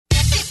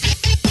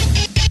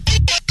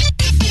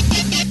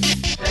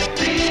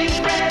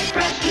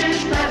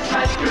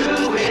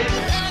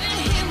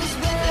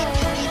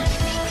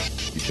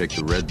take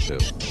the red pill,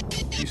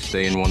 you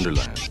stay in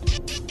Wonderland,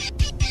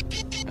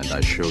 and I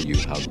show you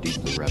how deep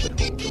the rabbit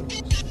hole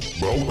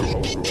goes.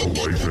 Welcome to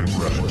Life in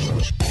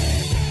Red.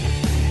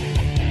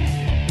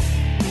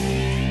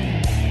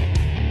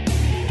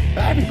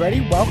 Hi,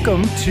 everybody.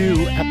 Welcome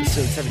to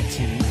episode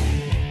 17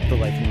 of the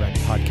Life in Red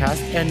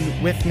podcast.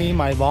 And with me,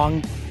 my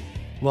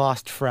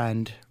long-lost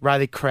friend,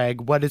 Riley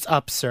Craig. What is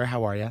up, sir?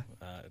 How are you?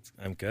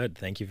 I'm good.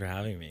 Thank you for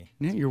having me.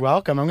 Yeah, you're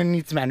welcome. I'm going to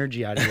need some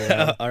energy out of you.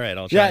 All right,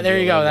 I'll try. Yeah, and there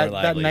be you a go. little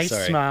That more nice lively.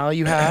 Sorry. smile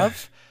you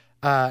have.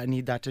 I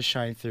need that to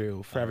shine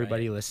through for All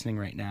everybody right. listening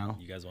right now.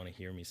 You guys want to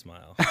hear me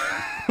smile?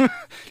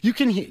 You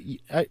can hear.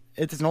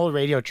 It's an old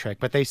radio trick,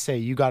 but they say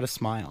you got to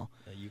smile.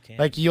 You can.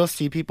 Like you'll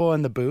see people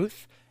in the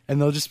booth,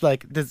 and they'll just be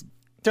like this.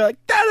 They're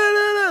like da, da,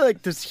 da, da,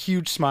 like this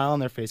huge smile on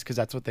their face because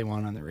that's what they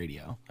want on the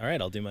radio. All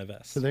right, I'll do my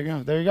best. So there you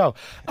go. There you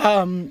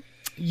go.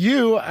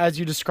 You, as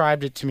you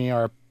described it to me,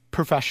 are a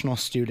professional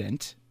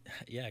student.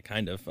 Yeah,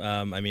 kind of.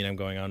 I mean, I'm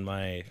going on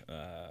my.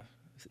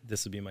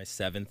 This will be my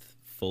 7th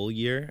full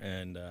year,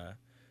 and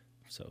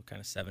so kind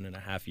of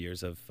 7.5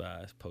 years of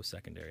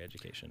post-secondary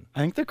education. I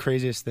think the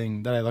craziest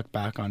thing that I look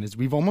back on is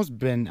we've almost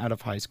been out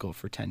of high school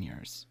for 10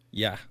 years.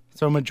 Yeah,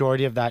 So a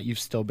majority of that, you've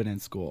still been in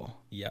school.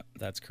 yeah,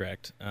 that's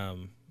correct.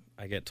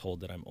 I get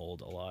told that I'm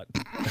old a lot.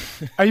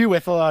 Are you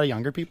with a lot of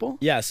younger people?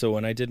 Yeah, so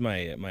when I did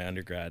my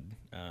undergrad,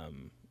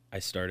 I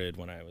started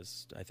when I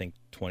was, I think,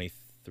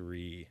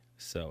 23.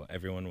 So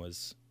everyone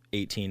was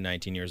 18,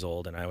 19 years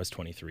old, and I was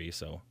 23.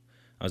 So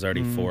I was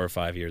already 4 or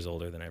 5 years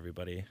older than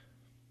everybody.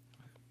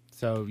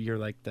 So you're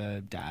like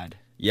the dad,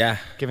 Yeah,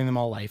 giving them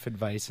all life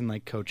advice and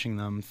like coaching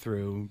them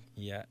through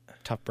yeah,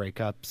 tough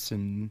breakups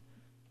and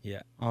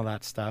yeah, all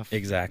that stuff.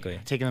 exactly.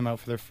 Taking them out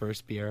for their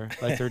first beer,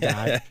 like their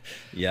dad.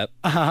 Yep.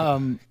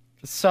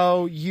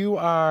 So you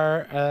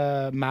are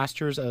a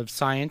Master's of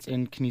Science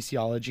in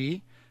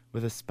Kinesiology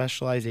with a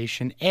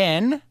specialization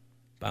in...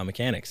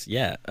 Biomechanics,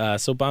 yeah.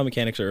 So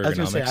biomechanics or ergonomics. I was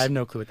going to say, I have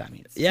no clue what that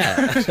means.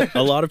 Yeah,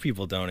 a lot of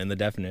people don't, and the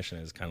definition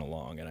is kind of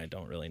long, and I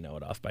don't really know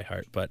it off by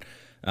heart. But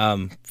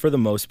for the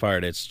most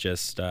part, it's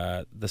just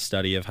the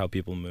study of how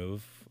people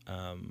move.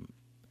 I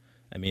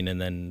mean,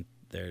 and then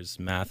there's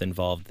math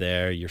involved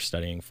there. You're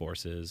studying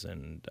forces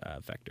and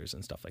vectors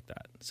and stuff like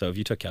that. So if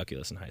you took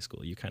calculus in high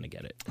school, you kind of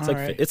get it. It's All like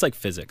right. it's like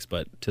physics,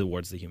 but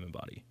towards the human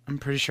body. I'm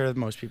pretty sure that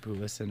most people who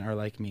listen are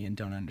like me and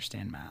don't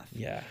understand math.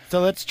 Yeah. So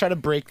let's try to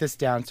break this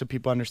down so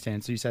people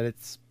understand. So you said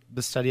it's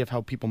the study of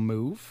how people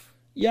move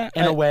Yeah,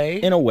 in a way?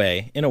 In a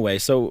way.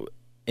 So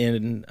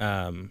in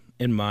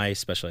my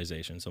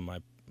specialization,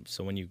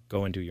 so when you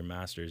go and do your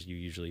master's, you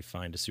usually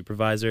find a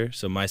supervisor.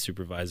 So my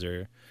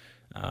supervisor,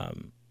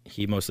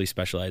 he mostly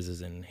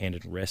specializes in hand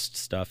and wrist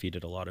stuff. He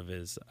did a lot of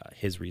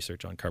his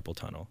research on carpal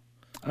tunnel.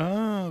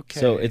 Oh, okay.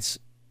 So it's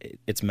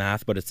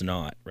math, but it's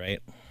not, right?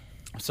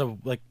 So,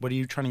 like, what are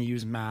you trying to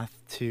use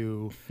math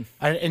to,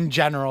 in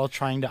general,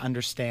 trying to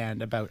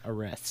understand about a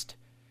wrist?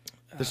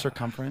 The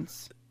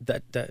circumference?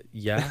 That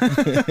yeah,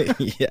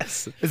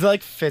 yes. Is it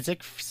like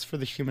physics for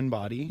the human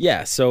body?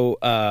 Yeah, so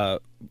a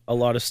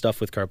lot of stuff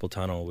with carpal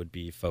tunnel would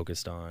be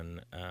focused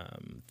on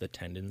the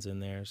tendons in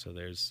there. So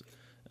there's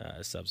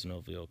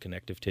subsynovial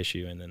connective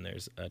tissue, and then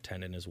there's a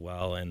tendon as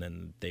well, and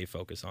then they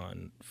focus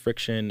on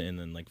friction and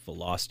then like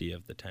velocity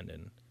of the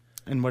tendon.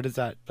 And what does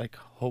that, like,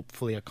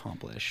 hopefully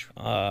accomplish?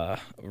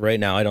 Right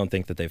now, I don't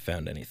think that they've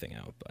found anything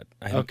out, but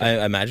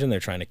I imagine they're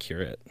trying to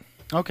cure it.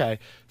 Okay.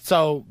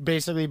 So,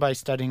 basically, by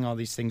studying all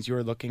these things,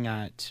 you're looking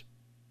at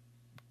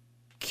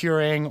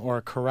curing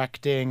or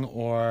correcting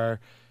or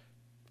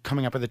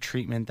coming up with a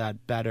treatment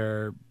that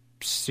better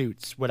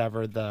suits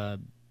whatever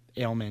the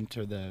ailment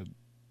or the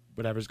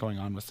whatever's going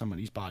on with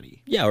somebody's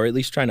body. Yeah, or at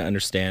least trying to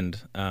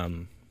understand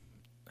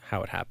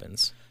how it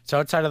happens. So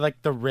outside of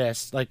like the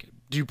wrist, like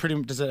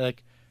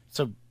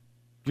so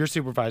your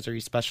supervisor, he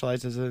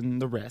specializes in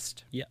the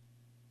wrist. Yeah.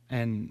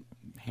 And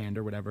hand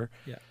or whatever.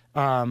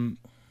 Yeah.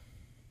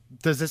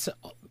 Does this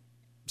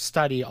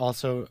study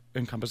also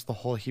encompass the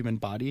whole human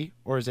body,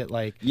 or is it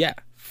like Yeah.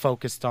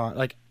 focused on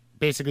like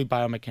basically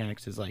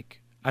biomechanics is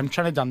like, I'm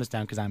trying to dumb this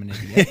down because I'm an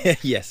idiot.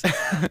 Yes.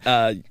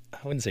 I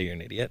wouldn't say you're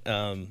an idiot.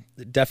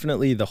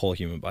 Definitely the whole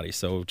human body.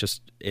 So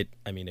it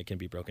can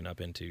be broken up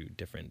into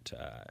different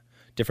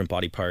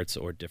body parts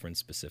or different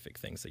specific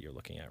things that you're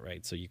looking at,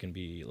 right? So you can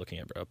be looking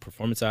at a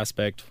performance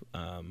aspect.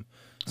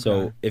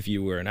 So if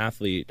you were an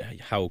athlete,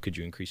 how could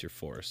you increase your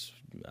force?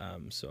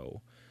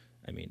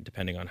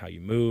 Depending on how you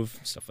move,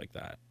 stuff like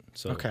that.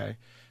 So Okay.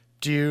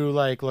 Do you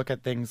like look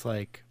at things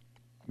like,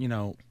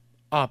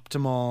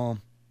 optimal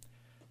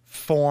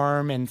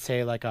form and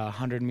say like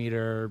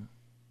 100-meter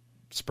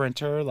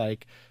sprinter,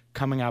 like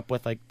coming up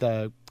with like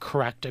the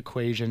correct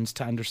equations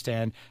to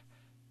understand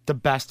the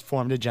best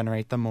form to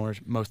generate the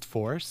most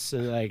force? So,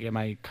 like, am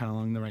I kind of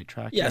along the right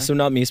track? Yeah, there? so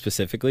not me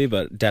specifically,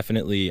 but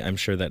definitely I'm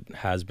sure that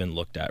has been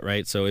looked at,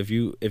 right? So if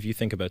you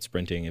think about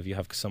sprinting, if you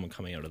have someone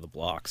coming out of the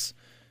blocks,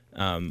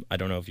 I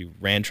don't know if you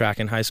ran track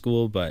in high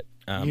school, but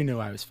you knew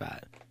I was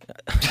fat.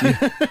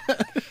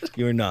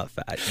 You were not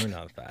fat. You were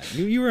not fat.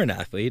 You were an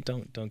athlete.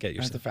 Don't get I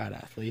was yourself. a fat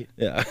athlete.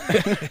 Yeah.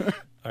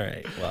 All All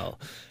right. Well,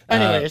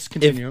 Anyways,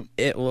 continue.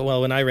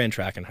 Well, when I ran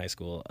track in high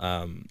school,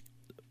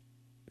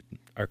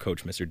 our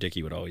coach, Mr.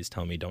 Dickey, would always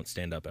tell me, don't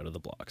stand up out of the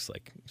blocks.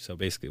 Like, so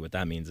basically what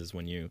that means is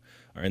when you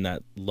are in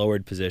that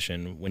lowered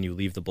position, when you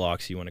leave the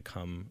blocks, you want to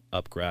come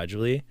up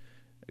gradually,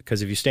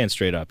 because if you stand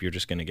straight up, you're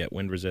just going to get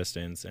wind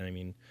resistance. And I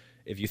mean,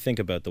 if you think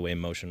about the way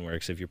motion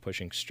works, if you're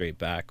pushing straight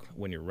back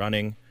when you're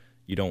running,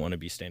 you don't want to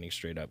be standing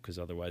straight up, because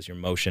otherwise your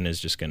motion is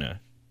just going to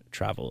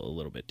travel a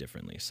little bit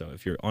differently. So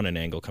if you're on an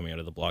angle coming out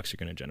of the blocks, you're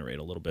going to generate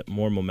a little bit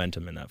more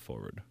momentum in that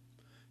forward.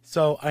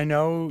 So I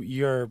know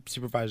your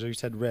supervisor, you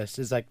said wrist,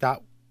 is like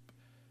that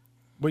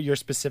what you're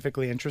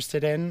specifically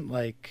interested in?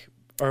 Like,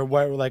 or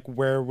what, like,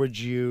 where would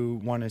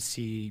you want to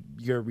see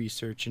your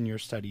research and your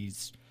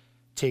studies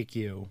take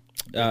you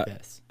with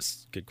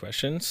this? Good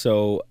question.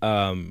 So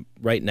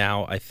right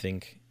now, I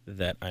think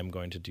that I'm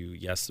going to do,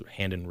 yes,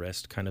 hand and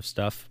wrist kind of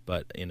stuff,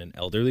 but in an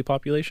elderly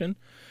population.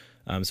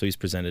 So he's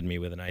presented me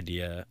with an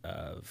idea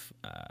of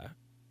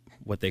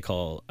what they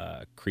call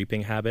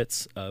creeping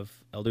habits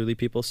of elderly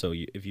people. So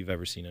if you've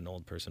ever seen an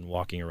old person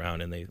walking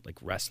around and they like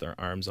rest their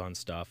arms on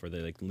stuff, or they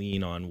like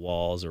lean on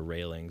walls or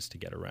railings to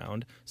get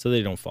around so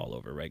they don't fall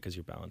over, right? Because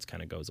your balance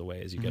kind of goes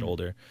away as you get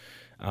older.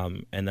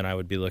 And then I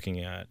would be looking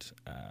at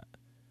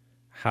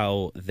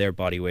how their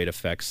body weight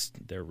affects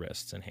their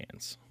wrists and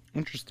hands.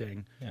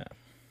 Interesting. Yeah.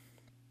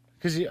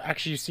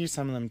 Because you see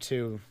some of them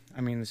too. I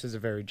mean, this is a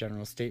very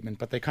general statement,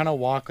 but they kind of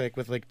walk like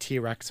with like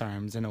T-Rex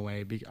arms in a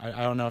way.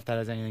 I don't know if that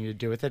has anything to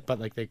do with it, but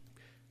like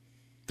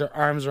their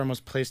arms are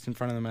almost placed in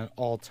front of them at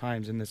all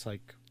times in this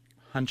like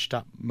hunched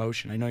up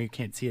motion. I know you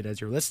can't see it as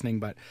you're listening,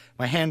 but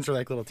my hands are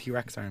like little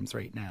T-Rex arms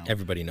right now.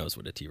 Everybody knows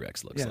what a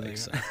T-Rex looks like,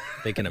 so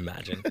they can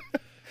imagine.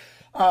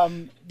 I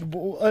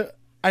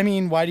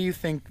mean, why do you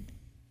think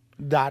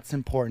that's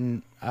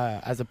important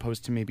as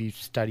opposed to maybe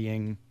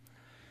studying,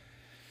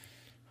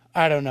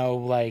 I don't know,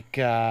 like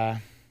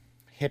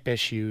hip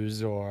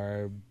issues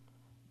or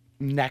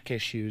neck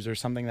issues or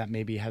something that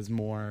maybe has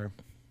more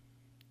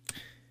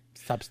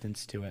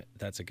substance to it?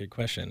 That's a good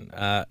question.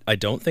 I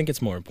don't think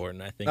it's more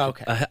important. I think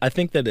Okay. I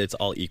think that it's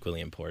all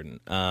equally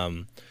important.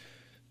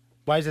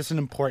 Why is this an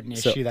important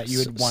issue that you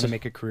would want to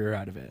make a career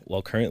out of it?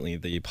 Well, currently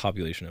the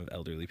population of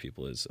elderly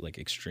people is like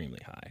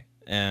extremely high.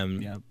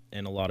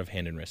 And a lot of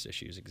hand and wrist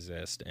issues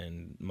exist,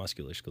 and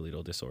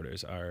musculoskeletal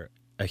disorders are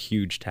a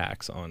huge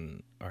tax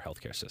on our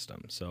healthcare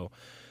system. So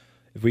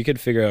if we could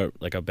figure out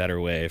like a better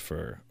way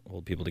for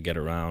old people to get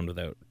around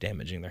without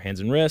damaging their hands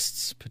and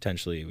wrists,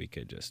 potentially we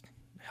could just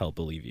help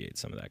alleviate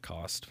some of that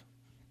cost.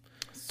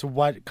 So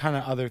what kind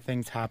of other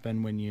things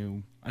happen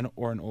when an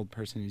old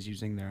person is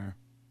using their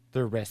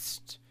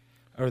wrist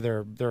or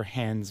their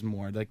hands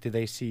more? Like, do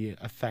they see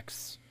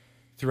effects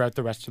throughout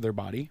the rest of their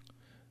body?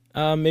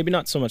 Maybe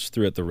not so much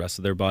throughout the rest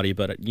of their body,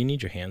 but you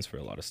need your hands for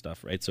a lot of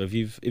stuff, right? So if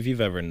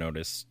you've ever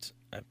noticed,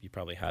 you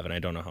probably haven't. I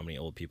don't know how many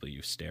old people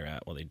you stare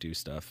at while they do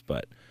stuff,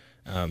 but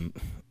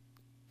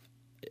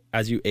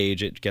as you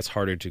age, it gets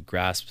harder to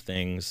grasp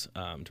things,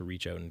 to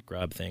reach out and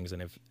grab things.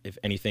 And if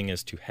anything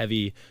is too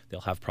heavy,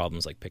 they'll have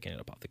problems like picking it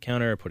up off the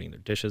counter, putting their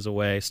dishes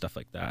away, stuff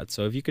like that.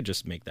 So if you could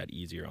just make that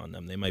easier on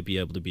them, they might be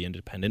able to be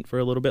independent for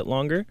a little bit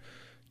longer,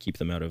 keep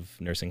them out of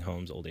nursing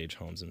homes, old age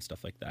homes, and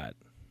stuff like that.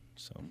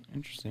 So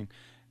interesting.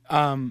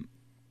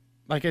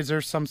 Like, is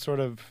there some sort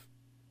of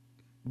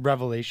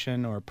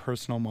revelation or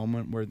personal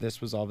moment where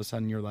this was all of a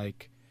sudden you're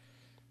like,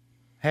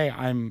 hey,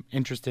 I'm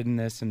interested in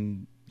this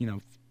and,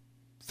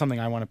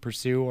 something I want to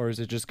pursue? Or is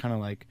it just kind of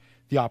like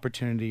the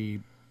opportunity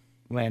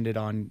landed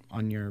on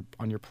your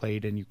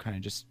plate and you kind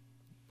of just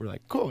were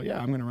like, cool, yeah,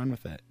 I'm going to run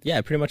with it?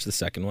 Yeah, pretty much the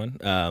second one.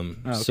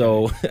 Okay.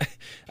 So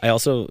I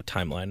also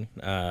timeline.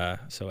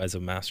 So as a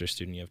master's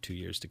student, you have 2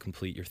 years to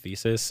complete your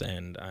thesis,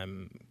 and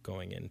I'm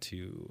going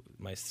into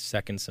my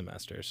second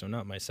semester. So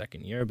not my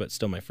second year, but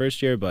still my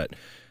first year. But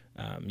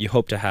you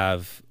hope to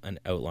have an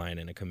outline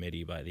and a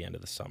committee by the end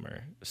of the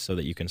summer so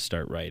that you can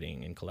start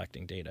writing and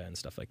collecting data and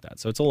stuff like that.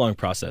 So it's a long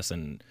process.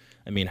 And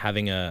I mean,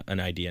 having an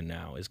idea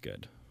now is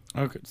good.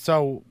 Okay.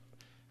 So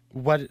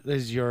what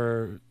is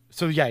your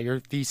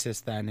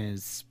thesis then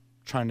is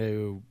trying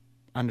to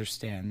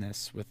understand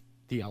this with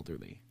the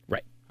elderly.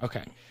 Right.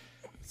 Okay.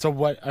 So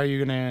what are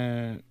you going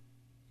to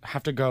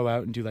have to go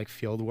out and do like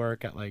field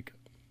work at like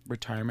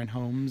retirement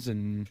homes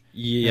and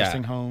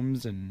nursing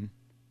homes and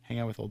hang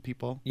out with old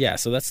people? Yeah,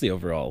 so that's the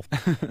overall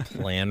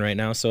plan right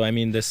now. So I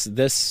mean,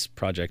 this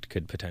project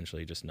could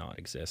potentially just not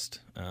exist.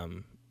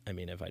 I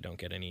mean, if I don't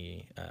get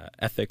any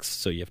ethics,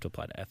 so you have to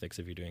apply to ethics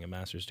if you're doing a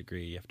master's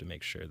degree. You have to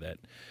make sure that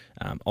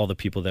all the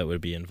people that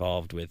would be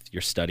involved with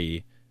your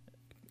study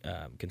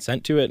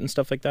consent to it and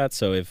stuff like that.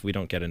 So if we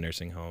don't get a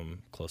nursing home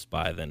close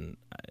by, then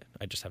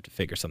I just have to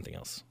figure something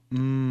else.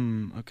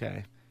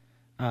 Okay.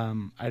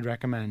 I'd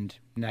recommend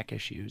neck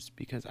issues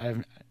because I have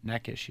a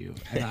neck issue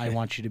and I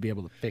want you to be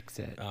able to fix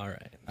it. All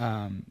right.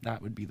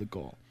 That would be the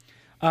goal.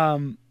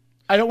 I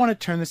don't want to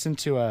turn this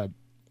into a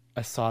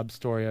sob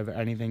story of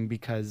anything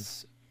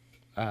because,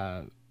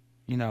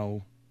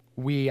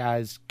 we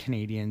as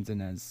Canadians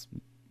and as,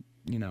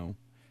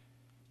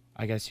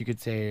 I guess you could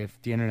say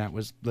if the internet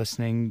was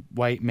listening,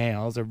 white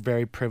males are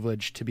very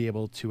privileged to be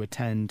able to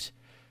attend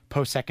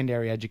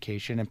post-secondary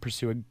education and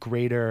pursue a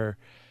greater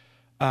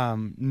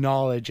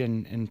knowledge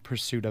in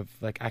pursuit of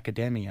like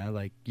academia,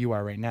 like you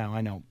are right now.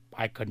 I know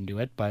I couldn't do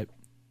it, but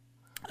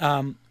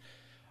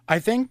I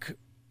think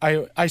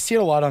I see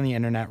it a lot on the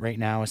internet right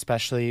now,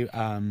 especially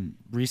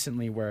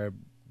recently where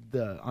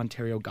the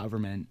Ontario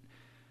government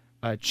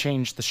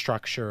changed the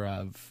structure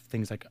of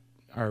things like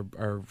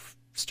our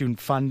student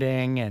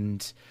funding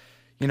and,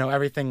 you know,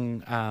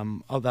 everything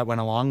all that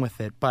went along with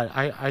it. But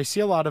I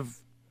see a lot of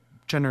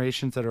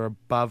generations that are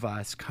above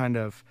us kind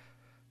of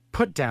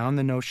put down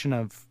the notion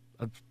of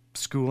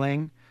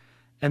schooling,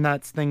 and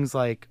that's things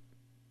like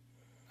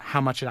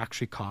how much it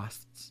actually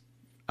costs.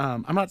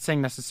 I'm not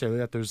saying necessarily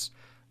that there's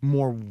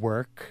more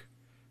work.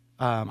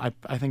 I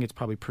think it's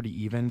probably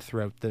pretty even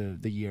throughout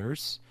the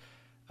years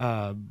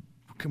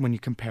when you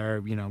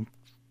compare, you know,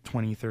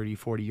 20, 30,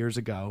 40 years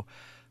ago.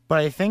 But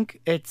I think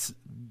it's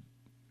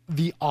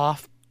the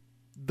off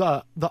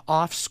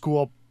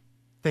school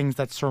things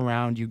that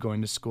surround you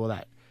going to school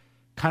that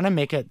kind of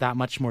make it that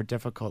much more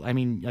difficult. I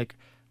mean, like,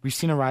 we've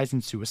seen a rise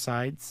in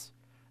suicides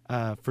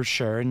for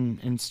sure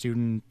in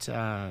student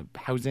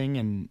housing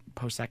and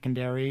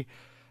post-secondary.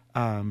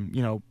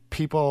 You know,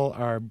 people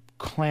are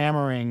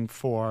clamoring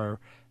for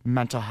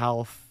mental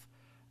health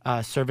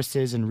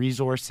services and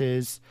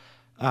resources.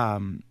 I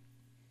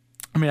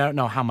mean, I don't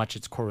know how much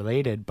it's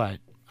correlated, but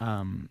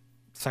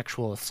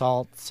sexual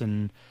assaults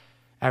and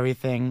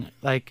everything.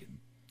 Like,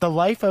 the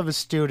life of a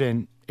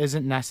student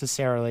isn't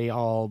necessarily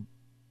all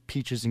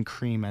peaches and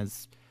cream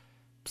as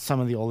some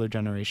of the older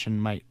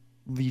generation might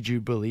lead you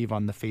to believe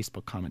on the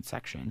Facebook comment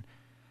section.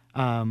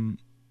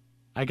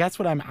 I guess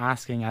what I'm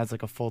asking as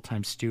like a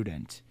full-time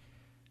student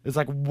is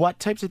like, what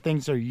types of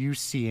things are you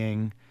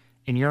seeing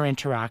in your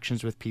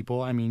interactions with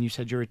people? I mean, you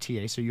said you're a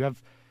TA, so you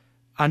have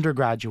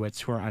undergraduates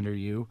who are under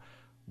you.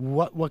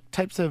 What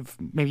types of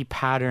maybe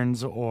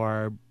patterns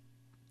or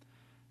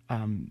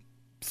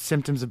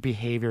symptoms of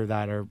behavior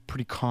that are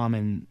pretty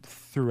common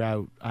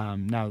throughout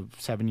now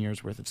 7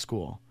 years worth of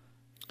school?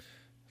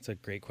 That's a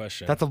great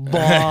question. That's a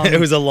long it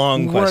was a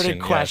long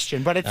worded question,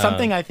 yes. But it's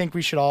something I think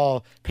we should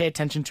all pay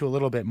attention to a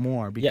little bit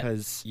more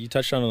because you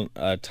touched on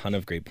a ton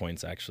of great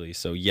points, actually.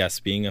 So yes,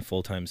 being a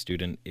full-time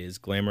student is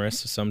glamorous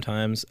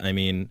sometimes. I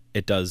mean,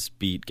 it does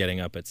beat getting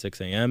up at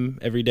 6 a.m.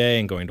 every day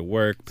and going to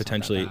work. It's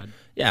potentially, not that bad.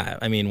 Yeah,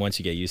 I mean, once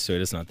you get used to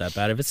it, it's not that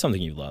bad if it's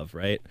something you love,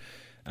 right?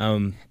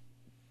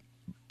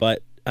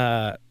 But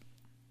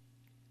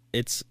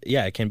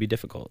it can be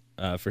difficult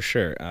for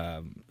sure.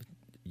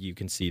 You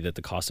can see that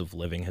the cost of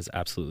living has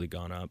absolutely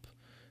gone up.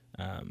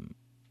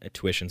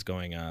 Tuition's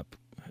going up.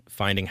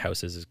 Finding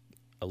houses is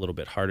a little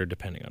bit harder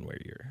depending on where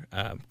you're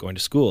going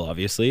to school,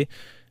 obviously.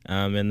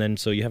 And then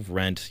so you have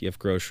rent, you have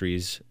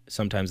groceries.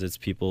 Sometimes it's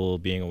people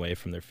being away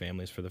from their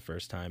families for the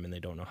first time and they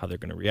don't know how they're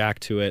going to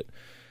react to it.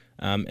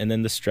 And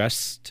then the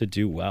stress to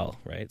do well,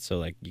 right? So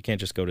like you can't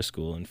just go to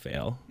school and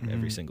fail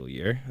every single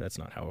year. That's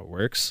not how it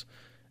works.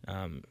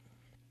 And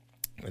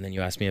then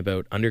you asked me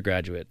about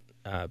undergraduate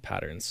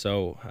patterns.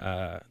 So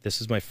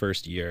this is my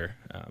first year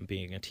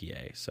being a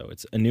TA. So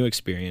it's a new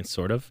experience,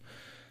 sort of.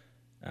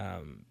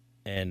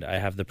 And I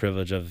have the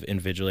privilege of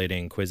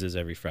invigilating quizzes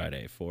every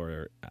Friday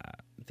for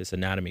this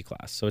anatomy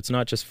class. So it's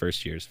not just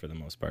first years for the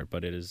most part,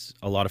 but it is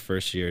a lot of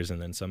first years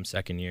and then some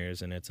second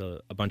years. And it's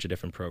a bunch of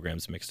different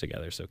programs mixed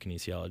together. So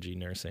kinesiology,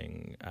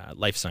 nursing,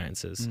 life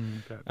sciences,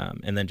 Okay.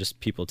 and then just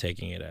people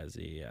taking it as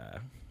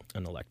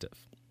an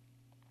elective.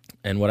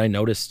 And what I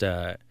noticed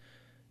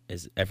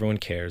is everyone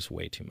cares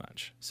way too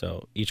much.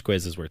 So each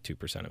quiz is worth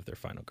 2% of their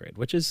final grade,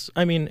 which is,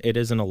 I mean, it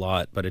isn't a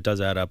lot, but it does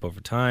add up over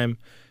time.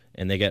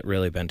 And they get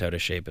really bent out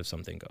of shape if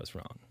something goes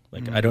wrong.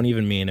 Like, I don't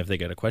even mean if they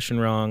get a question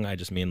wrong. I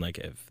just mean like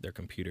if their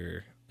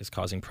computer is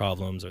causing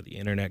problems or the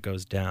internet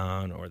goes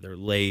down or they're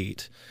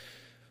late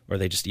or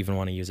they just even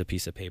want to use a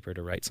piece of paper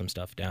to write some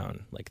stuff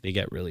down. Like, they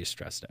get really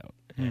stressed out.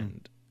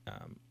 And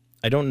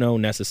I don't know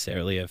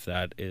necessarily if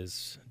that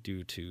is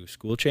due to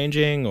school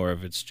changing or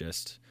if it's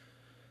just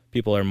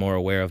people are more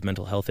aware of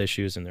mental health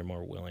issues and they're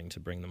more willing to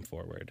bring them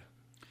forward.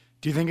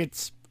 Do you think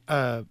it's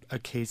a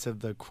case of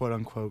the quote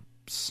unquote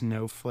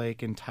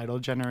snowflake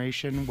entitled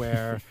generation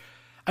where,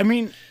 I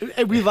mean,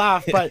 we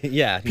laugh, but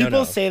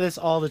people say this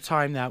all the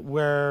time that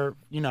we're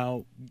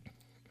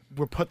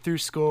put through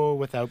school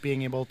without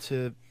being able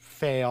to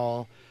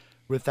fail,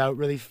 without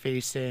really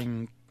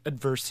facing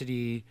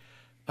adversity.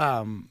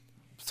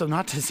 So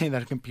not to say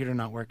that a computer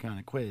not working on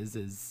a quiz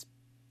is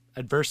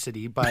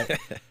adversity, but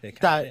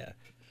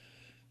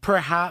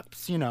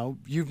perhaps,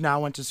 you've now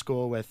went to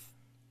school with,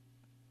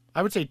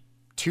 I would say,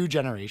 two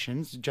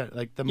generations,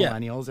 like the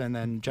millennials and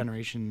then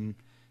Generation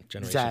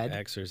Z,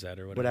 X or Z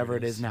or whatever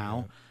it is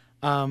now.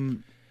 Yeah.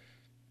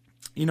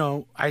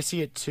 I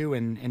see it too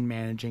in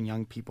managing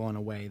young people in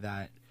a way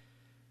that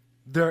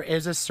there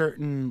is a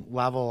certain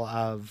level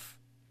of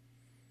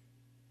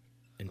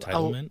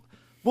entitlement.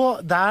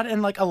 That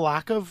and like a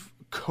lack of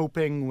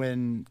coping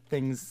when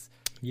things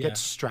get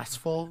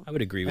stressful. I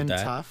would agree with and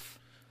that. Tough.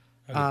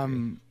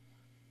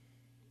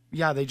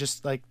 yeah, they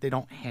just like they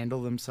don't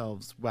handle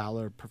themselves well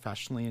or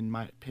professionally, in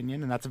my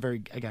opinion, and that's a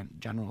very, again,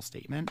 general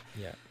statement.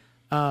 Yeah.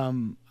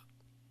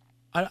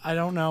 I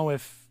don't know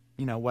if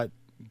what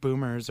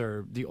boomers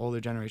or the older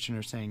generation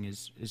are saying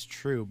is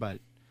true, but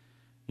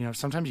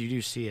sometimes you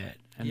do see it.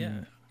 And,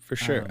 yeah, for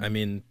sure. I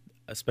mean,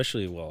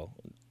 especially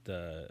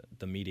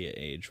the media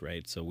age,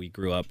 right? So we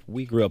grew up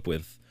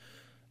with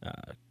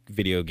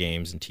video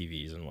games and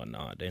TVs and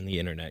whatnot, and the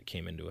internet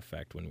came into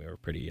effect when we were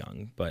pretty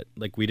young. But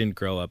like, we didn't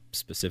grow up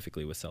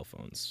specifically with cell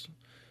phones,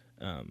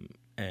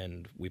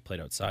 and we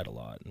played outside a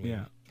lot. And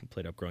we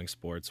played outgrowing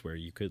sports where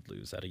you could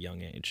lose at a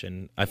young age,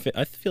 and I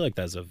feel like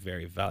that's a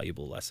very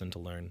valuable lesson to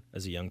learn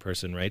as a young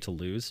person, right? To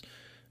lose.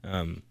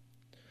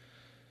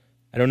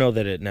 I don't know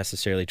that it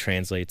necessarily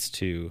translates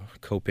to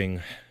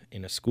coping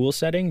in a school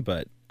setting,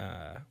 but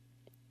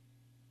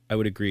I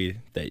would agree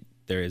that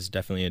there is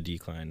definitely a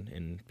decline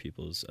in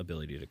people's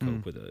ability to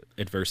cope with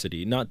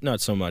adversity.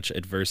 Not so much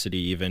adversity,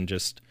 even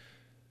just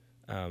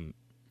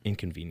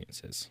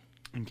inconveniences.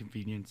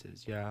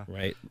 Inconveniences, yeah.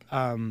 Right.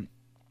 I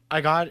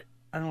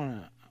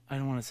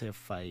don't want to say a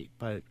fight,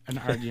 but an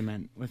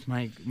argument with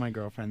my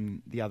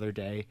girlfriend the other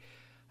day.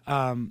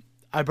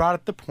 I brought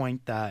up the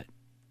point that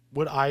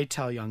what I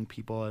tell young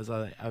people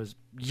is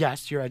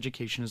yes, your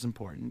education is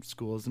important,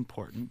 school is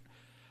important,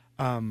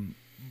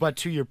 but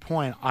to your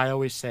point, I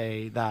always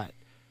say that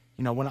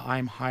when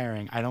I'm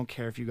hiring, I don't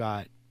care if you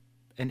got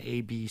an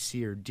A, B,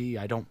 C, or D.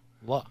 I don't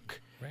look,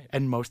 right.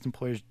 And most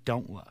employers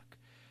don't look.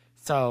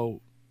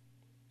 So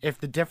if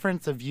the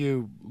difference of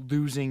you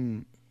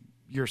losing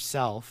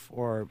yourself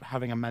or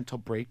having a mental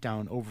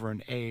breakdown over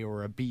an A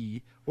or a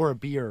B or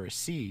a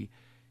C, you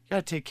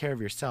got to take care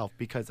of yourself,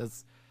 because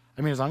as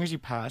long as you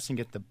pass and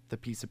get the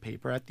piece of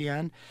paper at the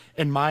end,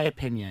 in my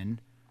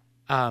opinion,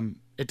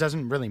 it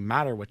doesn't really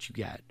matter what you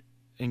get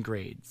in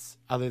grades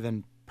other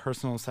than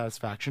personal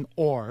satisfaction,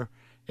 or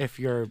if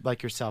you're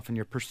like yourself and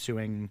you're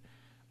pursuing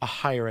a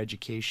higher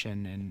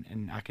education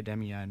in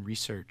academia and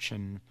research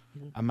and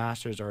a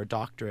master's or a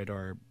doctorate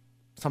or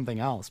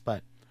something else.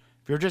 But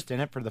if you're just in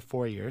it for the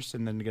 4 years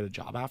and then to get a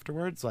job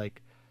afterwards, I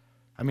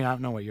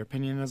don't know what your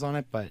opinion is on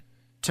it, but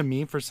to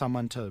me, for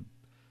someone to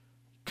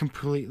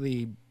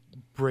completely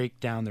break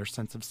down their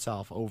sense of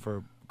self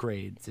over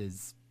grades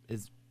is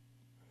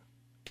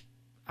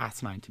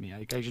asinine to me.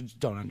 I just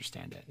don't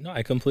understand it. No,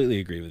 I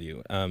completely agree with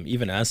you.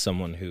 Even as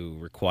someone who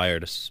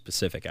required a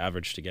specific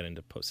average to get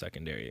into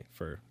post-secondary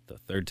for the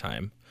third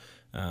time,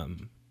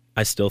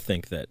 I still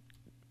think that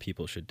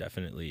people should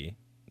definitely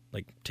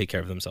take care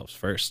of themselves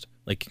first.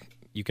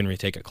 You can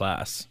retake a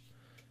class,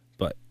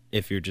 but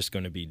if you're just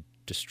going to be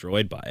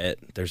destroyed by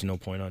it, there's no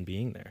point on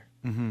being there.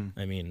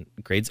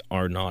 Mm-hmm. Grades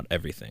are not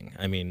everything.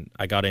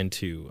 I got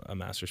into a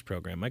master's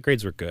program. My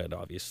grades were good,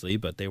 obviously,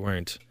 but they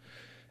weren't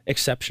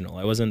exceptional.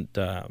 I wasn't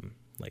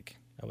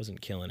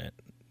killing it.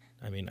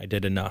 I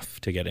did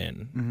enough to get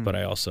in, but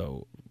I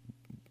also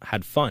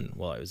had fun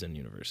while I was in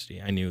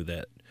university. I knew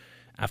that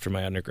after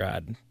my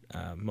undergrad,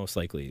 most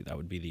likely that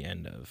would be the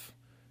end of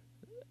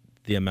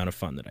the amount of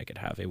fun that I could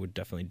have. It would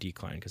definitely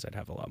decline because I'd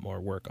have a lot more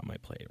work on my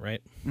plate,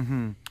 right?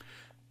 Mm-hmm.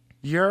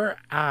 You're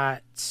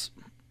at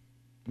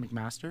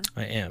McMaster?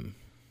 I am.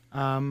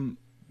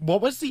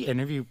 What was the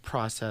interview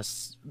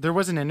process? There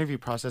was an interview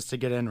process to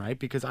get in, right?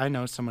 Because I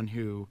know someone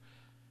who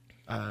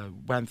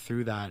went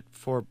through that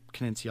for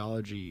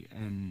kinesiology,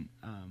 and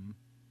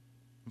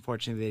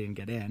unfortunately they didn't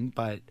get in.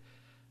 But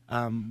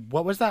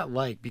what was that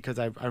like? Because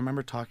I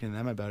remember talking to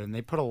them about it, and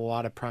they put a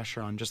lot of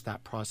pressure on just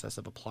that process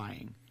of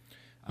applying.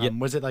 Yep.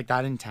 Was it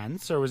that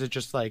intense, or was it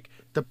just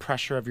the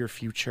pressure of your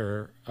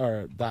future,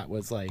 or that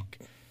was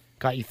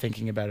got you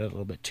thinking about it a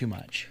little bit too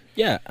much?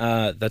 Yeah,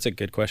 that's a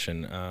good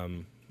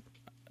question.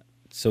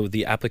 So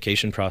the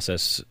application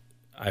process,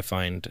 I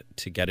find,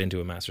 to get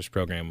into a master's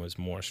program was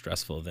more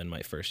stressful than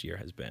my first year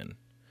has been.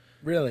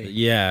 Really?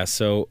 Yeah.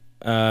 So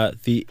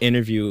the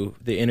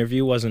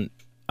interview wasn't.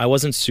 I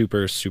wasn't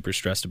super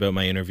stressed about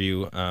my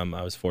interview.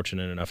 I was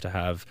fortunate enough to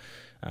have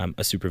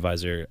a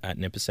supervisor at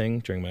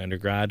Nipissing during my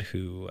undergrad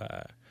who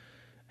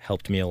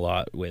helped me a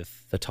lot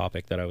with the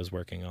topic that I was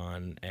working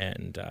on,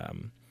 and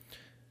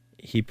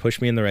he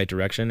pushed me in the right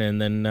direction.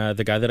 And then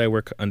the guy that I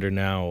work under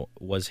now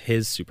was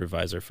his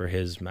supervisor for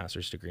his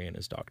master's degree and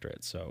his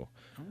doctorate. So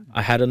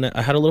I had a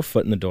little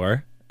foot in the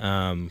door.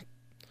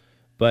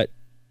 But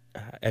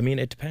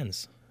it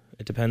depends.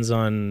 It depends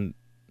on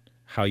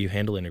how you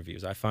handle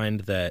interviews. I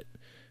find that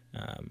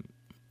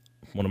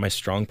one of my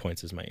strong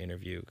points is my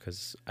interview,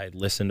 because I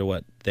listen to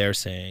what they're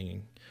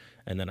saying,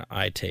 and then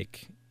I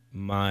take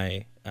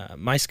my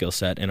skill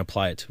set and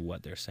apply it to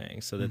what they're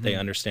saying, so that they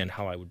understand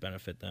how I would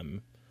benefit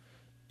them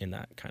in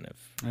that kind of.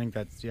 I think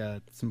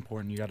it's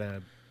important. You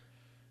gotta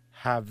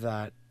have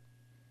that,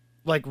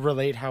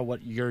 relate how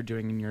what you're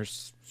doing in your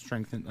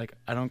strength, and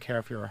I don't care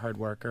if you're a hard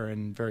worker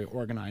and very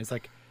organized.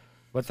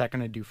 What's that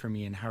going to do for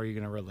me, and how are you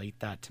going to relate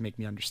that to make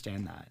me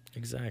understand that?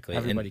 Exactly.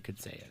 Everybody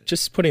could say it.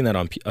 Just putting that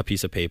on a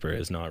piece of paper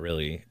is not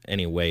really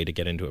any way to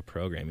get into a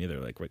program either.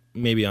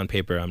 Maybe on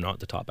paper I'm not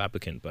the top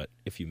applicant, but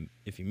if you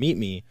meet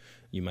me,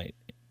 you might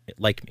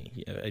like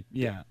me.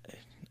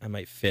 I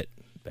might fit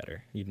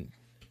better.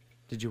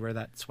 Did you wear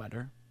that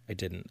sweater? I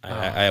didn't.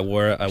 I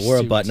wore a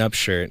Suit. button-up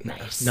shirt.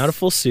 Nice. Not a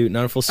full suit,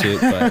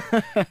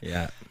 but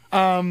yeah.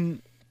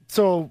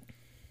 So,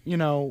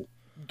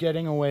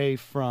 getting away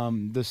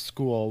from the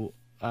school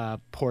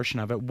portion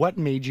of it, what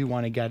made you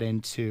want to get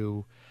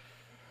into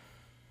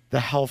the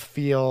health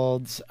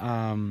fields?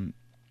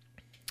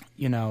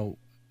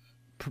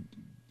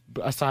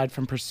 Aside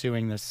from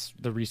pursuing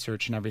the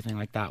research and everything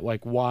like that,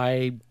 like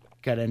why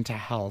get into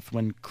health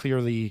when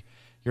clearly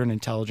you're an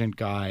intelligent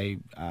guy,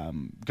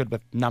 good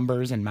with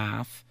numbers and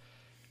math?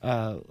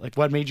 Like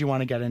what made you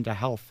want to get into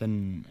health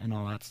and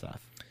all that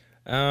stuff?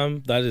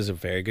 That is a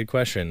very good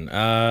question.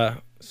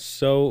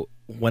 So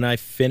when I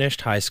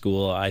finished high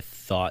school, I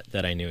thought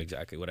that I knew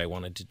exactly what I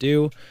wanted to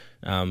do,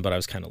 but I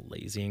was kind of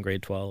lazy in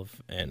grade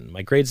 12, and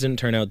my grades didn't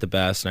turn out the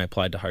best, and I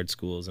applied to hard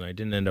schools, and I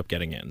didn't end up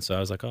getting in. So I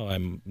was like, I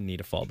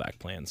need a fallback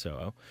plan.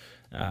 So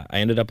I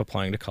ended up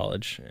applying to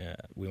college.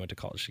 We went to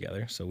college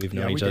together, so we've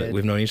known each other.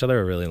 We've known each other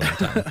a really long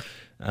time.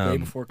 Way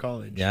before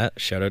college. Yeah,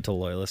 shout out to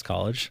Loyalist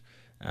College.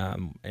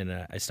 And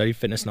I studied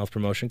fitness and health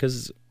promotion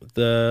because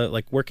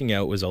working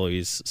out was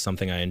always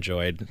something I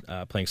enjoyed,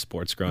 playing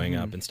sports growing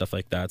up and stuff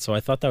like that. So I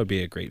thought that would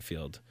be a great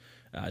field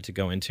to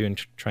go into and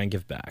try and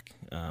give back.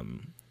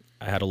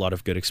 I had a lot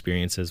of good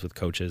experiences with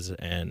coaches,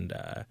 and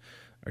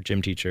our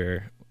gym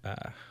teacher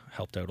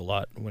helped out a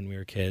lot when we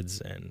were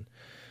kids. And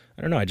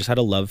I don't know, I just had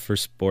a love for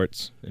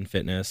sports and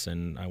fitness,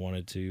 and I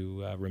wanted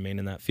to remain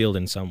in that field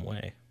in some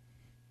way.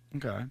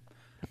 Okay.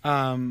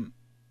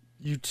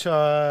 You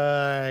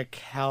took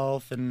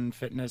health and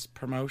fitness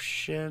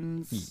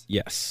promotions?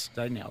 Yes.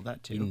 Did I nail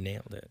that too? You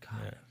nailed it. God,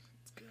 yeah.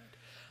 that's good.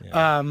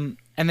 Yeah.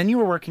 And then you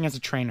were working as a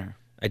trainer.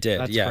 I did.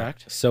 That's yeah.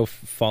 correct? So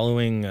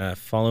following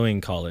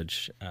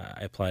college,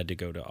 I applied to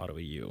go to Ottawa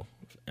U,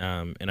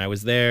 and I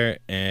was there,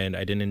 and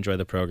I didn't enjoy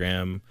the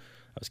program.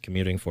 I was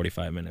commuting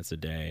 45 minutes a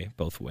day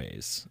both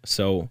ways.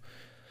 So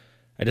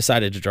I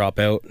decided to drop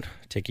out,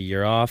 take a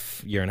year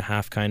off, year and a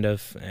half kind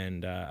of,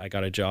 and I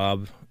got a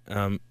job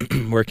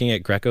working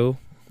at Greco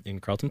in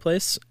Carleton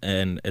Place,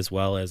 and as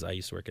well as I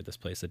used to work at this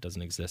place that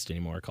doesn't exist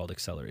anymore called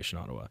Acceleration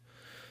Ottawa.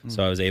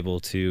 So I was able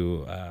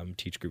to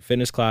teach group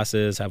fitness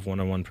classes, have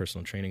one-on-one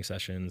personal training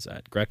sessions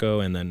at Greco,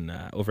 and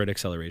then over at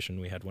Acceleration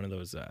we had one of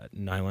those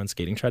nylon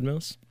skating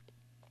treadmills.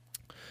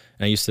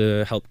 And I used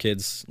to help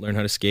kids learn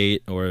how to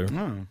skate, or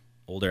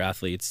older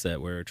athletes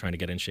that were trying to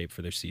get in shape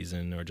for their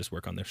season or just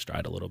work on their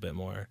stride a little bit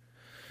more.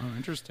 Oh,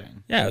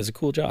 interesting. Yeah, it was a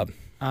cool job.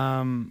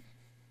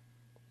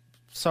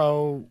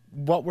 So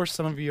what were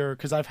some of your,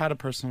 because I've had a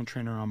personal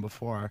trainer on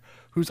before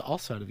who's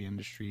also out of the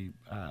industry,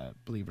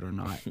 believe it or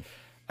not.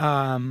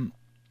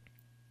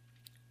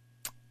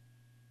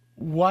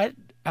 What,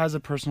 as a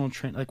personal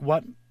trainer, like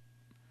what,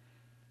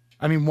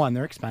 I mean, one,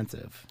 they're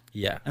expensive.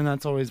 Yeah. And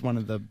that's always one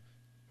of the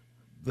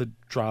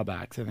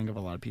drawbacks, I think, of a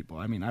lot of people.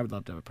 I mean, I would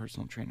love to have a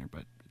personal trainer,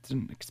 but it's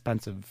an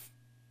expensive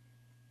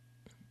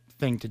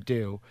thing to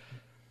do.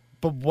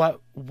 But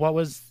what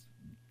was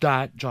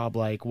that job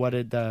like? What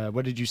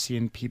did you see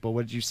in people?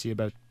 What did you see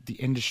about the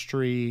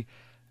industry,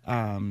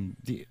 and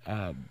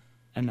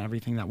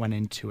everything that went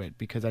into it?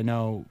 Because I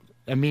know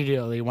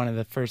immediately one of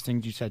the first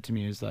things you said to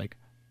me was like,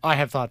 I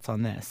have thoughts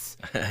on this.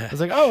 I was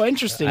like, oh,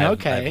 interesting. I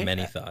Okay. have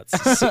many thoughts.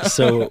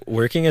 So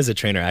working as a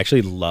trainer, I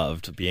actually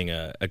loved being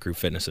a group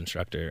fitness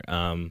instructor.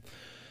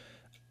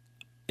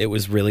 It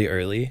was really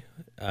early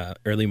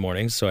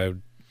mornings, so I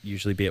would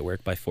usually be at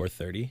work by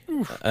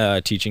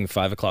 4:30, teaching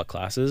 5 o'clock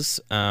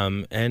classes.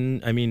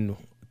 And I mean,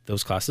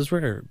 those classes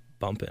were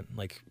bumping.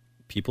 Like,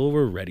 people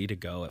were ready to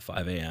go at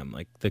 5 a.m.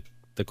 Like the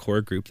core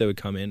group that would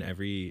come in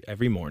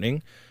every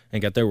morning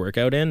and get their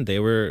workout in, they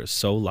were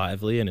so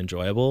lively and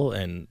enjoyable,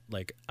 and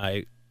like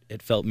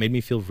it made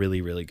me feel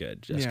really, really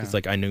good, just because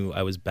like I knew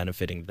I was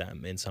benefiting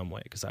them in some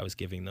way because I was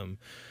giving them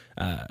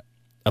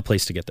a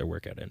place to get their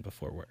workout in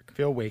before work. I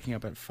feel waking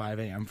up at 5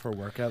 a.m. for a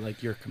workout,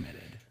 like you're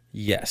committed.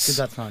 Yes. Because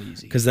that's not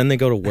easy. Because then they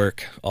go to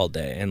work all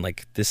day, and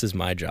like this is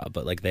my job,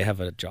 but like they have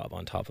a job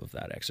on top of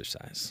that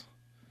exercise.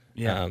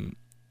 Yeah.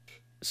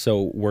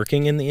 So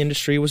working in the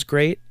industry was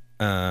great.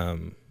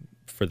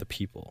 For the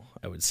people,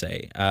 I would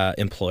say.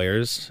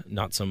 Employers,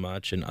 not so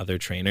much, and other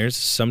trainers,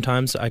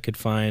 sometimes I could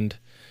find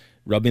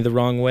rubbed me the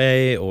wrong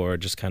way or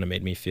just kind of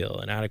made me feel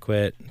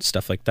inadequate,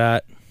 stuff like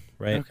that,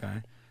 right?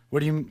 Okay.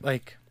 What do you,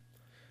 like,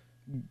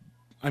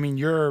 I mean,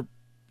 you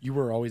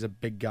were always a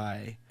big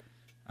guy,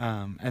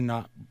 and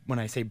not, when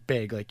I say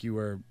big, like you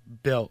were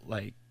built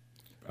like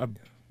a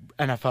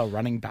NFL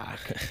running back.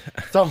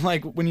 So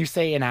like when you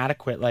say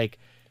inadequate, like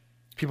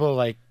people are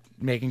like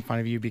making fun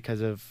of you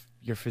because of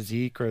your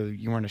physique, or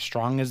you weren't as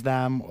strong as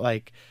them,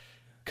 like,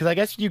 because I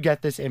guess you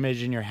get this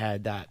image in your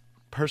head that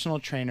personal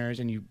trainers,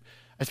 and you,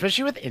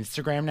 especially with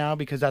Instagram now,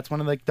 because that's one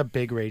of like the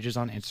big rages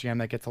on Instagram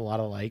that gets a lot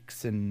of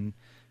likes and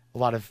a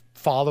lot of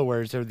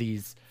followers, are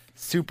these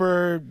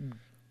super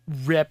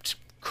ripped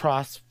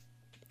CrossFit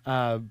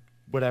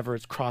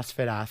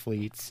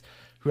athletes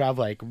who have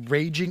like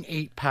raging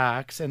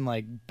 8-packs and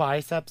like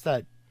biceps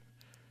that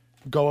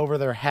go over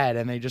their head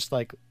and they just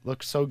like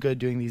look so good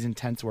doing these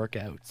intense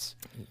workouts.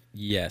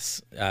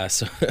 Yes.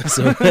 So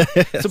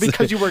So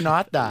because you were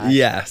not that.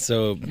 yeah.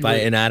 So by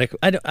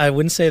inadequate, I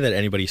wouldn't say that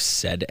anybody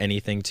said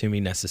anything to me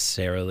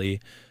necessarily.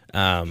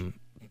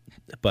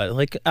 But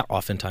like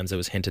oftentimes it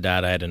was hinted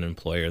at. I had an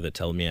employer that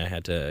told me I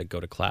had to go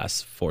to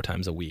class 4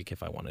 times a week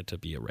if I wanted to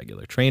be a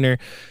regular trainer,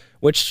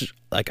 which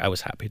like I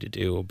was happy to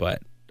do,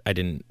 but I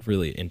didn't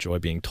really enjoy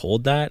being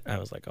told that. I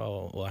was like,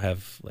 oh, well, I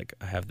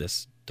have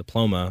this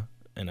diploma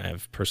and I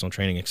have personal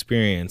training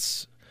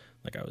experience.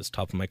 Like I was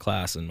top of my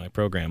class in my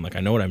program. Like I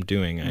know what I'm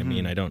doing. I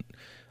mean, I don't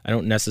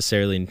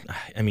necessarily,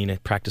 I mean, I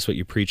practice what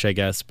you preach, I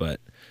guess, but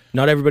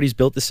not everybody's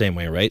built the same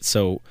way. Right.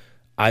 So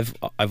I've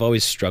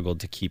always struggled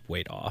to keep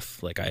weight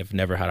off. Like I've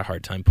never had a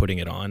hard time putting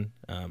it on.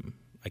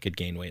 I could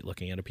gain weight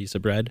looking at a piece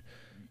of bread.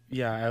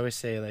 Yeah. I always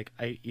say like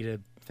I eat a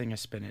thing of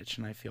spinach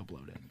and I feel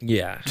bloated.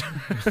 Yeah.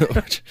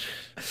 Which,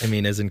 I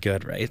mean, isn't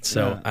good. Right.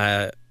 So,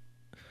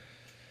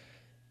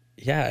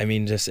 yeah, I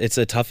mean, just it's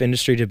a tough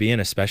industry to be in,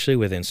 especially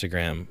with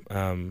Instagram,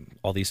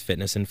 all these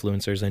fitness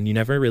influencers, and you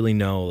never really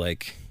know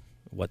like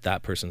what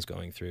that person's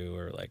going through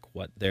or like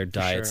what their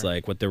diet's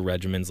like, what their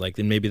regimen's like.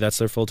 And maybe that's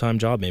their full-time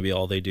job. Maybe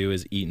all they do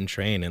is eat and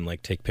train and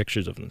like take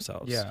pictures of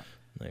themselves. Yeah.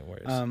 Like,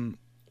 whereas,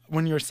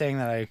 when you were saying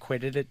that, I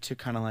equated it to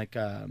kind of like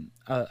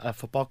a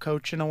football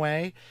coach in a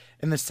way,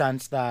 in the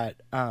sense that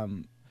I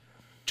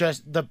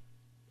guess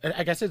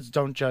it's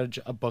don't judge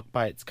a book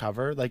by its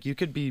cover. Like you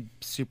could be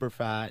super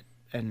fat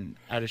and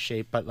out of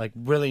shape, but like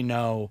really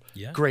know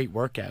great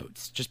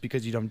workouts just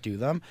because you don't do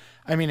them.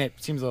 I mean, it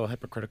seems a little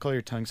hypocritical.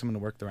 You're telling someone to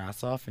work their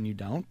ass off and you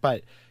don't,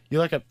 but you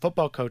look at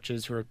football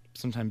coaches who are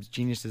sometimes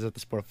geniuses at the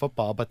sport of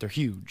football, but they're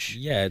huge.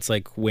 yeah, it's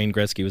like Wayne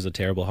Gretzky was a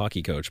terrible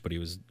hockey coach, but he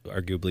was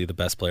arguably the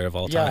best player of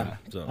all time.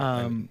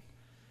 So,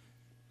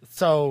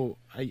 So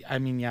I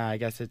mean, yeah, I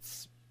guess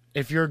it's,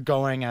 if you're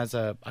going as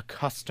a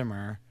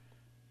customer,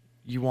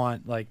 you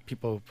want like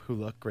people who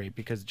look great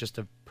because just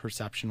of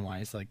perception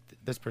wise, like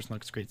this person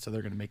looks great, so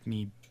they're going to make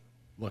me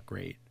look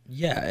great.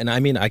 yeah, and I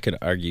mean, I could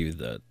argue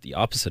the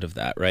opposite of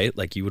that, right?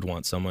 Like you would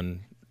want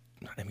someone,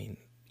 I mean,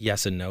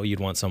 yes and no. You'd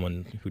want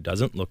someone who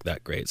doesn't look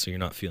that great, so you're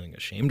not feeling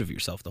ashamed of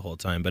yourself the whole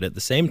time. But at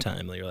the same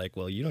time, you're like,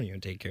 well, you don't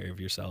even take care of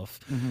yourself.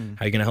 How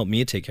are you going to help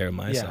me take care of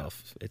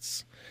myself?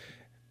 It's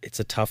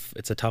a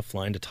tough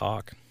line to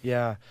talk.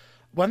 Yeah.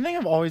 One thing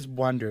I've always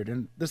wondered,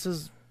 and this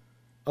is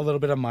a little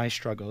bit of my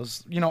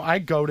struggles, you know, I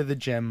go to the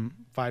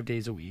gym 5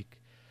 days a week.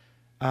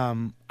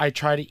 I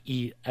try to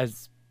eat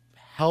as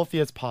healthy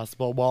as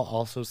possible while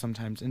also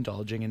sometimes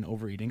indulging in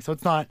overeating. So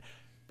it's not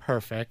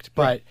perfect,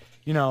 but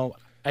you know,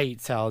 I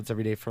eat salads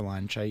every day for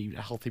lunch. I eat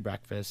a healthy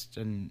breakfast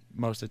and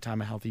most of the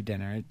time a healthy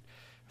dinner.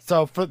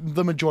 So for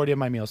the majority of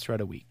my meals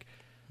throughout a week,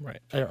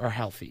 Right. are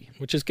healthy.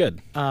 Which is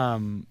good.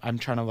 I'm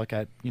trying to look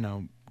at, you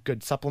know,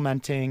 good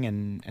supplementing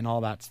and all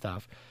that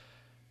stuff.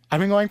 I've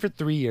been going for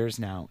 3 years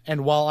now.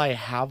 And while I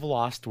have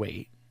lost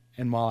weight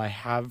and while I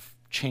have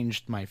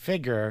changed my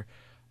figure,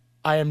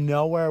 I am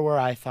nowhere where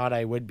I thought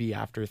I would be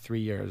after 3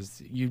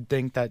 years. You'd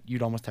think that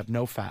you'd almost have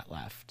no fat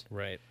left.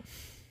 Right.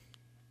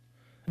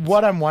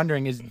 What I'm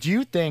wondering is, do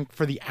you think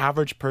for the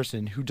average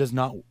person who does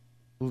not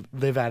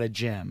live at a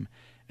gym,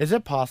 is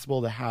it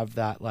possible to have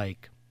that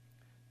like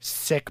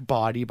sick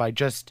body by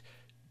just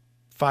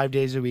 5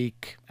 days a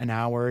week, an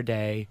hour a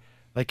day?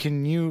 Like,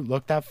 can you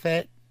look that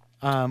fit?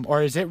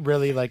 Or is it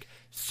really like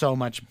so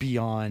much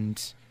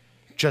beyond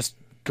just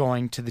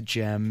going to the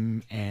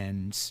gym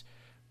and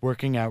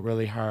working out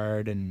really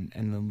hard and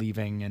then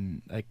leaving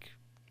and like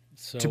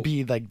to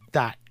be like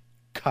that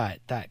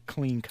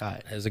clean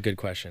cut? That is a good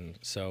question.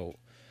 So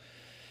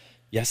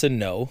yes and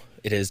no,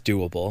 it is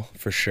doable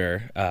for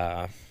sure.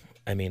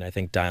 I mean, I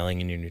think dialing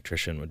in your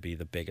nutrition would be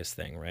the biggest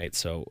thing, right?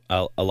 So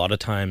a lot of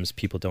times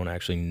people don't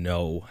actually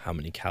know how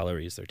many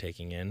calories they're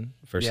taking in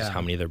versus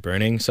how many they're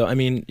burning. So, I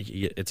mean,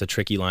 it's a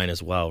tricky line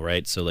as well,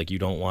 right? So, like, you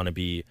don't want to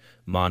be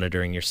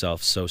monitoring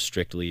yourself so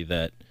strictly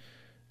that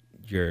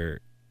you're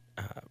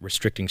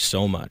restricting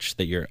so much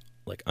that you're,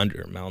 like,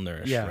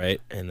 malnourished,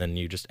 right? And then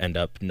you just end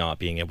up not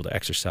being able to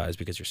exercise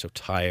because you're so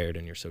tired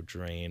and you're so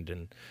drained,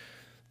 and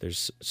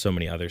there's so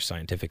many other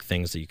scientific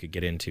things that you could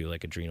get into,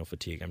 like adrenal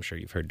fatigue. I'm sure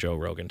you've heard Joe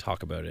Rogan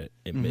talk about it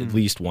at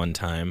least one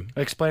time.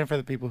 Explain it for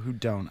the people who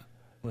don't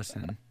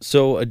listen.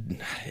 So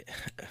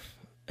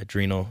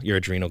your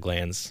adrenal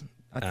glands.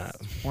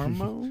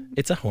 Hormone?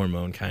 It's a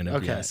hormone kind of.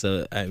 Okay. Yeah.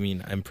 So, I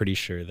mean, I'm pretty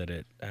sure that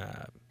it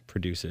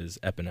produces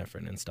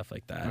epinephrine and stuff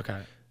like that.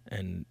 Okay.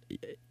 And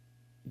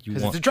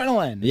because it's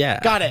adrenaline. Yeah.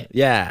 Got it.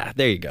 Yeah.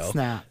 There you go.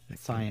 Snap.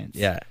 Science.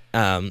 Yeah.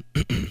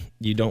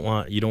 You don't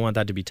want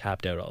that to be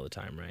tapped out all the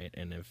time, right?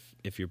 And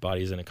if your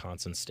body's in a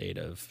constant state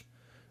of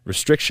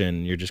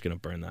restriction, you're just going to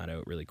burn that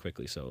out really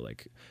quickly. So,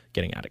 like,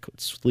 getting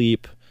adequate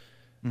sleep,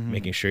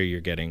 making sure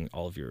you're getting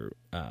all of your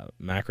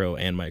macro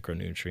and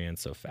micronutrients,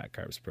 so fat,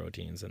 carbs,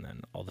 proteins, and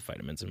then all the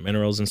vitamins and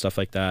minerals and stuff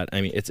like that.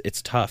 I mean,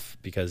 it's tough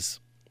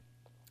because,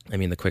 I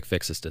mean, the quick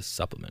fix is to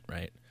supplement,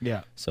 right?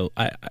 Yeah. So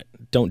I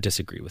don't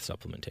disagree with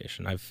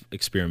supplementation. I've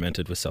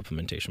experimented with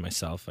supplementation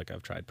myself. Like,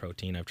 I've tried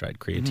protein, I've tried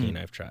creatine,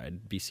 I've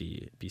tried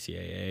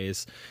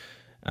BCAAs.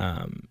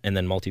 And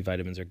then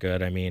multivitamins are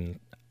good. I mean,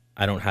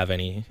 I don't have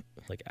any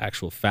like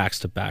actual facts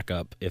to back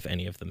up if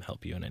any of them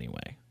help you in any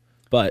way.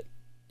 But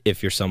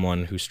if you're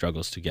someone who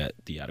struggles to get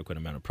the adequate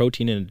amount of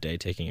protein in a day,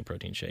 taking a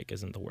protein shake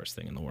isn't the worst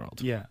thing in the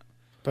world. Yeah.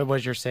 But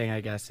what you're saying,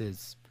 I guess,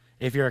 is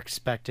if you're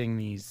expecting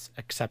these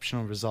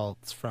exceptional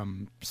results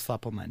from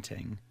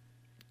supplementing,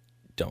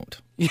 don't.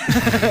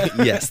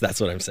 Yes, that's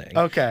what I'm saying.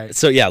 Okay.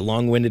 So yeah,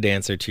 long-winded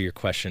answer to your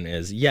question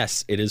is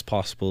yes, it is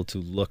possible to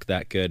look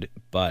that good,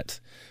 but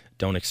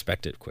don't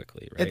expect it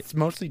quickly, right? It's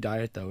mostly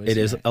diet, though, isn't It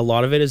is. it? A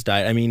lot of it is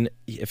diet. I mean,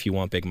 if you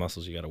want big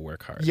muscles, you got to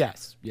work hard.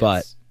 Yes.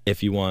 But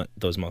if you want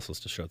those muscles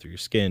to show through your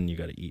skin, you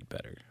got to eat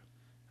better.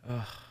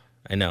 Ugh.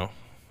 I know.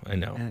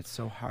 And it's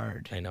so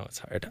hard. I know it's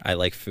hard. I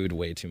like food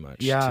way too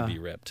much Yeah. to be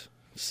ripped.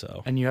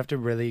 So And you have to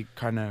really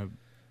kind of,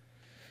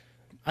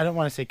 I don't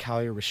want to say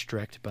calorie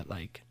restrict, but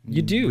like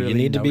you do. really You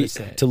need to be notice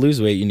it. to lose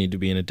weight. You need to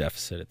be in a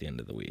deficit at the end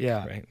of the week.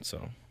 Yeah. Right.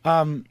 So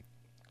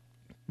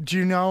Do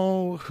you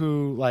know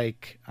who,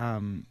 like,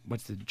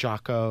 what's the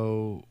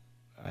Jocko?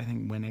 I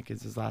think Winnick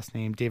is his last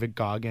name. David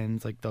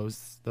Goggins, like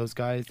those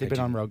guys. They've been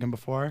on Rogan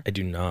before. I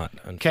do not.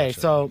 Okay,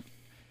 so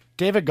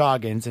David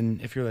Goggins, and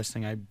if you're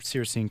listening, I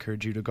seriously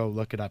encourage you to go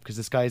look it up because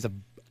this guy is a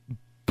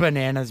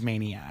bananas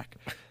maniac.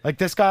 Like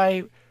this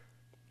guy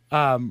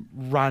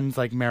runs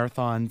like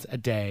marathons a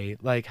day,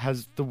 like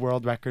has the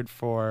world record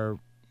for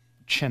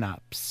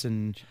chin-ups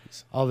and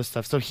all this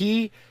stuff. So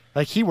he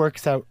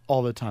works out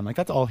all the time. Like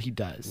that's all he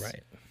does.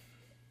 Right.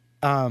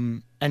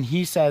 And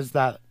he says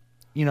that,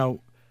 you know,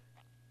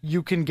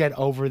 you can get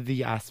over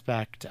the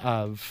aspect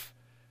of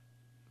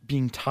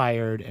being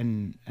tired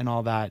and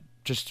all that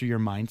just through your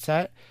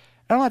mindset.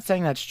 And I'm not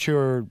saying that's true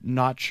or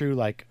not true.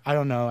 Like, I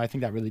don't know. I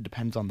think that really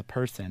depends on the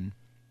person.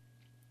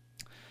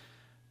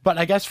 But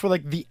I guess for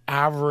like the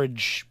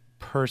average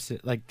person,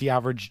 like the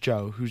average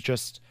Joe who's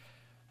just,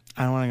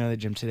 I don't want to go to the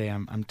gym today.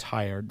 I'm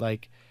tired.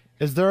 Like,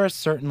 is there a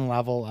certain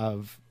level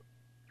of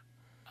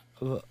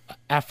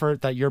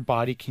effort that your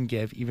body can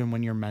give even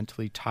when you're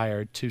mentally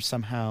tired to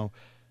somehow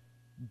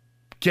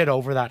get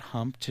over that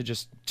hump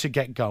to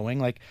get going?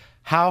 Like,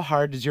 how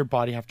hard does your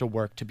body have to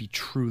work to be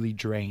truly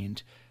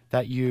drained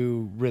that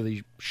you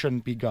really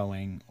shouldn't be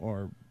going,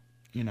 or,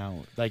 you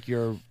know, like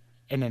you're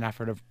in an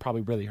effort of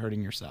probably really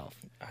hurting yourself?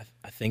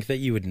 I think that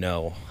you would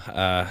know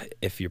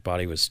if your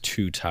body was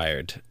too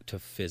tired to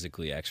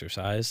physically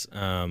exercise.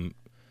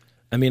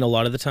 I mean, a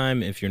lot of the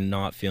time, if you're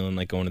not feeling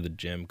like going to the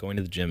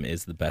gym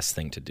is the best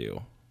thing to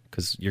do,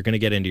 because you're going to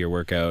get into your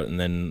workout and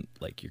then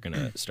like you're going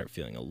to start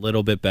feeling a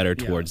little bit better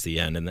towards the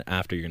end, and then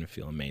after you're going to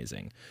feel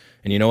amazing.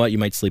 And you know what? You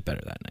might sleep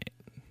better that night.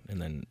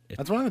 And then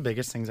that's one of the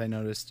biggest things I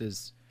noticed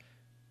is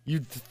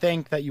you'd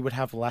think that you would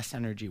have less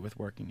energy with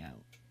working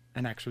out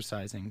and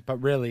exercising, but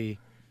really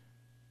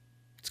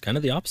it's kind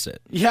of the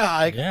opposite.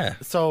 Yeah.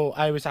 So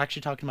I was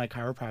actually talking to my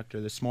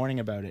chiropractor this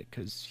morning about it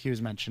because he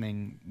was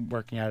mentioning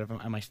working out.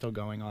 Am I still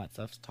going? All that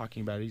stuff.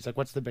 Talking about it. He's like,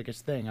 "What's the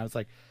biggest thing?" I was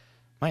like,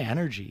 "My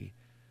energy."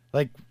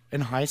 Like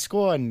in high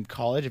school and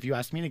college, if you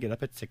asked me to get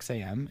up at 6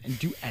 a.m. and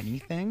do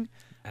anything,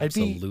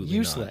 Absolutely I'd be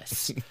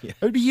useless. Yeah.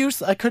 It would be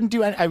useless. I couldn't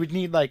do any. I would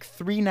need like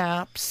 3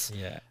 naps.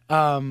 Yeah.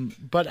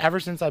 But ever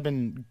since I've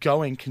been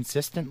going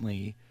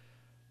consistently,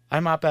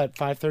 I'm up at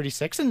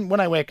 5:36, and when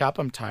I wake up,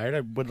 I'm tired.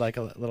 I would like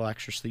a little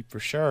extra sleep for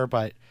sure,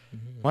 but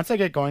once I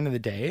get going to the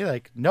day,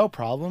 like no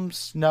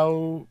problems,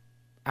 no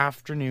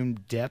afternoon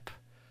dip.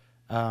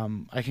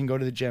 I can go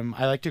to the gym.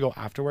 I like to go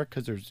after work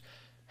because there's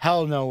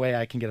hell no way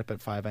I can get up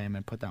at 5 a.m.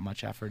 and put that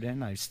much effort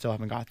in. I still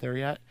haven't got there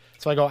yet,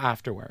 so I go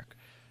after work.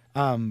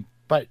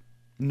 But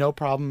no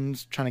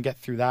problems trying to get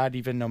through that,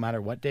 even no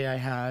matter what day I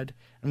had.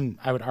 And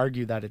I would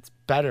argue that it's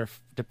better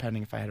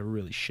depending if I had a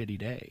really shitty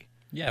day.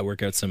 Yeah,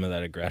 work out some of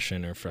that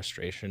aggression or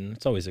frustration.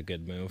 It's always a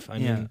good move. I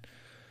mean,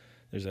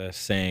 there's a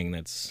saying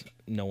that's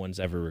no one's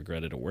ever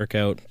regretted a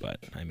workout, but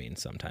I mean,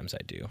 sometimes I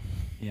do.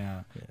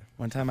 Yeah.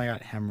 One time I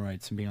got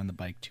hemorrhoids from being on the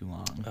bike too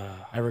long.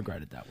 I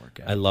regretted that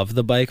workout. I love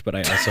the bike, but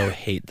I also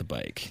hate the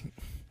bike.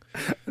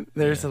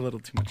 There's a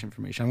little too much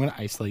information. I'm going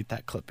to isolate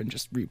that clip and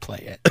just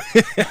replay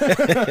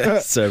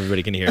it. So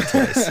everybody can hear it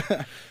twice.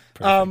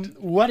 Perfect.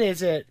 What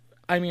is it?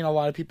 I mean, a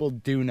lot of people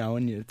do know,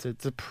 and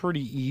it's a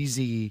pretty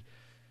easy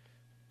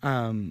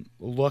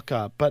look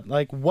up, but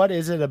like, what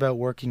is it about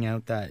working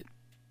out that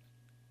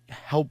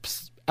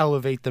helps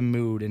elevate the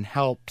mood and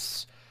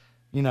helps,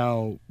 you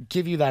know,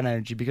 give you that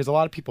energy? Because a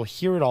lot of people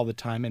hear it all the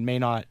time and may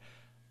not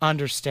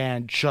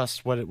understand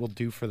just what it will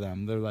do for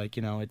them. They're like,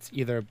 you know, it's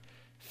either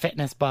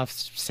fitness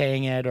buffs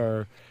saying it,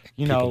 or,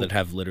 you People know, that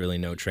have literally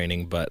no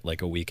training but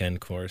like a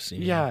weekend course.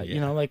 You know? you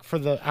know, like for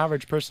the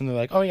average person, they're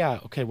like, oh yeah,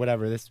 okay,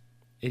 whatever, this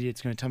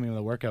idiot's going to tell me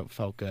the workout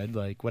felt good,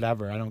 like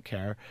whatever, I don't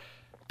care.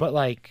 But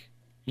like,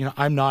 you know,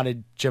 I'm not a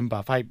gym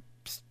buff. I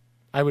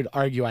would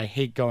argue I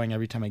hate going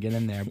every time I get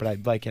in there, but I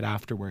like it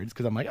afterwards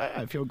because I'm like,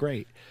 I feel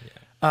great.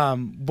 Yeah.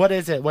 What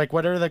is it? Like,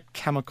 what are the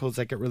chemicals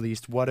that get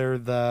released?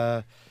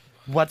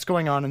 What's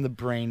going on in the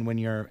brain when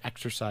you're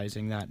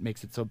exercising that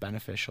makes it so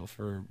beneficial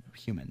for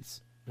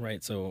humans?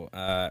 Right. So,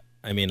 I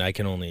mean, I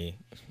can only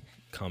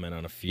comment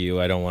on a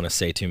few. I don't want to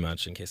say too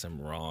much in case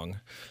I'm wrong.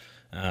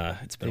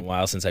 It's been a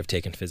while since I've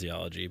taken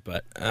physiology,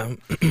 but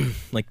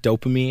like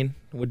dopamine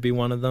would be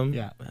one of them.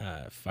 Yeah.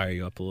 Fire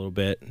you up a little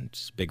bit,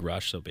 just a big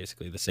rush. So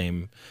basically the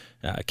same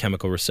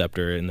chemical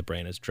receptor in the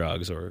brain as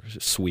drugs or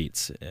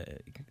sweets.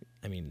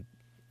 I mean,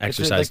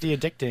 exercise. It's like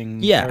the addicting,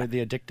 Yeah. or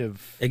the addictive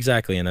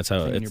Exactly, and that's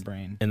how thing in it's, your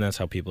brain. and that's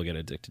how people get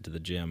addicted to the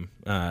gym.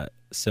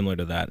 Similar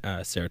to that,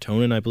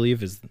 serotonin, I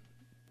believe, is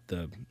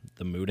the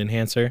mood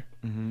enhancer.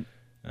 Mm-hmm.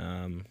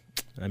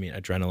 I mean,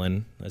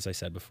 adrenaline, as I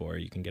said before,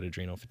 you can get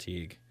adrenal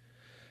fatigue.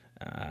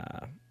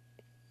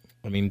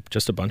 I mean,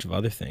 just a bunch of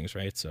other things,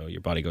 right? So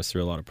your body goes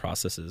through a lot of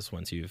processes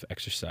once you've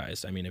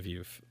exercised. I mean, if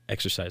you've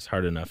exercised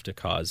hard enough to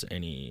cause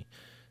any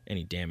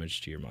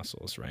damage to your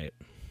muscles, right?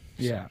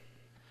 Yeah.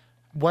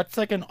 What's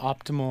like an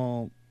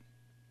optimal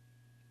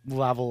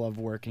level of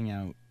working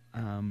out?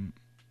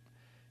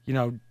 You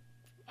know,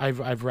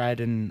 I've read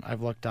and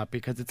I've looked up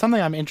because it's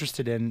something I'm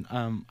interested in.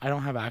 I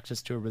don't have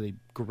access to a really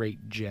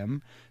great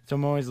gym, so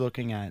I'm always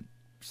looking at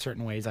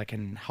certain ways I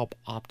can help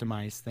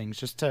optimize things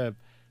just to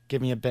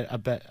give me a bit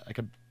like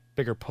a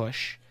bigger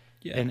push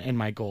in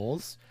my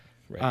goals.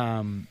 Right.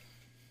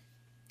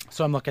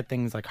 So I'm looking at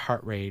things like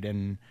heart rate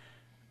and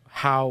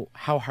how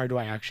hard do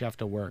I actually have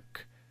to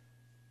work,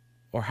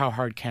 or how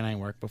hard can I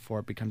work before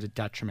it becomes a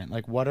detriment?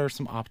 Like, what are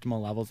some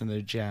optimal levels in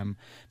the gym?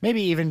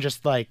 Maybe even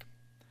just like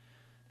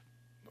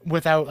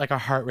without like a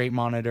heart rate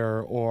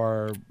monitor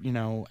or, you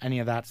know, any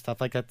of that stuff.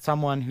 Like that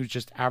someone who's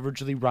just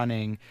averagely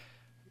running,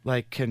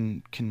 like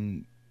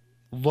can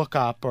look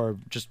up or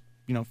just,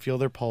 you know, feel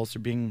their pulse or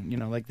being, you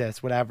know, like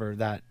this, whatever,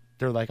 that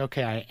they're like,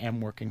 okay, I am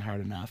working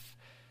hard enough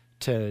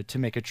to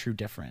make a true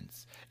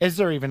difference. Is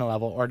there even a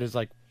level, or does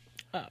like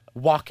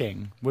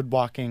walking,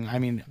 I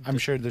mean, I'm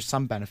sure there's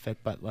some benefit,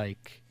 but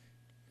like,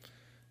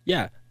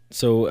 Yeah.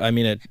 So, I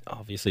mean, it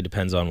obviously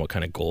depends on what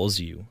kind of goals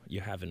you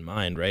have in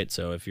mind, right?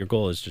 So if your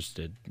goal is just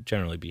to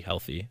generally be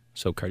healthy,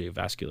 so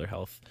cardiovascular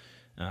health,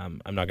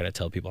 I'm not going to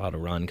tell people how to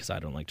run because I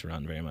don't like to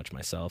run very much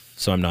myself.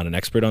 So I'm not an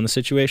expert on the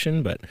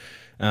situation, but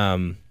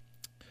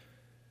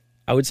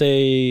I would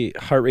say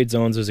heart rate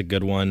zones is a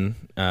good one.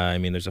 I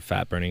mean, there's a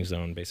fat burning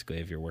zone. Basically,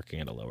 if you're working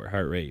at a lower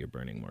heart rate, you're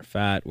burning more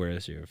fat.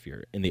 Whereas if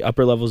you're in the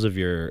upper levels of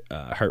your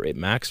heart rate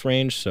max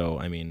range, so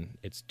I mean,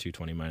 it's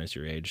 220 minus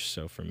your age.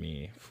 So for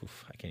me,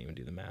 I can't even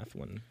do the math.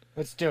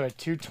 let's do it.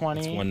 220.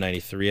 It's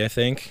 193, I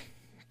think.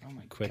 Oh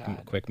my Quick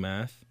God.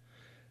 math.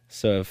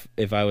 So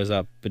if I was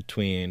up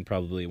between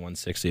probably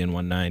 160 and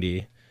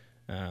 190,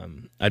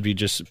 I'd be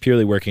just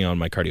purely working on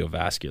my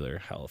cardiovascular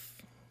health.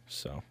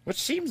 So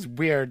Which seems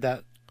weird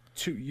that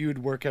you'd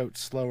work out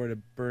slower to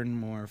burn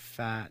more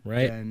fat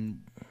Right.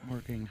 than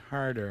working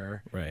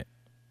harder. right,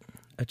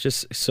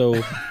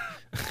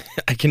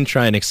 I can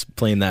try and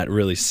explain that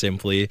really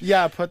simply.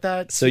 Yeah, put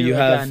that So to, you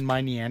have- again, my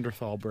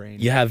Neanderthal brain.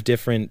 You have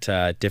different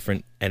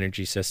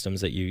energy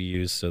systems that you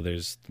use. So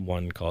there's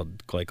one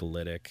called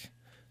glycolytic,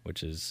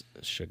 which is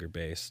sugar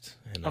based.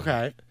 And then-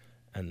 Okay.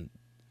 And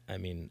I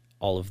mean,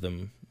 all of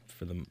them,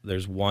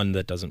 there's one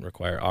that doesn't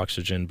require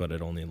oxygen, but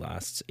it only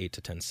lasts 8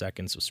 to 10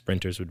 seconds. So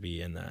sprinters would be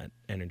in that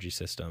energy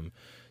system.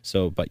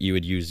 So, but you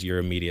would use your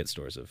immediate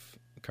stores of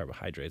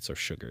carbohydrates or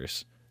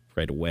sugars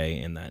right away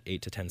in that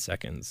 8 to 10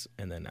 seconds.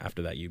 And then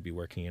after that, you'd be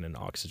working in an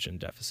oxygen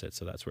deficit.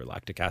 So that's where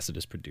lactic acid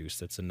is produced.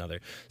 That's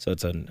another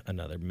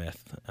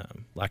myth.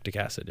 Lactic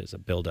acid is a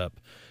buildup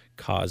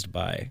caused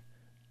by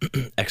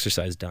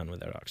exercise done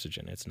without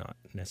oxygen. It's not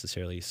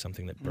necessarily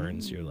something that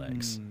burns your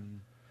legs.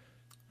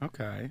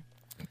 Okay.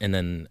 And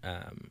then,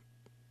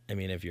 I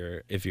mean, if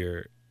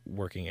you're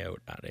working out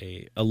at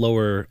a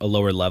lower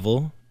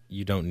level,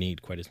 you don't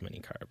need quite as many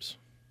carbs,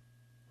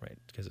 right?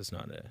 Because it's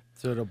not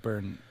So it'll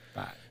burn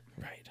fat.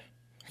 right.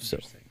 So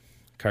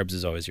carbs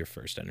is always your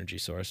first energy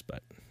source,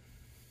 but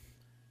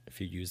if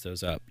you use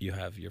those up, you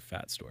have your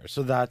fat stores.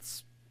 So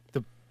that's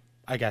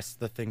I guess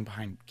the thing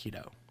behind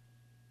keto.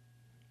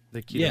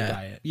 The keto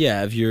diet.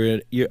 Yeah, if you're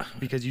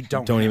Because you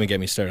don't even have- get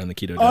me started on the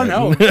keto Oh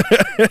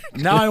diet.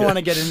 no. Now I want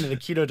to get into the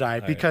keto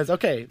diet because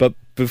okay. But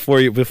before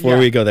Yeah,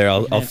 we go there, you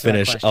I'll can answer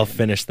that I'll question.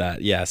 finish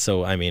that. Yeah.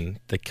 So I mean,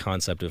 the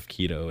concept of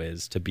keto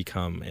is to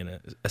become in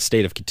a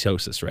state of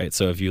ketosis, right?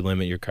 So if you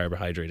limit your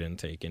carbohydrate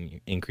intake and you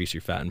increase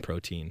your fat and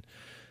protein,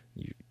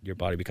 your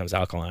body becomes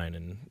alkaline.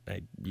 And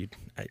I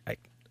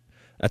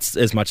that's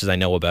as much as I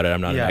know about it. I'm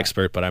not Yeah. an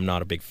expert, but I'm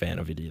not a big fan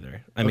of it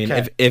either. I mean,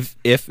 Okay. if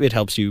it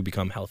helps you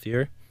become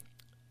healthier,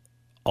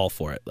 all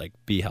for it. Like,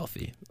 be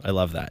healthy. I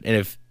love that.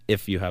 And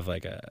if you have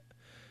like a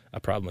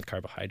problem with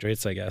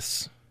carbohydrates, I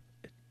guess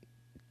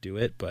do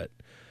it, but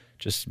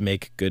just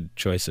make good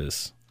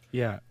choices.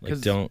 Yeah. Like,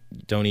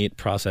 don't eat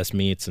processed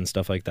meats and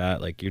stuff like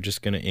that. Like, you're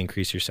just going to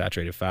increase your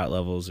saturated fat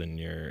levels and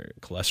your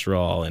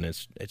cholesterol, and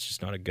it's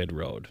just not a good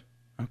road.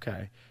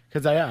 Okay.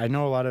 Because I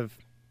know a lot of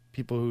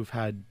people who've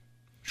had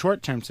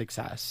short-term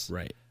success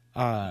Right.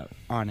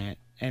 on it,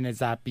 and is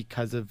that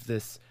because of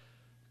this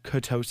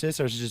ketosis,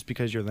 or is it just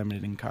because you're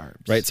limited in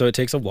carbs? Right. So it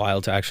takes a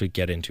while to actually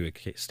get into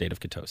a state of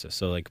ketosis.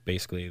 So like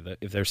basically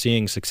if they're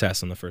seeing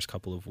success in the first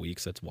couple of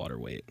weeks, that's water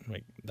weight.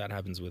 Like that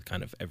happens with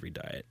kind of every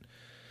diet.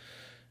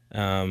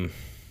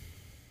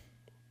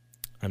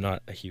 I'm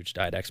not a huge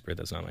diet expert.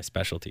 That's not my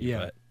specialty.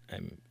 Yeah.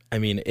 But I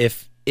mean,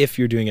 if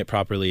you're doing it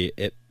properly,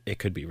 it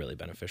could be really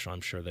beneficial.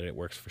 I'm sure that it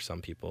works for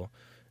some people,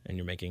 and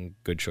you're making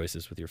good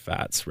choices with your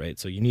fats, right?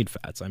 So you need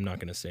fats. I'm not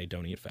going to say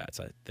don't eat fats.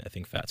 I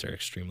think fats are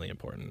extremely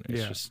important.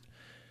 It's just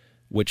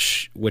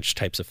which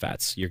types of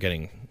fats you're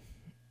getting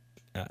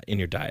in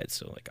your diet.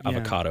 So like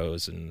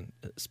avocados and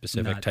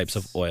specific Nuts. types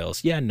of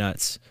oils. Yeah,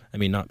 nuts. I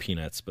mean, not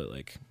peanuts, but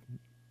like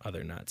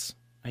other nuts.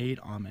 I eat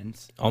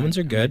almonds. Almonds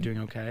are Am I good. doing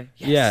okay?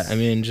 Yeah, I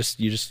mean, you just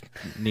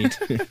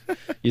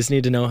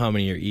need to know how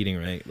many you're eating,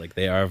 right? Like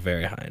they are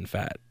very high in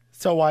fat.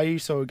 So why are you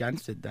so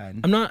against it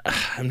then? I'm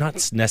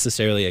not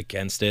necessarily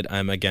against it.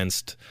 I'm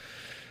against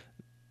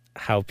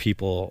how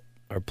people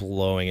are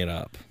blowing it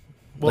up.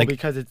 Well, like,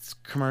 because it's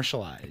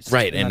commercialized.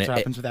 right, And and that's what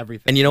it- happens with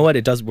everything. and you know what?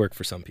 It does work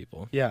for some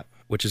people, Yeah.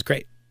 which is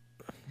great.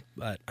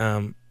 But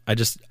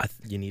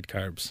you need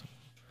carbs.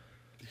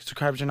 So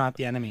carbs are not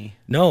the enemy.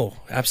 No,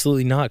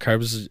 absolutely not.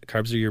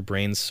 Carbs are your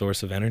brain's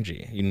source of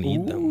energy. You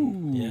need them.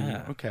 Ooh,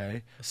 Yeah.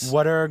 Okay.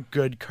 What are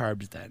good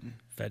carbs then?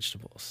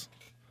 Vegetables.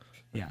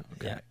 Yeah.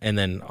 Okay. Yeah, and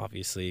then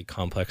obviously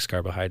complex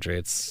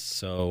carbohydrates.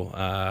 So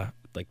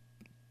like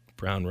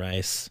brown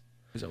rice.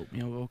 Is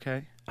oatmeal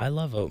okay? I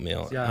love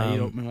oatmeal. Yeah, I eat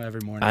oatmeal every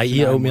morning. I so eat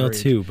now I'm oatmeal worried.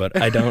 too, but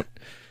I don't.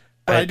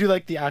 But I do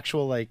like the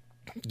actual like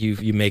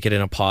You make it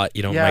in a pot.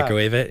 You don't Yeah.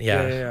 microwave it.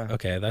 Yeah. Yeah.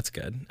 Okay, that's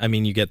good. I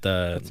mean, you get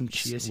the Put some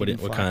chia seed what and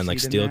what kind, like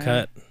flaxseed steel in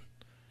there. cut?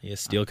 You a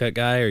steel cut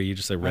guy, or are you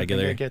just a I think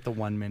regular? I get the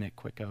 1 minute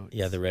quick oats.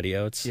 Yeah, the ready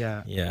oats.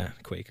 Yeah. Yeah,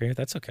 Quaker.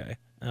 That's okay.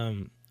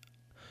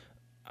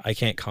 I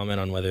can't comment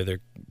on whether they're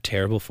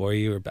terrible for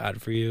you or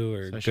bad for you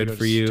or So I should good go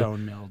for to you.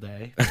 Stone Mill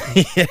Day.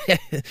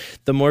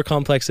 The more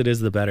complex it is,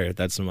 the better.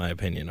 That's my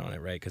opinion on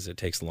it, right? Because it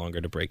takes longer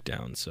to break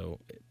down. So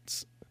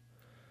it's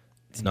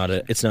not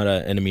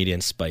an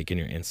immediate spike in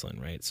your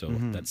insulin, right? So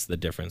that's the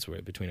difference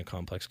between a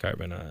complex carb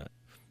and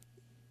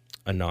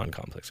a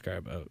non-complex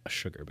carb, a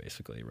sugar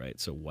basically, right?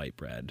 So white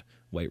bread,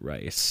 white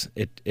rice,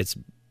 it's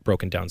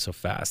broken down so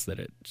fast that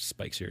it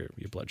spikes your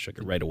blood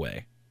sugar right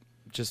away.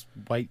 Just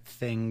white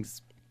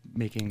things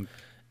making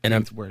And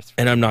things worse.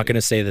 And I'm not going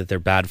to say that they're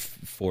bad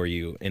for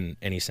you in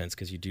any sense,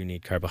 because you do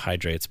need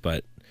carbohydrates,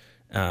 but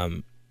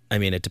I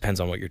mean, it depends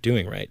on what you're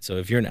doing, right? So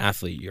if you're an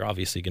athlete, you're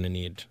obviously going to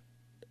need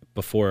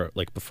before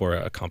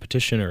a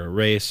competition or a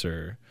race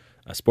or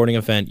a sporting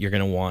event, you're going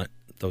to want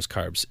those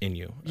carbs in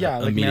you. Yeah,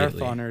 like immediately.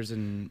 marathoners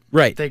and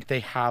Right. they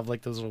have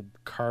like those little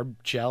carb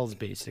gels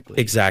basically.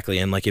 Exactly.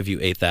 And like if you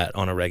ate that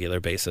on a regular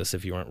basis,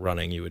 if you weren't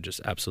running, you would just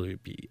absolutely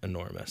be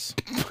enormous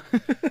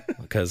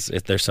because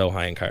they're so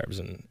high in carbs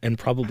and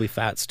probably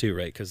fats too,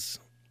 right?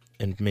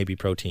 And maybe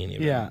protein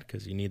even, Yeah.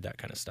 because you need that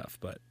kind of stuff.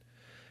 But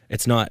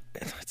it's not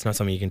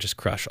something you can just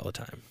crush all the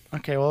time.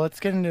 Okay, well,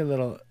 let's get into a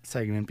little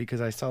segment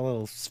because I saw a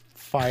little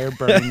fire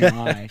burn in your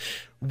eye.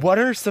 What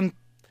are some,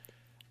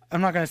 I'm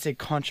not going to say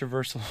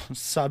controversial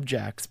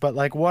subjects, but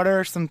like what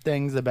are some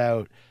things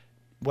about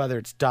whether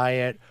it's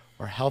diet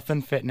or health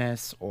and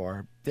fitness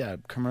or the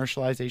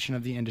commercialization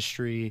of the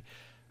industry,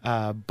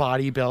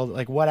 bodybuild,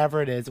 like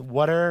whatever it is,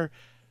 what are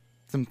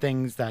some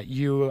things that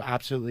you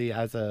absolutely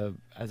as a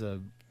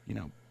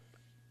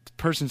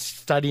person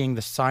studying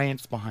the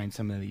science behind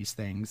some of these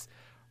things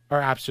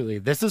are absolutely,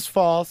 this is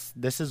false,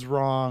 this is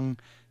wrong,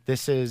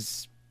 this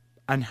is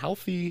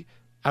unhealthy,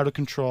 out of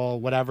control,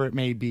 whatever it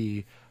may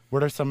be?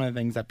 What are some of the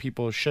things that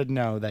people should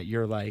know that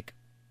you're like,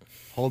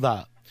 hold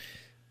up?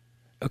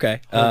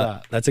 Okay, Hold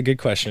up. that's a good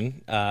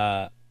question.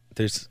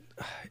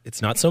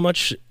 It's not so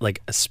much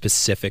like a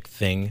specific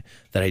thing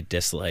that I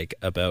dislike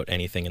about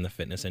anything in the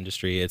fitness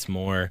industry. It's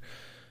more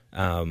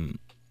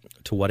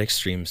to what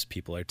extremes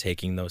people are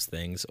taking those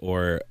things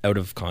or out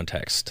of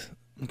context.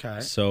 Okay.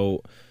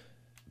 So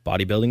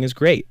bodybuilding is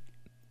great,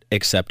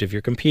 except if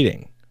you're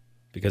competing,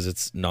 because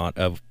it's not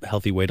a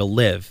healthy way to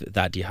live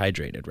that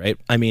dehydrated, right?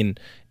 I mean,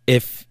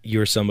 if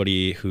you're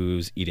somebody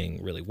who's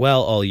eating really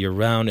well all year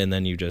round and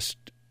then you just,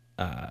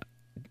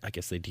 I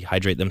guess they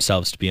dehydrate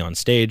themselves to be on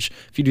stage.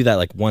 If you do that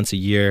like once a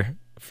year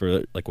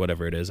for like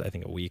whatever it is, I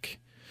think a week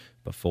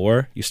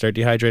before you start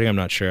dehydrating, I'm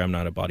not sure. I'm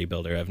not a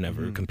bodybuilder. I've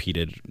never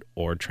competed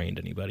or trained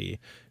anybody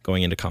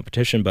going into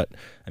competition. But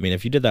I mean,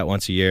 if you did that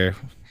once a year,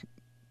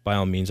 by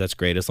all means, that's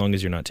great, as long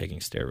as you're not taking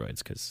steroids,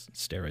 because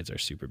steroids are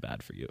super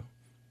bad for you.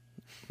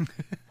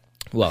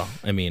 Well,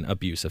 I mean,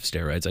 abuse of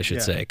steroids, I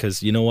should say,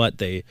 because you know what?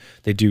 They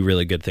do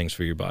really good things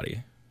for your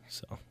body.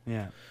 So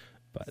Yeah.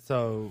 But-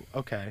 So,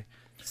 okay.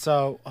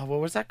 So, what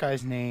was that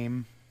guy's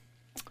name?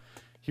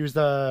 He was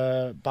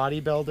the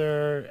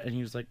bodybuilder, and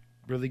he was like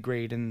really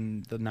great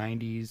in the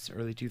 90s,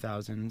 early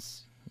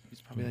 2000s. He's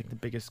probably like the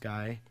biggest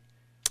guy.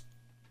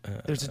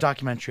 There's a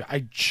documentary.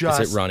 is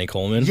it Ronnie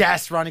Coleman?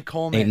 Yes, Ronnie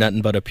Coleman. Ain't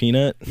nothing but a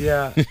peanut.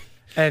 Yeah.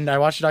 And I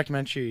watched a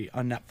documentary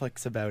on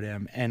Netflix about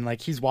him, and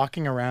like he's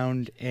walking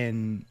around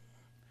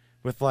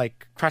with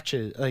like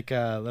crutches, like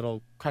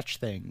little crutch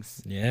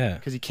things, Yeah.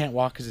 because he can't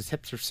walk because his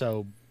hips are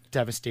so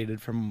devastated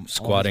from all his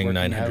Squatting working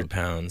 900 out.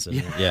 pounds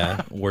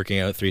and working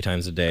out 3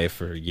 times a day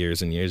for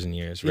years and years and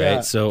years, right?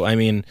 Yeah. So I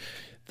mean,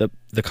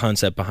 the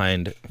concept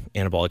behind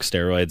anabolic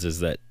steroids is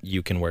that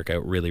you can work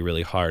out really,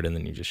 really hard and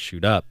then you just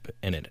shoot up,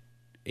 and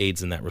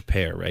aids in that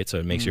repair, right? So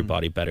it makes your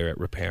body better at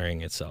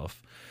repairing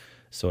itself.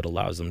 So it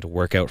allows them to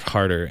work out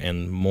harder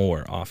and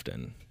more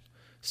often.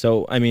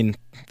 So, I mean,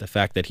 the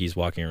fact that he's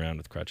walking around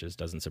with crutches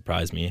doesn't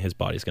surprise me. His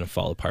body's going to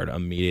fall apart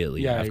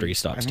immediately after he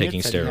stops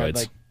taking steroids. He had,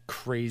 like,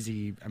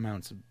 crazy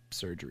amounts of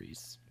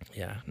surgeries.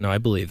 Yeah, no, I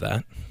believe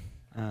that.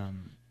 I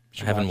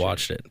haven't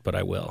watched it, but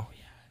I will.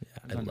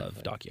 Yeah, I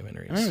love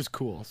documentaries. I mean, it was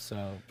cool.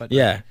 So, but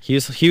yeah, he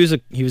was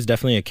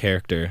definitely a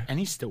character. And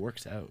he still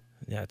works out.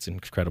 Yeah, it's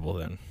incredible.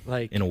 Then,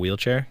 like in a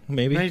wheelchair,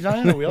 maybe. No, he's not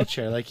in a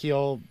wheelchair. Like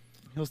he'll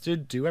still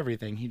do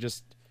everything.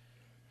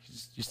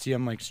 You see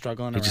him like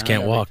struggling. He around just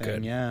can't walk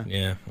everything. good. Yeah.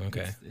 Yeah.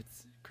 Okay.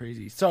 It's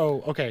crazy.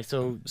 So okay.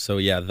 So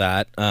yeah,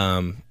 that.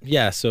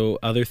 So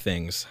other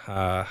things.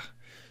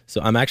 So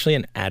I'm actually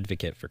an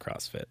advocate for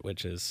CrossFit,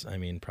 which is, I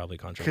mean, probably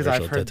controversial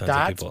because I've heard to tons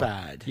that's of people.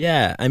 bad.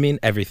 Yeah, I mean,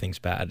 everything's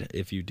bad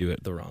if you do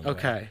it the wrong way.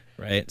 Okay.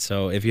 Right?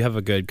 So if you have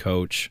a good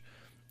coach,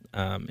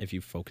 if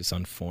you focus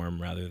on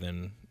form rather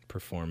than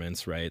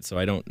performance, right? So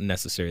I don't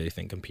necessarily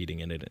think competing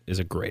in it is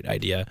a great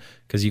idea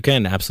because you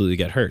can absolutely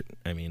get hurt.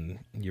 I mean,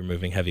 you're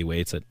moving heavy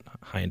weights at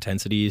high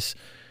intensities.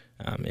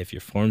 If your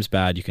form's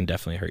bad, you can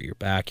definitely hurt your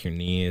back, your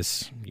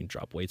knees. You can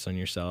drop weights on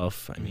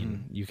yourself. I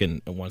mean, you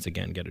can, once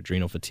again, get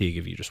adrenal fatigue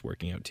if you're just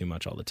working out too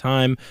much all the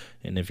time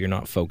and if you're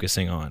not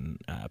focusing on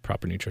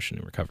proper nutrition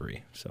and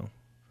recovery. So,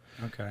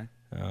 okay.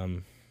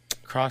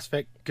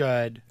 CrossFit,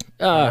 good.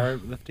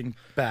 Powerlifting,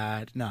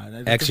 bad.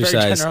 No, that's a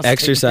very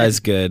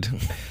exercise general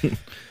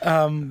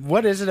good.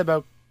 What is it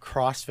about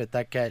CrossFit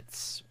that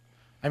gets?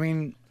 I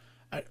mean,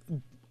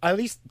 at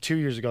least 2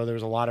 years ago, there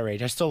was a lot of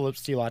rage. I still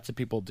see lots of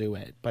people do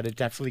it, but it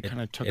definitely kind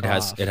of took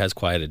off. It has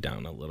quieted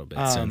down a little bit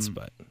since,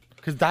 but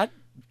because that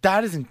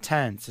is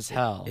intense as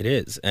hell. It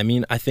is. I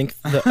mean, I think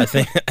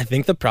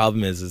the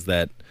problem is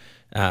that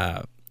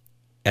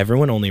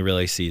everyone only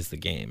really sees the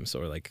games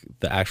or like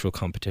the actual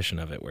competition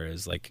of it,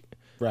 whereas like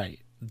right.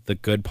 The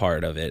good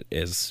part of it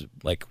is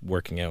like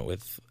working out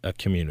with a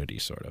community,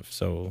 sort of.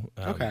 So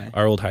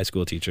our old high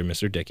school teacher,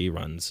 Mr. Dickey,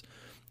 runs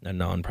a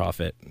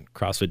nonprofit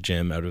CrossFit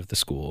gym out of the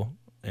school.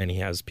 And he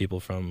has people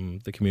from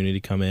the community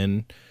come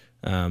in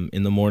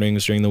the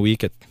mornings during the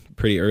week at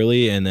pretty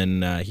early, and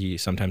then he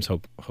sometimes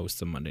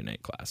hosts a Monday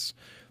night class.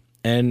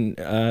 And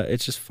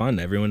it's just fun.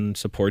 Everyone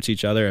supports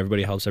each other.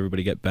 Everybody helps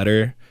everybody get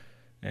better,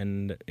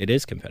 and it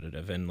is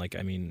competitive. And like,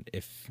 I mean,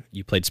 if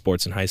you played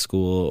sports in high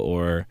school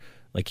or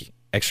like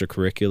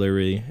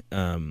extracurricularly,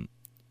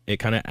 it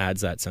kind of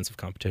adds that sense of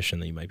competition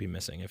that you might be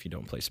missing if you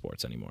don't play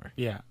sports anymore.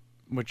 Yeah,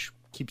 which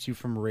keeps you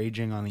from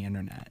raging on the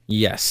internet.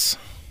 Yes.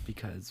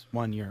 Because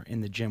 1, you're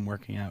in the gym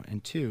working out,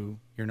 and 2,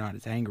 you're not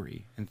as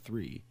angry, and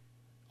 3,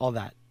 all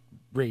that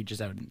rage is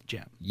out in the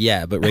gym.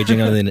 Yeah, but raging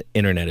on the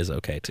internet is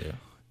okay too.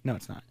 No,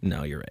 it's not.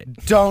 No, you're right.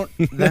 Don't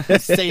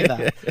say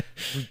that.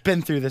 We've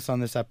been through this on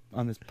this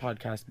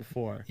podcast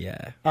before.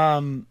 Yeah.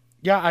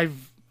 Yeah,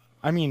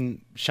 I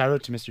mean, shout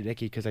out to Mr.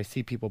 Dickey because I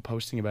see people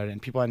posting about it,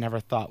 and people I never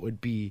thought would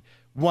be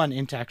 1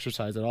 into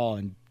exercise at all,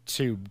 and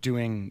 2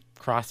 doing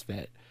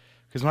CrossFit.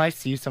 Because when I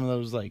see some of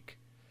those like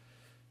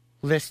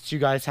lists you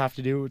guys have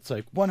to do, it's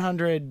like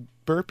 100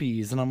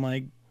 burpees, and I'm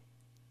like,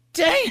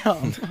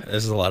 damn.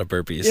 This is a lot of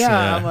burpees.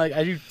 Yeah, I'm like,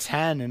 I do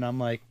 10, and I'm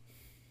like,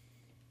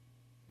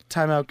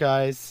 time out,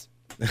 guys.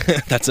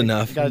 That's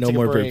enough. No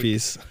more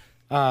burpees.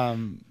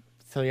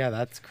 So yeah,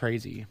 that's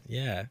crazy.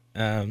 Yeah.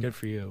 Good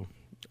for you.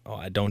 Oh,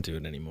 I don't do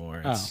it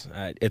anymore.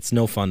 It's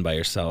no fun by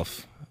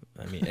yourself.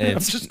 I mean,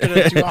 it's I'm just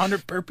gonna do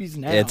 100 burpees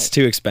now. It's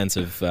too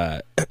expensive.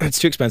 It's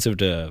too expensive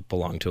to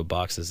belong to a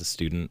box as a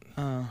student.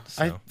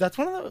 That's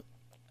one of the.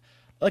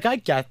 Like, I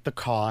get the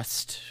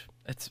cost.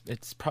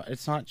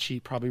 It's not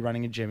cheap. Probably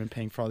running a gym and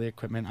paying for all the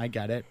equipment. I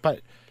get it,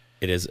 but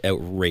it is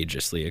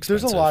outrageously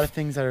expensive. There's a lot of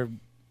things that are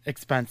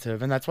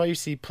expensive, and that's why you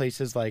see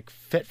places like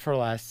Fit for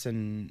Less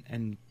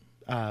and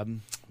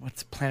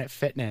what's Planet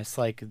Fitness,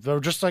 like they're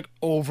just like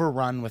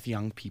overrun with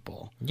young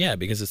people. Yeah,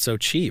 because it's so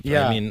cheap.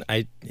 Yeah. I mean,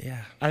 I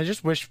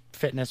just wish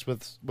fitness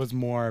was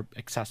more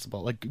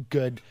accessible. Like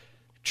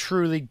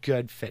truly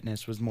good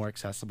fitness was more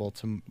accessible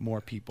to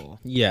more people.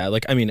 Yeah,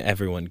 like I mean,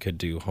 everyone could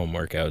do home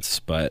workouts,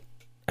 but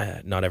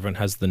not everyone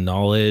has the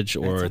knowledge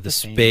or the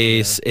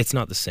space. It's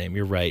not the same.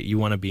 You're right. You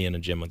want to be in a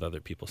gym with other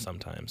people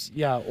sometimes.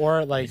 Yeah,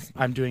 or like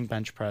I'm doing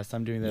bench press.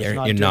 I'm doing this.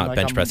 You're not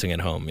bench pressing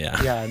at home.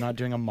 Yeah. Yeah, not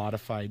doing a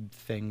modified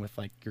thing with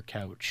like your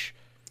couch.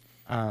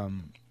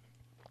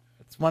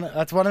 That's one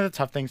of the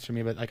tough things for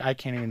me. But like I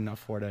can't even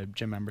afford a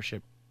gym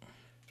membership.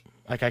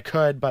 Like I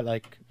could, but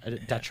like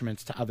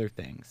detriments to other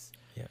things.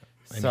 Yeah.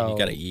 I mean, you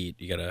gotta eat.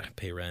 You gotta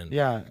pay rent.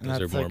 Yeah,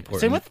 those are more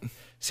important.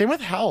 Same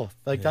with health.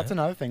 Like that's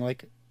another thing.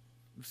 Like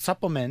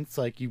supplements,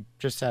 like you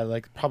just said,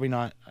 like probably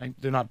not.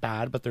 They're not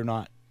bad, but they're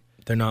not.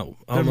 They're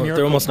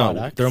almost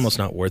not. They're almost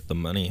not worth the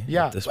money.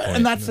 Yeah, at this point.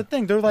 And that's the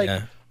thing. They're like,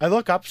 I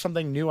look up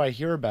something new I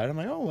hear about it. I'm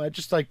like, oh, I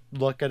just like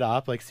look it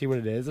up, like see what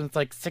it is, and it's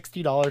like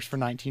 $60 for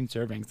 19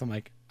 servings. I'm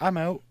like, I'm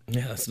out.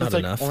 Yeah, that's not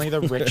enough. Only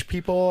the rich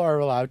people are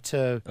allowed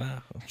to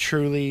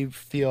truly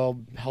feel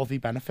healthy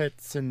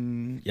benefits,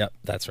 and yep,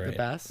 that's right. The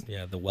best.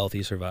 Yeah, the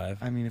wealthy survive.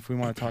 I mean, if we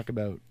want to talk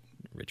about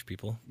rich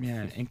people.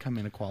 Yeah, income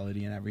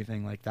inequality and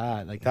everything like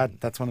that. Like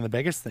that's one of the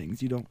biggest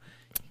things. You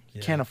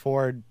Yeah. can't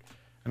afford,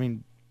 I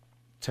mean,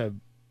 to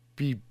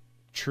be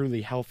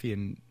truly healthy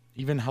and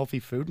even healthy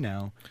food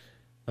now.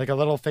 Like a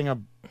little thing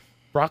of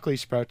broccoli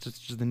sprouts, it's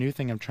just the new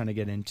thing I'm trying to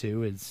get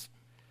into, is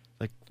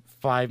like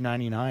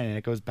 $5.99 and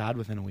it goes bad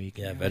within a week.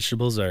 Yeah,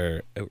 vegetables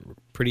are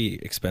pretty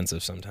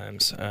expensive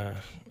sometimes. I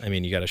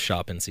mean, you got to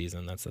shop in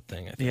season. That's the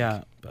thing, I think.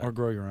 Yeah, But- or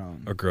grow your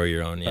own. or grow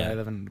your own. But I Yeah,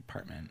 live in an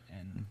apartment,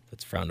 and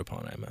that's frowned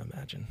upon, I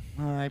imagine.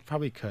 I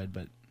probably could,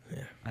 but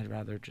Yeah. I'd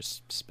rather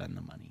just spend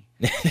the money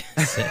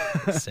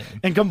Same.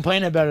 and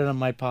complain about it on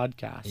my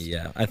podcast.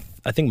 Yeah,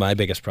 I think my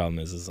biggest problem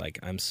is like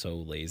I'm so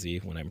lazy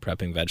when I'm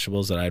prepping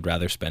vegetables that I'd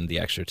rather spend the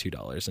extra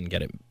 $2 and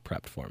get it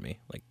prepped for me,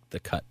 like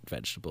the cut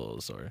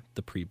vegetables or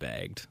the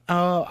pre-bagged.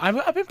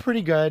 I've been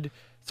pretty good.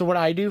 So what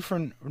I do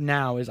for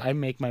now is I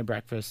make my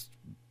breakfast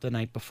the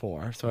night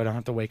before, so I don't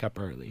have to wake up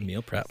early.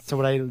 Meal prep. So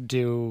what I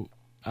do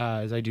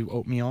is I do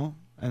oatmeal,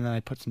 and then I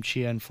put some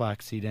chia and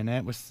flaxseed in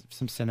it with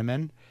some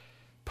cinnamon,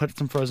 put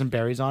some frozen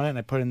berries on it, and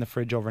I put it in the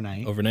fridge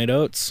overnight. Overnight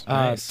oats.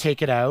 Nice.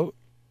 Take it out,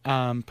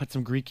 put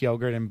some Greek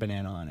yogurt and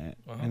banana on it,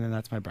 Wow. and then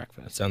that's my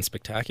breakfast. Sounds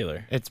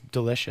spectacular. It's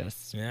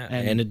delicious. Yeah,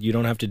 and you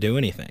don't have to do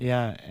anything.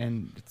 yeah,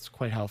 and it's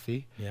quite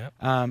healthy. Yeah.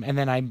 And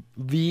then I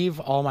leave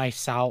all my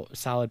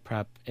salad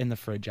prep in the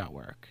fridge at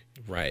work.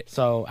 Right.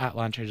 So at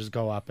lunch, I just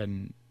go up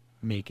and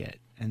make it,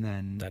 and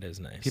then That is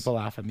nice. people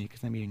laugh at me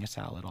because I'm eating a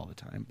salad all the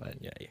time. But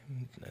Yeah,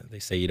 they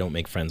say you don't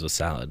make friends with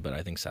salad, but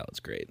I think salad's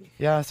great.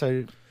 yeah,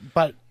 so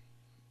but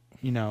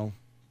you know,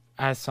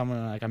 as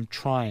someone like I'm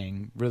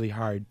trying really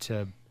hard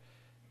to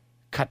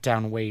cut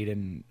down weight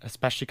and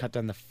especially cut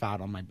down the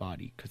fat on my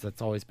body because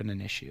that's always been an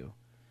issue.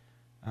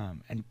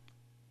 And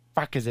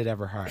fuck, is it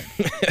ever hard?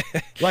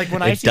 Like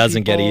when I It see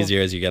doesn't get people-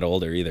 easier as you get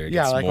older either. It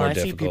Yeah, gets like more when I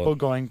see difficult. people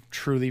going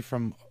truly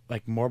from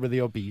like morbidly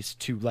obese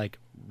to like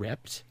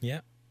ripped,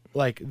 Yeah,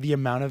 like the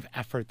amount of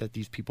effort that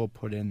these people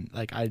put in,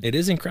 like it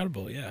is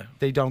incredible. Yeah,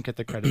 they don't get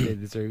the credit they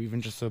deserve,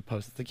 even just a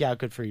post. It's like, yeah,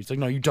 good for you. It's like,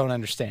 no, you don't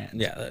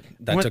understand. yeah.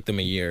 That What- took them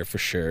a year for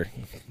sure,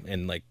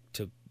 and like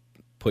to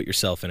put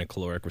yourself in a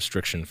caloric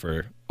restriction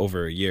for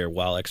over a year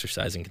while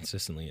exercising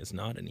consistently is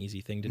not an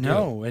easy thing to do.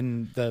 No,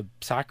 and the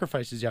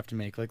sacrifices you have to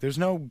make. Like, there's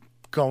no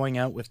going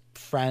out with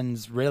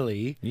friends,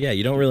 really. Yeah,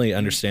 you don't really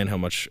understand how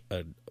much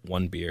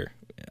one beer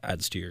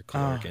adds to your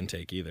caloric Ah.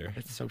 intake either.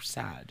 It's so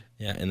sad.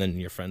 Yeah, and then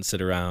your friends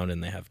sit around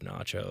and they have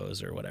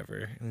nachos or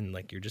whatever, and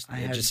like you're just,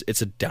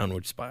 it's a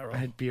downward spiral. I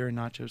had beer and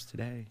nachos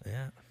today,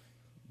 Yeah,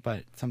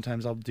 but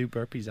sometimes I'll do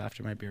burpees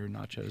after my beer and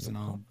nachos, and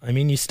I'll I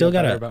mean, you still feel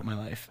better gotta. about my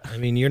life. I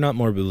mean, you're not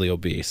morbidly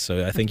obese,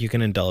 so I think you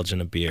can indulge in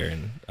a beer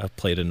and a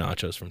plate of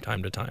nachos from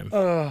time to time.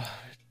 Oh,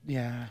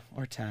 yeah,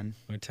 or 10.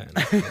 Or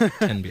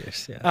 10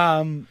 beers.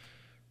 Yeah.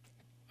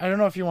 I don't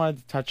know if you wanted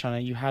to touch on it.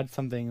 You had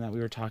something that we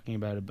were talking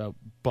about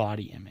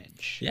body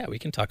image. Yeah, we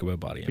can talk about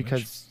body image.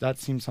 Because that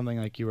seems something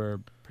like you were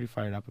pretty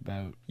fired up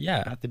about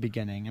yeah, at the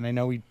beginning. And I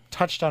know we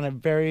touched on it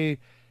very,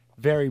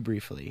 very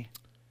briefly.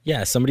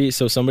 yeah.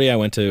 Somebody I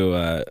went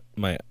to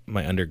my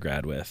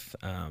undergrad with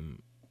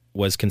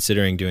was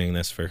considering doing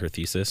this for her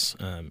thesis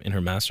in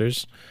her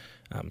master's.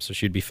 So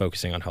she'd be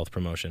focusing on health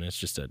promotion. It's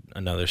just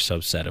another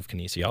subset of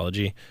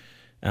kinesiology.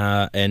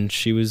 And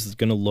she was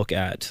going to look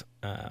at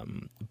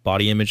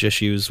body image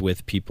issues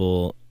with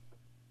people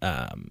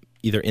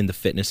either in the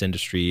fitness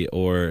industry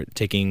or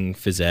taking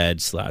phys ed /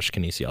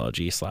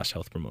 kinesiology /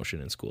 health promotion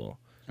in school,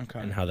 Okay.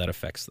 and how that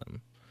affects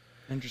them.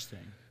 Interesting.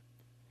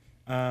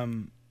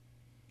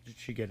 Did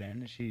she get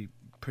in? Is she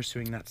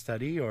pursuing that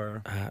study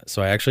or?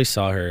 So I actually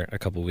saw her a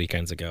couple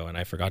weekends ago, and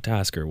I forgot to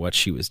ask her what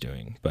she was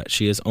doing, but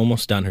she is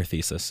almost done her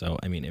thesis. So,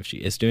 I mean, if she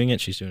is doing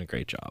it, she's doing a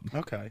great job.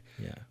 Okay.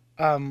 Yeah.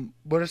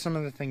 What are some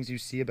of the things you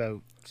see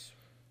about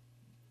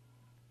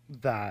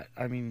that?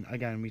 I mean,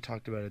 again, we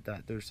talked about it,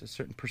 that there's a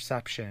certain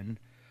perception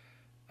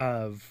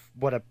of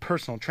what a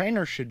personal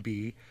trainer should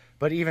be,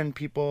 but even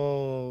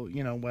people,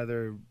 you know,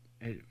 whether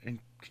in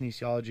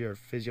kinesiology or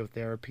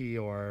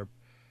physiotherapy or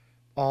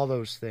all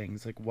those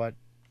things, like what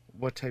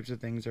types of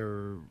things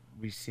are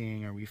we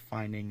seeing, are we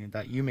finding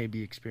that you may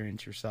be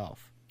experiencing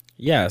yourself?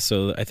 Yeah,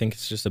 so I think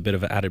it's just a bit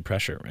of added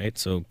pressure, right?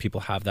 So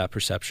people have that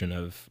perception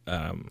of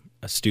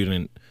a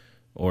student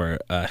or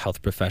a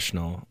health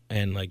professional,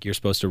 and like you're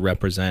supposed to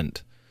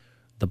represent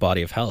the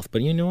body of health.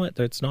 But you know what?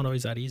 It's not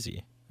always that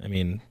easy. I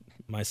mean,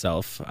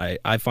 myself,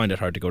 I find it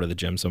hard to go to the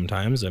gym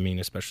sometimes. I mean,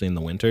 especially in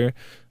the winter.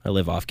 I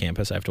live off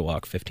campus. I have to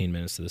walk 15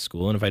 minutes to the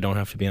school. And if I don't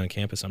have to be on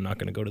campus, I'm not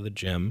going to go to the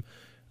gym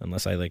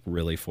unless I like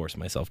really force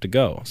myself to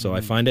go. So I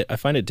find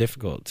it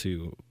difficult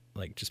to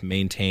like just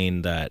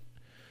maintain that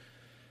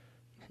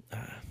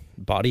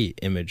body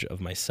image of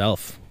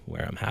myself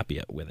where I'm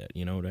happy with it.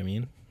 You know what I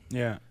mean?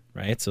 Yeah.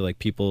 Right. So like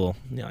people,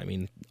 yeah, I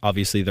mean,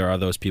 obviously there are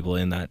those people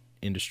in that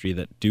industry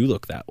that do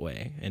look that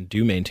way and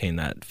do maintain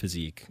that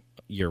physique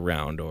year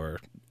round or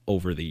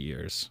over the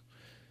years.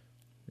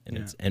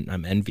 And and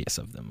I'm envious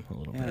of them a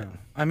little bit.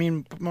 I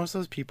mean, most of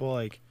those people,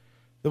 like,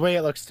 the way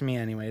it looks to me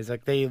anyways,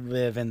 like they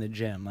live in the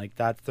gym, like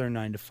that's their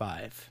 9 to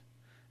 5.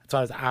 That's why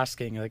I was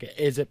asking, like,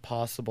 is it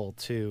possible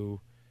to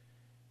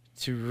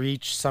to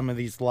reach some of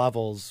these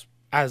levels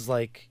as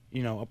like,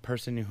 you know, a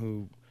person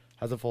who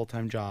has a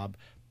full-time job,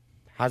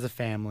 has a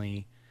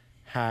family,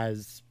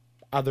 has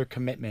other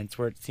commitments,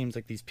 where it seems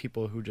like these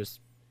people who just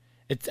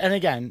and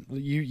again,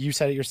 you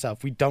said it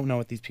yourself, we don't know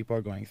what these people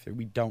are going through.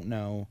 We don't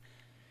know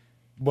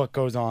what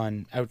goes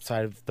on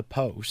outside of the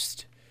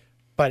post.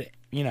 But,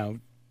 you know,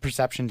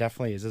 perception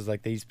definitely is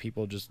like these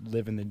people just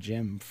live in the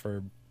gym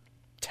for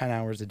 10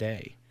 hours a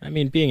day. I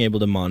mean, being able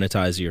to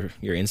monetize your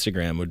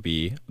Instagram would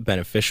be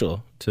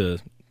beneficial to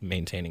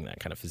maintaining that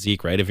kind of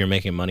physique, right? If you're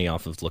making money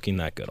off of looking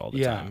that good all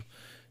the time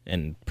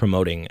and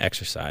promoting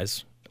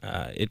exercise,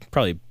 it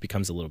probably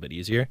becomes a little bit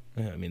easier.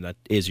 I mean, that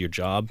is your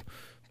job,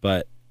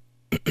 but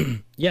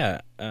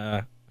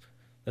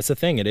that's the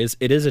thing. It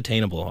is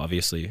attainable,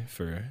 obviously,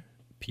 for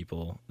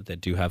people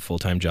that do have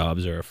full-time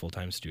jobs or are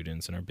full-time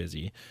students and are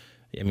busy.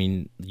 I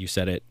mean, you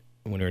said it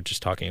when we were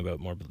just talking about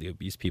morbidly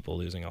obese people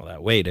losing all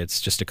that weight.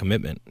 It's just a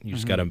commitment. You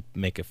just got to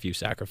make a few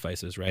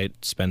sacrifices, right?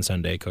 Spend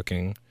Sunday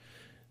cooking,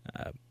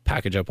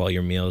 package up all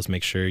your meals,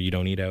 make sure you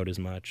don't eat out as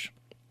much.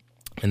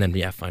 And then,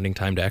 finding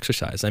time to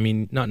exercise. I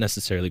mean, not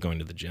necessarily going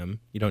to the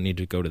gym. You don't need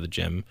to go to the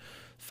gym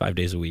 5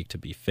 days a week to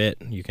be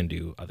fit. You can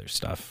do other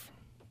stuff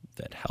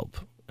that help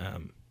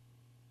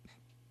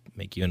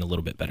make you in a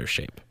little bit better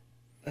shape.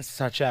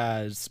 Such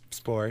as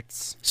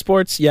sports.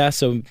 Sports, yeah.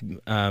 So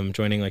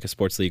joining like a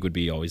sports league would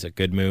be always a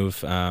good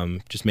move.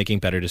 Just making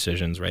better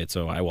decisions, right?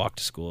 So I walk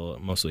to school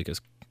mostly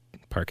because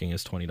parking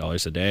is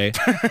 $20 a day,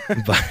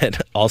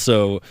 but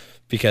also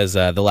because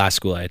the last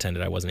school I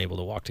attended, I wasn't able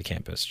to walk to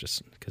campus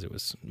just because it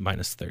was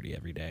minus 30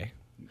 every day.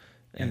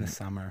 In the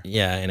summer.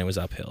 Yeah, and it was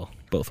uphill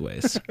both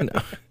ways.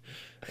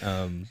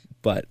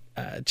 But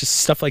just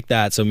stuff like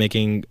that. So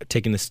taking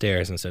the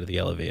stairs instead of the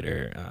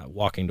elevator,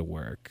 walking to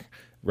work,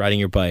 riding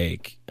your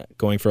bike,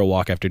 going for a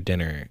walk after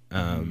dinner,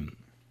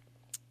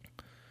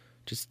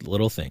 just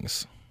little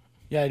things.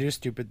 Yeah, I do a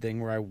stupid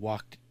thing where I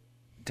walked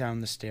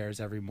down the stairs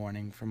every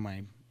morning from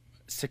my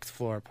 6th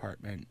floor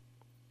apartment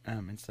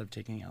instead of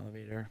taking the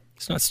elevator.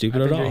 It's not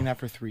stupid I've at been all. doing that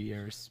for 3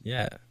 years.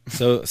 Yeah.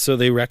 So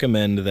they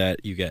recommend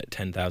that you get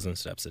 10,000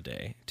 steps a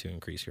day to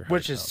increase your heart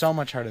Which is health. so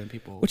much harder than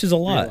people Which is a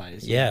lot.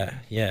 realize.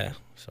 Yeah.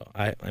 So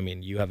I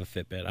mean, you have a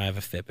Fitbit. I have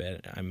a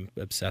Fitbit. I'm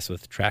obsessed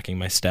with tracking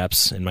my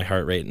steps and my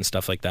heart rate and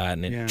stuff like that.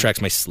 And it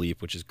tracks my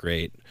sleep, which is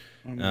great.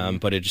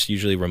 But it just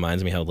usually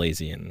reminds me how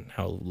lazy and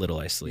how little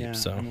I sleep. Yeah,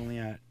 so I'm only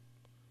at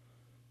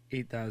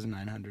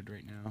 8,900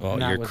 right now.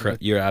 well,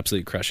 you're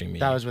absolutely crushing me.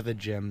 That was with a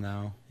gym,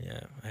 though.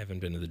 Yeah, I haven't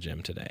been to the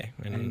gym today.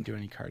 I didn't do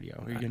any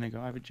cardio. Are you going to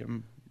go? I have a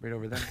gym right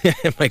over there.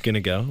 Am I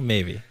gonna go?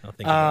 Maybe. I'll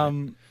think about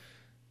it.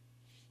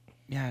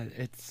 Yeah,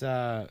 it's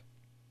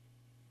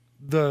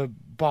the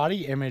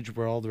body image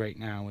world right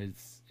now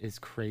is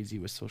crazy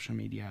with social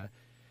media,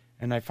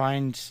 and I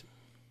find,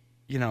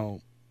 you know,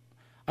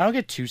 I don't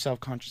get too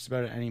self-conscious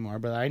about it anymore,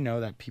 but I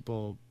know that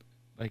people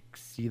like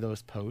see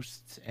those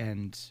posts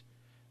and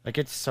like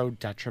it's so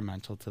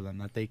detrimental to them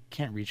that they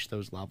can't reach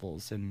those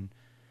levels. And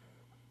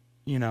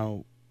you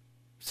know,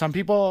 some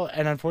people,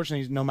 and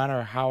unfortunately, no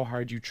matter how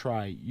hard you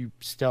try,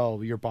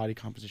 your body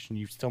composition,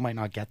 you still might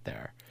not get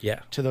there.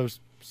 Yeah. To those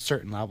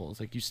certain levels.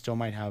 Like you still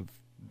might have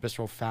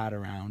visceral fat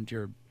around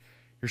your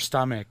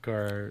stomach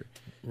or.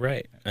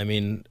 Right. I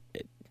mean,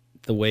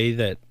 the way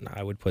that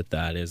I would put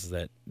that is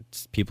that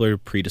people are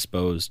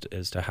predisposed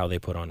as to how they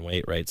put on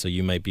weight, right? So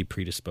you might be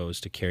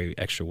predisposed to carry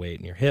extra weight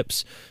in your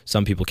hips.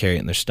 Some people carry it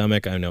in their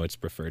stomach. I know it's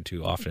referred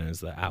to often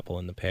as the apple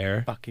and the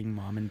pear. Fucking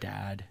mom and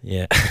dad.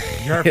 Yeah.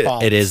 Your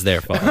fault. It is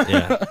their fault.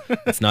 Yeah.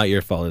 It's not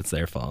your fault. It's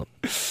their fault.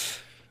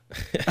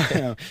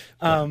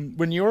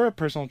 When you were a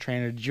personal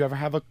trainer, did you ever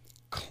have a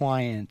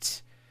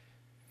client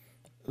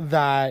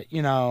that,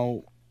 you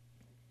know,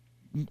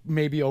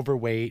 maybe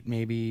overweight,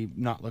 maybe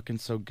not looking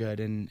so good,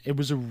 and it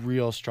was a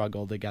real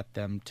struggle to get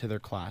them to their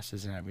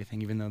classes and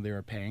everything, even though they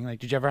were paying? Like,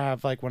 did you ever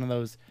have like one of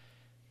those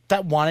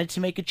that wanted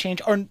to make a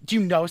change? Or do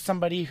you know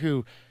somebody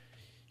who,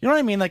 you know what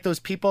I mean? Like those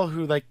people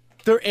who like,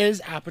 there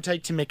is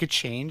appetite to make a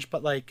change,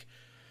 but like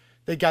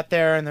they get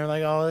there and they're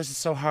like, oh, this is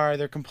so hard.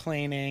 They're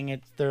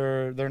complaining.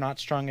 They're not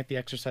strong at the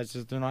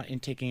exercises. They're not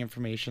intaking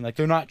information. Like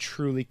they're not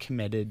truly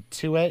committed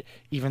to it,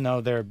 even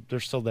though they're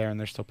still there and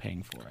they're still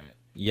paying for it.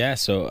 Yeah,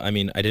 so I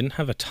mean, I didn't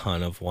have a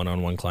ton of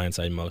one-on-one clients.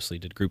 I mostly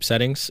did group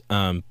settings,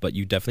 but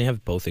you definitely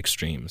have both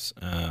extremes.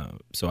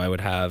 So I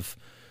would have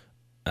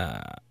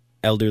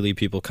elderly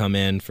people come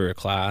in for a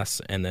class,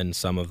 and then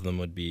some of them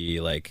would be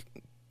like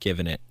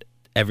giving it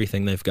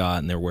everything they've got,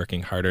 and they're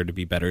working harder to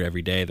be better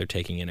every day. They're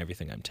taking in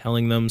everything I'm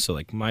telling them. So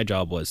like my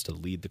job was to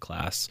lead the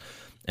class.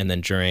 And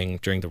then during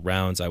the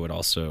rounds, I would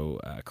also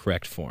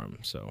correct form.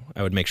 So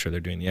I would make sure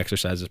they're doing the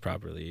exercises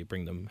properly,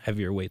 bring them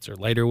heavier weights or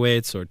lighter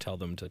weights, or tell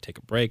them to take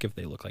a break if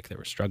they look like they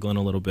were struggling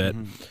a little bit.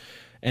 Mm-hmm.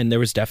 And there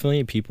was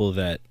definitely people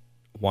that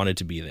wanted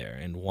to be there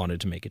and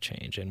wanted to make a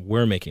change and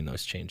were making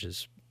those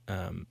changes.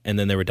 And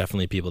then there were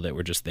definitely people that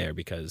were just there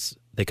because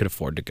they could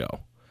afford to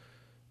go.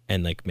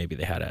 And like maybe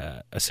they had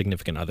a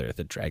significant other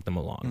that dragged them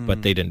along,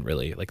 but they didn't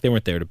really, like they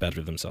weren't there to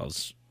better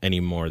themselves any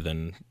more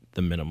than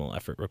the minimal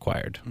effort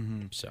required.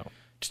 So.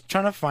 Just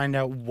trying to find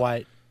out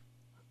what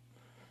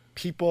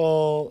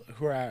people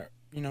who are,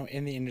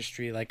 in the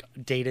industry, like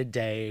day to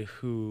day,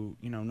 who,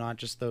 not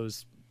just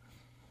those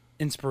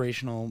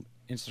inspirational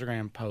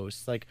Instagram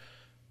posts, like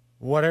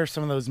what are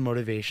some of those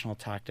motivational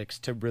tactics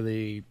to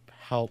really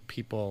help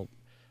people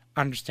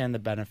understand the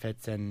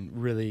benefits and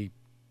really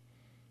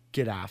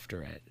get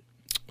after it?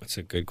 That's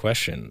a good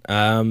question.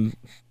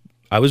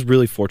 I was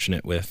really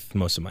fortunate with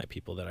most of my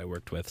people that I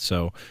worked with.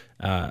 So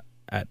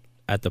at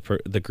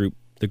the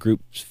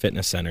group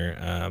fitness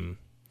center,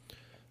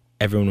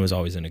 everyone was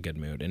always in a good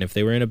mood. And if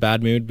they were in a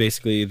bad mood,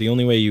 basically the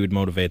only way you would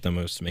motivate them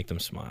was to make them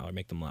smile or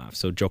make them laugh.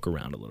 So joke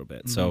around a little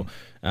bit. So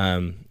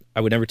I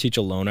would never teach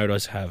alone. I would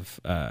always have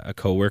a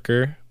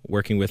coworker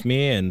working with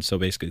me. And so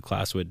basically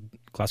class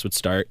would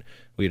start.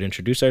 We'd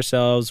introduce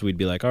ourselves. We'd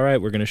be like, all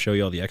right, we're going to show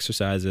you all the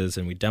exercises,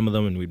 and we'd demo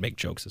them, and we'd make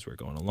jokes as we're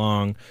going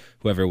along.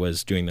 Whoever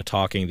was doing the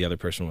talking, the other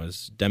person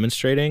was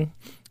demonstrating.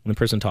 And the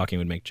person talking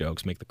would make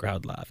jokes, make the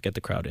crowd laugh, get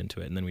the crowd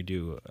into it. And then we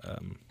do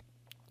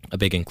a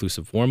big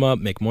inclusive warm-up,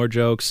 make more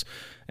jokes,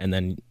 and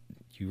then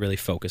you really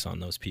focus on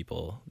those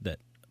people that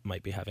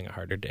might be having a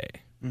harder day.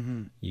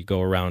 Mm-hmm. You go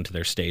around to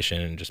their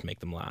station and just make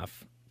them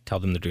laugh, tell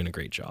them they're doing a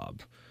great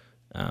job,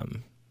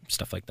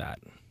 stuff like that.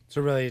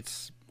 So really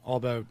it's all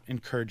about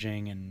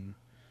encouraging and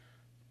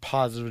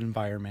positive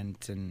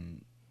environment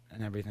and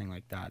everything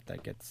like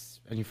that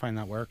gets, and you find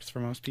that works for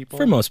most people?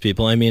 For most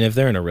people. I mean, if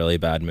they're in a really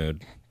bad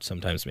mood,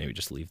 sometimes maybe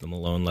just leave them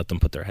alone, let them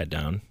put their head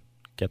down,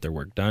 get their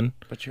work done.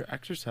 But you're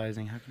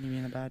exercising. How can you be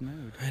in a bad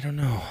mood? I don't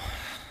know.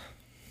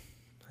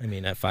 I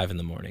mean, at 5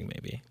 a.m,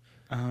 maybe.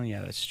 Oh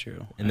yeah, that's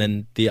true. And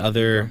then the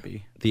other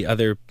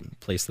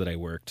place that I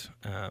worked,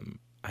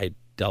 I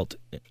dealt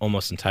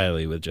almost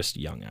entirely with just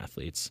young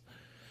athletes.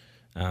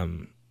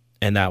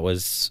 And that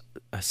was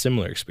a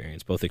similar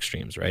experience, both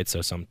extremes, right?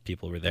 So some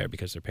people were there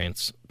because their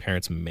parents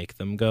make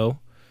them go,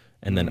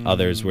 and then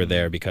others were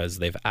there because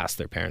they've asked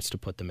their parents to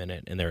put them in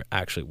it, and they're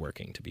actually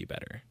working to be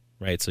better,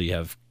 right? So you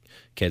have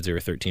kids who are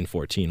 13,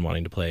 14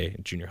 wanting to play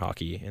junior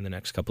hockey in the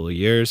next couple of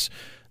years.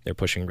 They're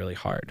pushing really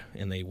hard,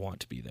 and they want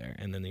to be there.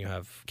 And then you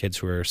have kids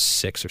who are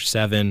 6 or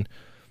 7.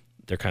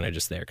 They're kind of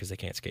just there because they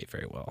can't skate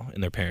very well,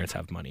 and their parents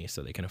have money,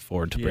 so they can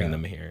afford to bring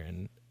them here.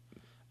 And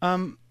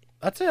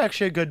that's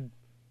actually a good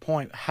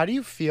point. How do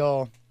you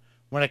feel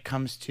when it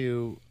comes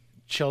to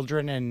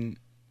children and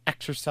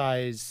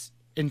exercise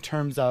in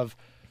terms of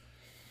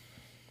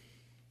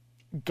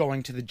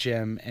going to the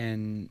gym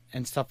and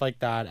stuff like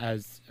that,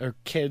 as or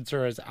kids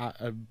or as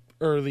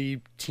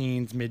early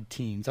teens,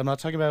 mid-teens? I'm not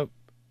talking about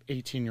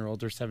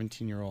 18-year-olds or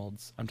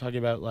 17-year-olds. I'm talking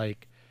about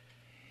like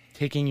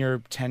taking your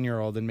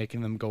 10-year-old and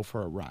making them go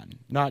for a run,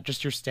 not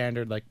just your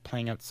standard like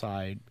playing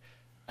outside,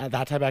 that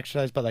type of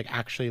exercise, but like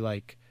actually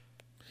like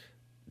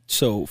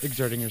so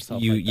exerting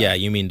yourself.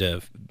 You mean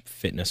to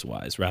fitness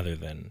wise rather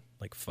than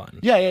like fun.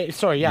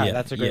 Sorry,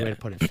 that's a great way to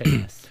put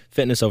it.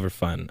 Fitness over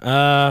fun.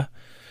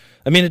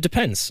 I mean, it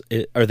depends.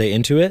 Are they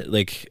into it?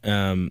 Like,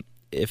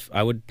 if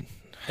I would,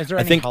 is there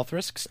any health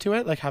risks to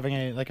it? Like having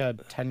a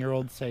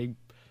 10-year-old say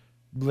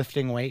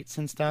lifting weights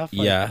and stuff?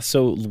 Yeah.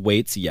 So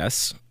weights,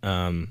 yes.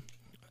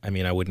 I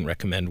mean, I wouldn't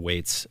recommend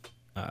weights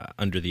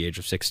under the age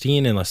of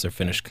 16 unless they're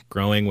finished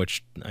growing,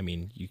 which, I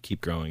mean, you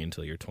keep growing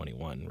until you're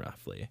 21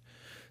 roughly.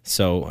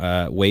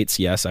 So weights,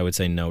 yes. I would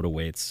say no to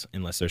weights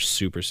unless they're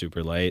super,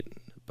 super light.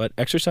 But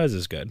exercise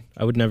is good.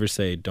 I would never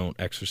say don't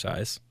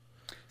exercise.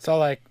 So,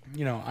 like,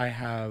 I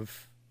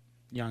have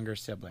younger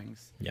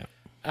siblings. Yeah.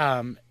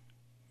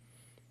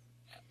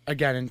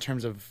 Again, in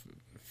terms of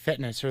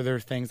fitness, are there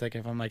things like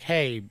if I'm like,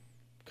 hey,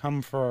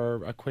 come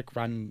for a quick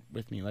run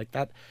with me, like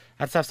that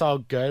stuff's all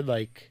good,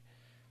 like,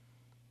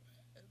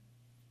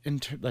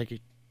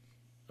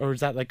 or is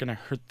that like gonna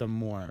hurt them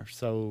more?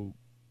 So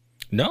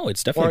no,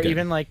 it's definitely or good.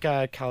 Even like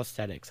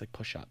calisthenics, like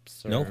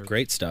push-ups. No,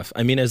 great stuff.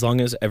 I mean, as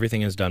long as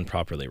everything is done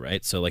properly,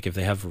 right? So like if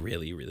they have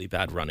really, really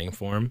bad running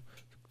form,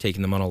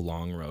 taking them on a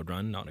long road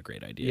run, not a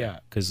great idea. Yeah,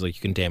 because like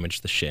you can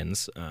damage the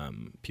shins.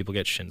 People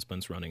get shin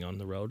splints running on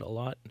the road a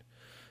lot.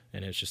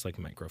 And it's just like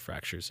micro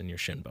fractures in your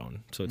shin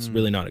bone. So it's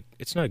really not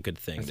a good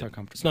thing.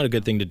 It's not a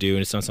good thing to do,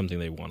 and it's not something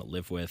they want to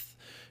live with.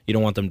 You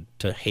don't want them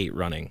to hate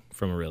running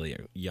from a really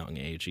young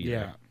age either.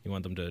 Yeah. You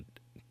want them to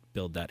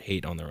build that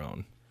hate on their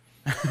own.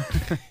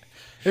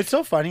 It's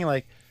so funny,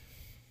 like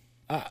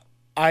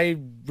I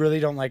really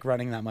don't like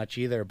running that much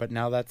either, but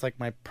now that's like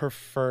my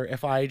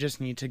if I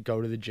just need to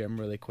go to the gym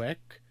really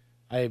quick,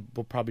 I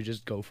will probably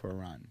just go for a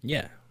run.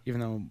 Yeah. Even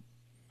though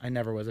I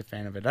never was a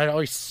fan of it. I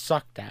always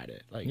sucked at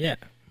it. Like, yeah.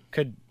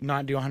 Could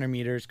not do 100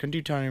 meters, couldn't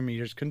do 200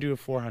 meters, couldn't do a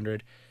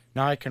 400.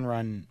 Now I can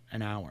run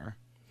an hour.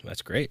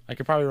 That's great. I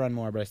could probably run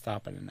more, but I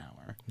stop at an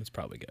hour. That's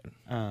probably good.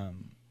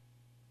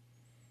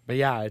 But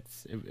yeah,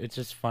 it's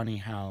just funny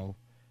how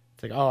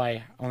it's like, oh,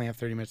 I only have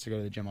 30 minutes to go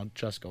to the gym. I'll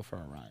just go for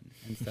a run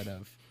instead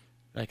of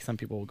like some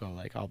people will go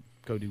like, I'll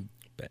go do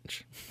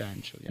bench.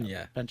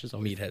 Yeah. Bench is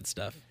always meathead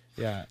stuff.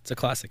 Yeah. It's a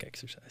classic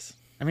exercise.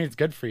 I mean, it's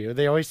good for you.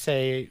 They always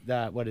say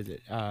that, what is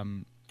it?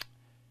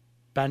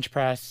 Bench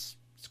press,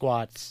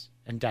 squats,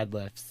 and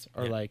deadlifts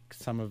are like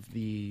some of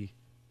the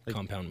Like,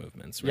 compound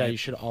movements, yeah, right? you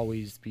should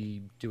always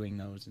be doing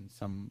those in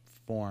some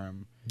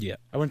form. Yeah.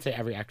 I wouldn't say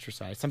every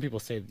exercise. Some people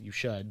say that you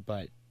should,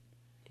 but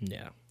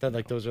Yeah. that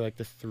like those are like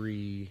the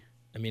three.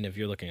 I mean, if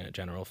you're looking at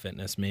general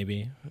fitness,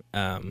 maybe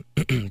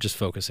just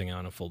focusing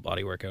on a full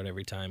body workout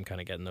every time, kind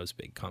of getting those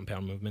big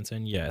compound movements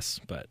in. Yes,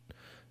 but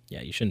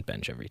yeah, you shouldn't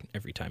bench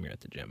every time you're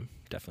at the gym.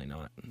 Definitely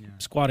not. Yeah.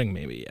 Squatting,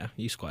 maybe. Yeah,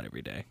 you squat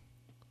every day.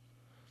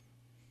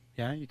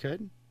 Yeah, you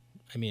could.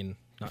 I mean,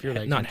 not If your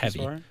legs not aren't too heavy.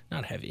 sore?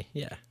 Not heavy.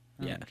 Yeah.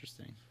 Oh, Yeah.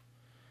 interesting.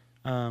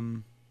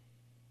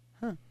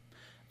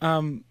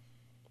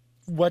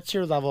 What's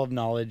your level of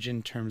knowledge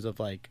in terms of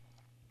like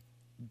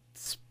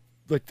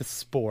the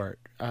sport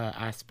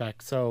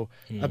aspect? So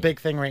a big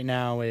thing right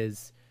now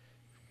is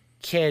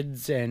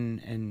kids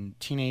and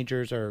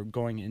teenagers are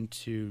going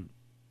into,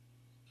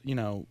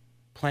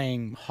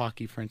 playing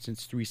hockey, for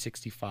instance,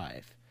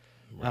 365.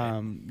 Right.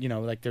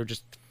 Like they're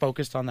just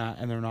focused on that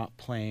and they're not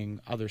playing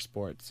other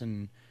sports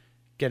and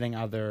getting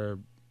other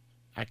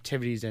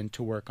activities in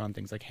to work on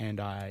things like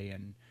hand-eye,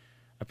 and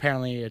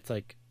apparently it's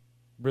like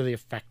really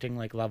affecting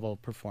like level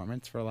of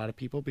performance for a lot of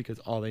people because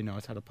all they know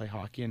is how to play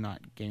hockey and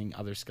not gaining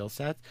other skill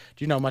sets.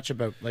 Do you know much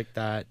about like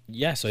that?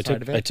 Yeah, so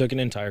side of it? I took an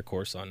entire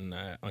course on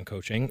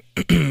coaching,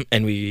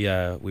 and we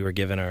were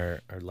given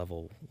our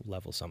level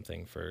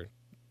something for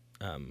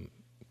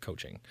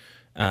coaching,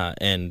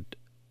 and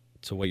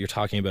so what you're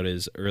talking about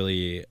is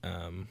early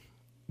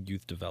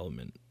youth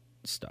development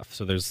stuff.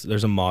 So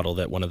there's a model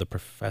that one of the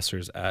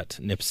professors at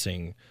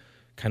Nipissing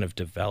kind of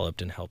developed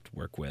and helped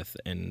work with,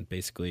 and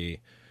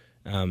basically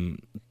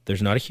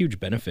there's not a huge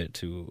benefit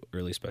to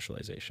early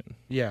specialization,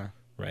 Yeah.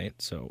 right?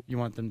 So You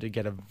want them to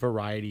get a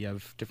variety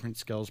of different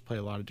skills, play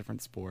a lot of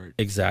different sports.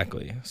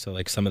 exactly. So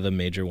like some of the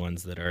major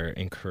ones that are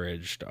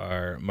encouraged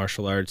are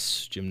martial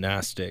arts,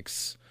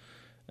 gymnastics,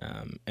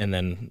 and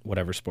then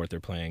whatever sport they're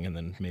playing, and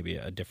then maybe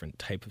a different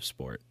type of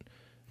sport.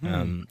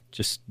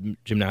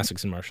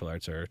 Gymnastics and martial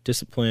arts are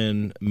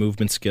discipline,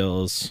 movement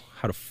skills,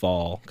 how to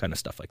fall, kind of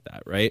stuff like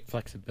that, right?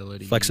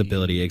 Flexibility.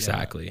 Yeah.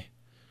 Exactly.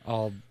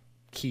 All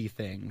key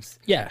things.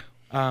 Yeah.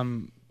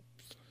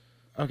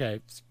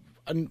 Okay.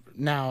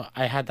 Now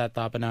I had that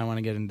thought, but now I want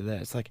to get into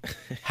this. Like,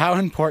 how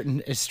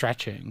important is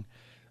stretching?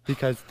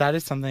 Because that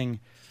is something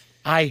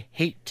I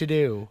hate to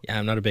do. Yeah,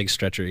 I'm not a big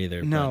stretcher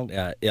either. No.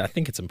 But, yeah, I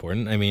think it's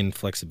important. I mean,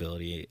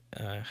 flexibility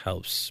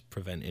helps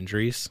prevent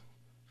injuries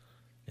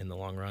in the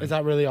long run. Is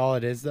that really all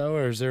it is, though,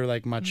 or is there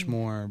like much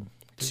more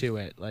to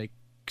it? Like,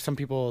 some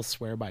people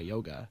swear by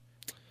yoga.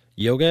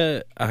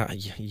 Yoga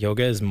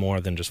is more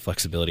than just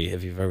flexibility.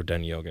 If you've ever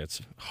done yoga,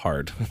 it's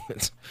hard.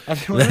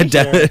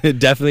 It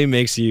definitely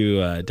makes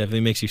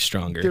you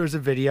stronger. There was a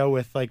video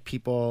with like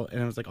people,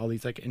 and it was like all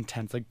these like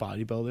intense like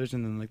bodybuilders,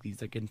 and then like these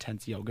like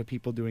intense yoga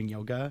people doing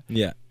yoga.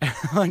 Yeah,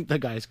 Like the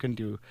guys couldn't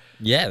do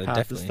yeah, half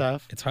definitely. the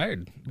stuff. It's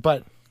hard.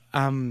 But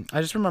I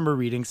just remember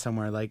reading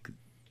somewhere like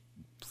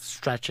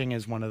stretching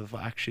is one of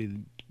actually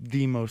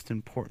the most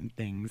important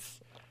things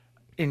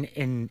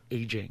in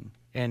aging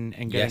and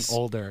getting Yes.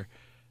 older.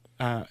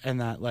 And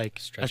that like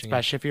Stretching.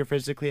 especially if you're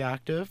physically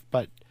active,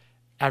 but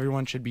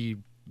everyone should be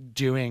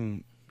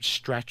doing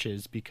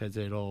stretches because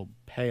it'll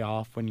pay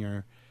off when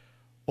you're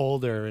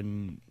older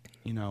and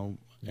in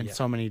Yeah.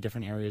 so many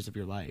different areas of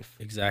your life.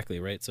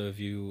 Exactly, right? So if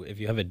you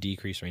have a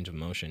decreased range of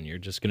motion, you're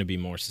just going to be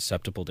more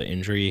susceptible to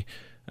injury.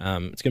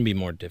 It's going to be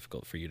more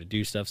difficult for you to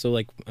do stuff. So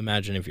like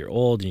imagine if you're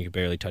old and you can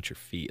barely touch your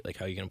feet, like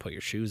how are you going to put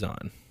your shoes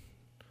on?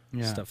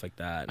 Yeah. Stuff like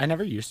that. I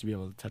never used to be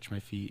able to touch my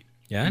feet.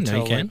 Yeah, now until,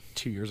 you can. like,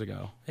 2 years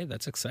ago. Hey,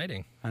 that's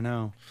exciting. I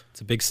know.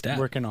 It's a big step.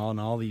 Working on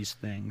all these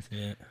things.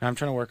 Yeah. Now I'm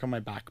trying to work on my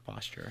back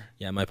posture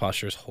Yeah, my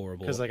posture is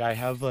horrible. because like I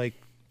have like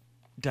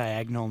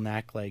diagonal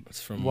neck, like It's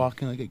from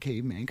walking like a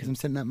caveman because I'm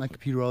sitting at my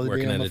computer all the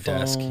working day on at the a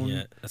desk. phone.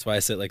 Yeah, that's why I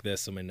sit like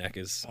this, so my neck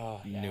is Oh,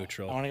 yeah.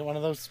 neutral. I want to get one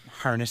of those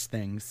harness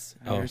things.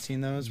 Have you Oh, ever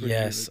seen those? Where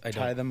yes, you, like, I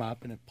tie don't- them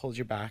up and it pulls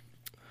your back.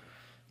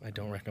 I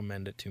don't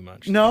recommend it too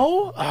much.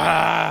 No.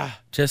 I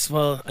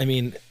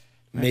mean,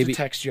 I have maybe. to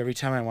text you every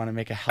time I want to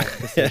make a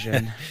health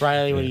decision.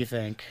 Riley, what do you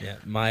think? Yeah,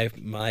 my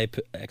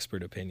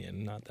expert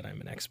opinion, not that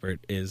I'm an expert,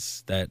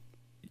 is that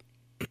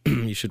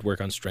you should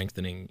work on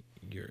strengthening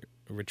your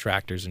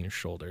retractors in your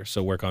shoulder.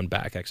 So work on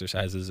back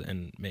exercises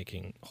and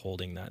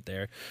holding that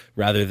there,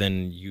 rather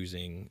than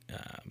using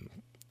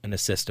an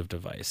assistive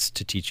device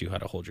to teach you how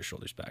to hold your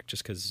shoulders back.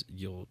 Just because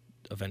you'll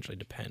eventually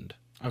depend.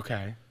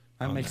 Okay,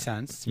 that On makes that.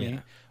 sense to me. Yeah.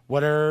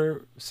 What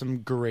are some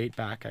great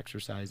back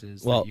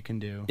exercises Well, that you can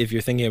do? If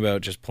you're thinking about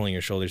just pulling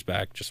your shoulders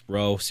back, just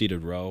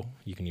seated row.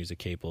 You can use a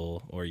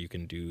cable, or you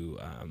can do.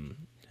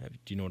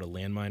 Do you know what a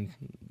landmine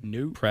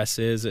Nope. press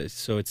is?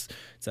 So it's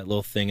that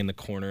little thing in the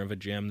corner of a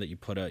gym that you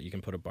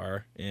can put a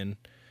bar in,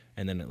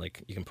 and then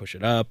you can push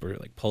it up or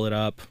like pull it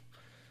up.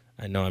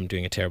 I know I'm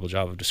doing a terrible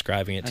job of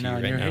describing it I to know,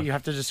 you right now. you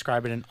have to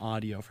describe it in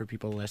audio for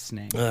people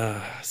listening.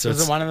 So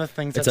is it one of the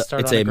things that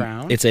start on the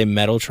ground? It's a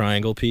metal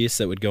triangle piece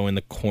that would go in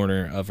the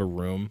corner of a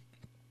room.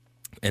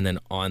 And then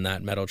on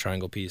that metal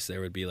triangle piece, there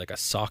would be like a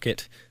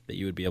socket that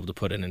you would be able to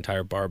put an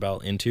entire barbell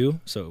into.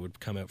 So it would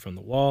come out from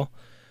the wall.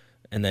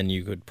 and then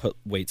you could put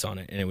weights on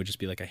it, and it would just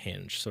be like a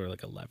hinge, sort of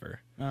like a lever.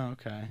 Oh,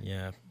 okay.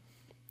 Yeah.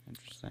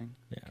 Interesting.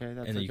 Yeah. Okay,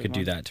 that's and a then you good could do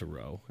one. that to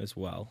row as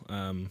well.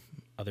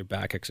 Other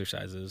back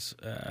exercises,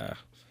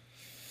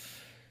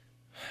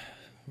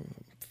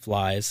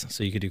 flies.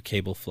 So you could do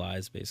cable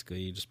flies.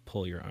 Basically, you just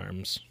pull your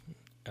arms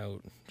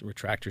out,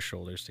 retract your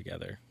shoulders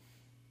together.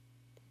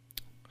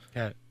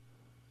 Yeah.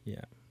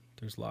 Yeah,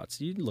 there's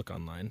lots. You can look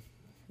online.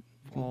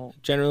 Well,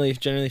 Generally,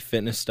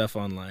 fitness stuff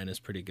online is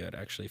pretty good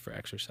actually for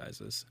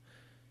exercises.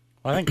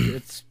 I think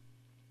it's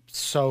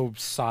so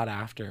sought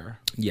after.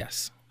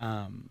 Yes.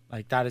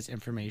 Like that is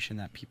information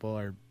that people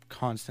are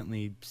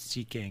constantly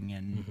seeking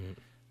and Mm-hmm.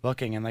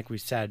 looking. And like we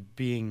said,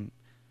 being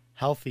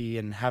healthy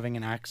and having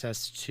an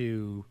access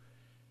to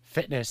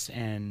fitness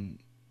and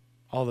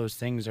all those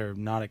things are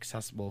not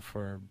accessible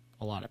for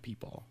a lot of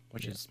people,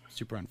 which is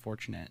super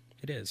unfortunate.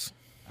 It is.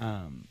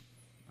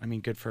 I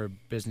mean, good for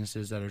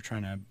businesses that are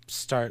trying to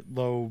start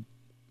low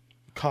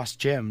cost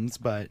gyms,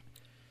 but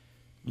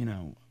you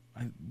know,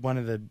 I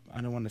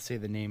don't want to say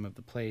the name of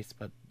the place,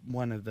 but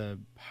one of the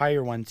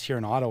higher ones here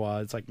in Ottawa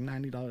is like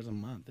 $90 a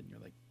month, and you're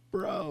like,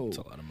 bro, It's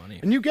a lot of money.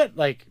 and you get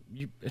like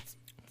it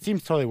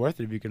seems totally worth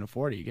it if you can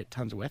afford it. You get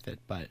tons with it,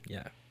 but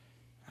Yeah.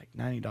 like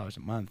 $90 a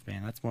month,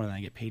 man, that's more than I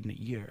get paid in a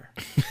year.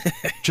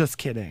 Just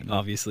kidding.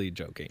 Obviously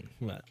joking,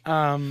 but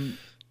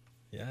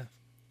yeah.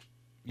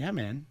 Yeah,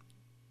 man.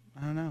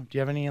 I don't know. Do you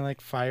have any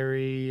like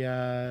fiery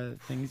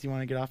things you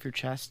want to get off your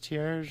chest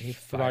here? Any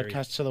To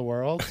broadcast to the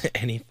world?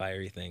 Any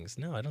fiery things?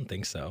 No, I don't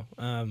think so.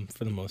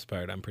 For the most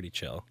part, I'm pretty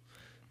chill.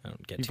 I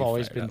don't get You've too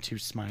always fired been up. too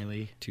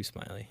smiley. Too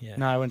smiley. Yeah.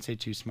 No, I wouldn't say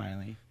too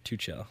smiley. Too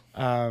chill.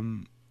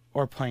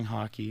 Or playing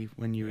hockey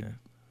when you Yeah. would.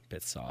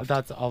 Bit soft.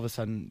 That's all of a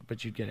sudden,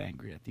 but you'd get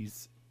angry at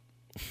these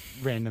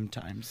random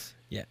times.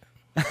 Yeah.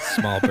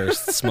 Small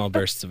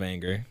bursts of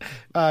anger.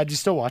 Do you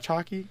still watch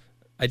hockey?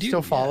 I do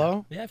Still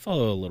follow? Yeah, I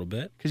follow a little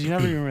bit. Because you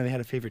never even really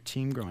had a favorite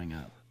team growing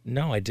up.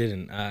 No, I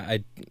didn't.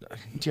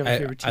 Do you have a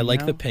favorite team? I like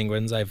now? the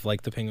Penguins. I've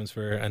liked the Penguins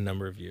for a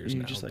number of years You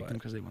now. just like but- them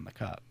because they won the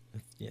cup.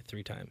 Yeah,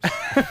 3 times.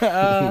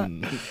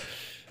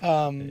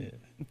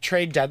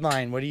 Trade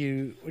deadline. What do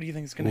you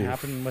think is going to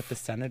happen with the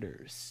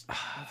Senators?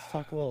 Let's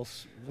talk a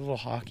little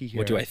hockey here.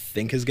 What do I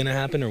think is going to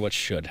happen, or what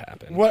should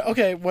happen?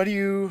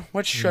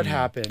 What should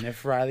happen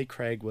if Riley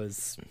Craig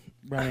was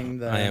running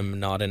the? I am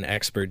not an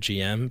expert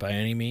GM by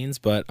any means,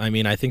 but I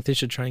mean, I think they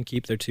should try and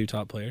keep their 2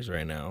 top players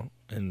right now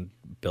and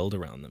build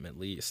around them at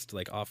least.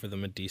 Like, offer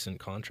them a decent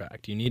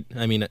contract.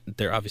 I mean,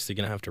 they're obviously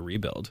going to have to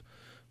rebuild,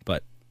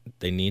 but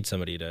they need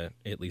somebody to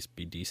at least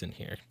be decent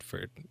here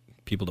for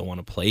people to want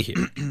to play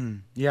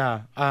here.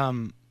 Yeah.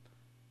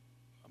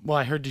 Well,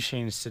 I heard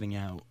Duchesne is sitting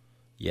out.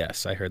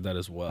 Yes, I heard that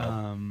as well.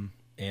 Oh,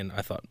 And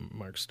I thought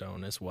I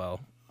Stone as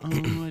well. I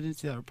didn't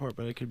see that report,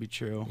 but it could be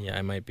true. Yeah,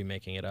 I might be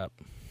making it up.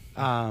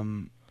 Yeah,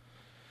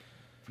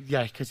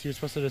 because he was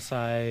supposed to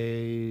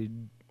decide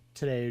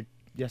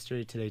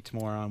yesterday,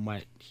 tomorrow on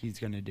what he's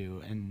going to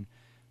do and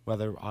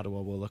whether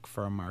Ottawa will look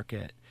for a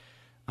market.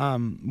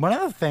 One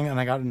other thing, and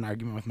I got in an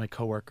argument with my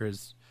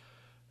coworkers,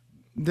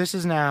 this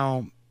is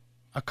now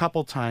a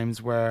couple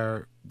times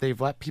where they've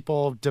let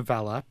people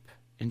develop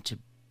into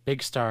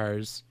big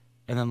stars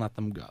and then let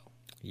them go.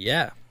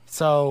 Yeah.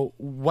 So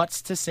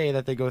what's to say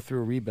that they go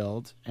through a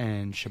rebuild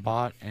and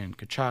Shabbat and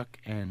Kachuk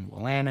and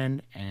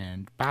Willanen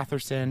and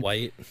Batherson,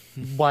 White,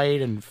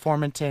 White and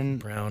Formanton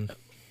Brown.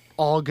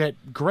 all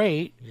get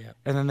great, Yeah.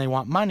 and then they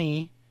want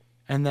money,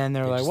 and then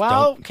they're They like, just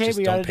well, don't- okay, just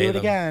we don't got to pay do it them.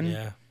 again.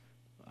 Yeah.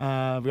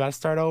 We got to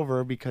start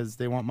over because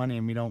they want money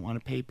and we don't want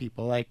to pay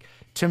people. Like,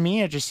 to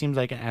me, it just seems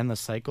like an endless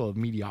cycle of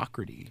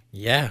mediocrity.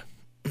 Yeah.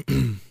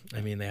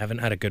 I mean, they haven't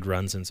had a good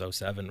run since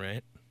 2007,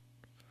 right?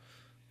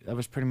 That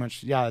was pretty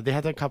much, yeah, they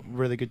had a couple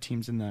really good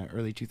teams in the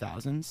early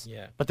 2000s.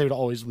 Yeah. But they would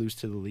always lose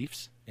to the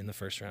Leafs. In the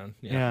first round.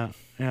 Yeah.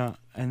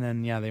 And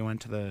then, they went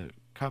to the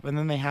Cup. And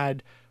then they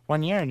had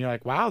 1 year, and you're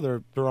like, wow,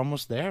 they're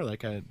almost there.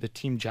 Like, the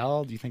team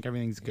gelled. You think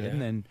everything's good. Yeah.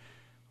 And then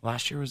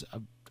last year was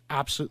an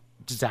absolute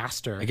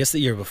disaster. I guess the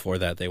year before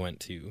that, they went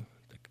to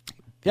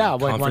Yeah,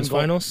 like conference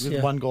finals. with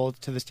Yeah. 1 goal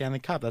to the Stanley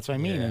Cup. That's what I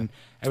mean. Yeah. And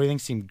everything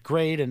seemed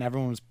great, and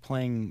everyone was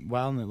playing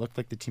well, and it looked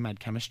like the team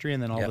had chemistry.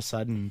 And then all of Yep. a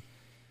sudden,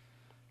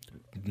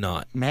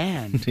 not.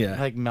 man, Yeah.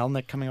 like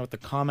Melnick coming out with the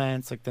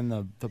comments, like then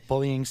the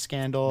bullying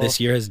scandal. This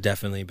year has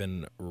definitely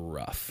been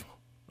rough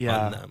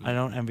yeah, on them. I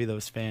don't envy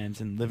those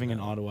fans. And living in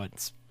Ottawa,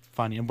 it's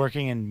funny. And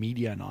working in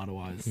media in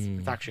Ottawa is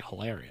it's actually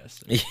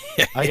hilarious.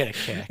 I get a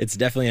kick. It's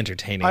definitely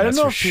entertaining. I don't that's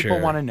know for if people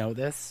sure. want to know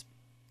this,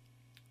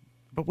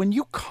 but when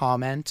you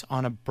comment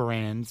on a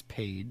brand's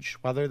page,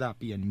 whether that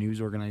be a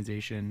news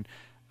organization,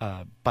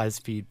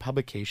 BuzzFeed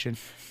publication,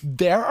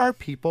 there are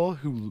people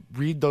who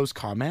read those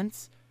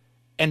comments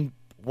and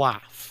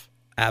laugh.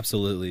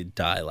 Absolutely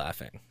die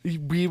laughing.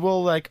 We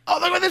will like, oh,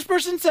 look what this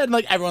person said. And,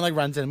 like everyone like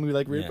runs in and we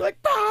like read Yeah. like,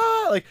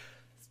 bah!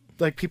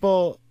 like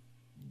people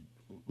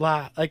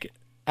laugh like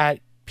at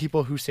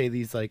people who say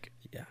these like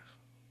Yeah.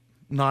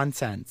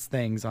 nonsense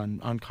things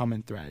on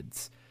comment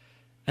threads,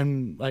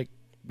 and like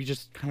we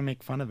just kind of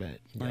make fun of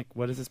it. Like,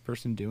 what is this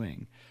person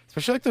doing?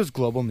 Especially like those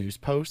global news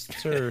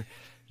posts or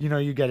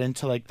you get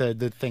into like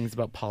the things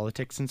about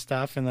politics and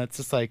stuff, and that's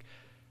just like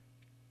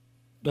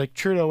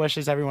Trudeau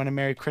wishes everyone a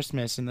Merry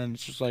Christmas, and then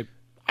it's just like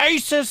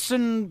ISIS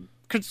and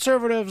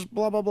conservatives,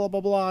 blah blah blah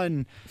blah blah,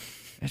 and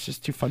it's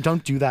just too fun.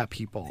 Don't do that,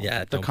 people. Yeah,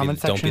 the don't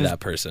comment be section that is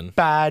person.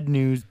 bad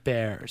news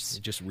bears.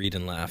 Just read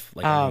and laugh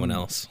like everyone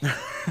else.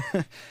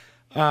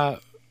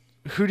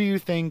 Who do you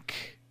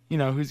think,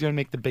 who's going to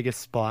make the biggest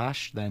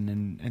splash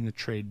then in the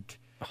trade?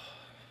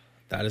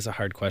 That is a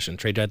hard question.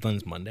 Trade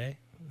deadline's Monday.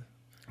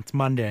 It's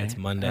Monday. It's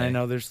Monday. And I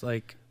know there's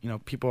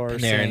people are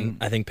Panarin, saying...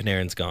 I think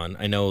Panarin's gone.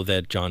 I know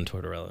that John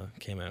Tortorella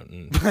came out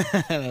and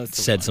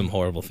said some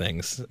horrible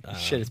things.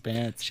 Shit his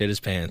pants. Shit his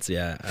pants,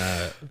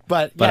 yeah.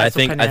 But I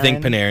think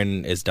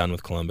Panarin is done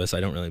with Columbus. I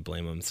don't really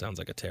blame him. It sounds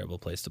like a terrible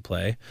place to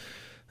play.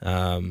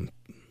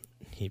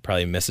 He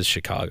probably misses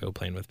Chicago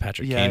playing with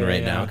Patrick Kane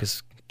right now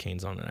because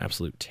Kane's on an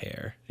absolute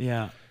tear.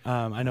 Yeah.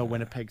 I know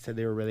Winnipeg said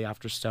they were really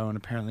after Stone.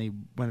 Apparently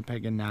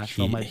Winnipeg and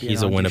Nashville might be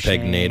He's a on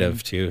Winnipeg Duchesne.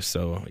 native too,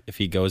 so if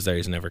he goes there,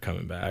 he's never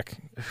coming back.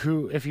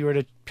 If you were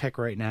to pick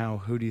right now,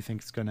 who do you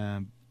think is going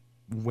to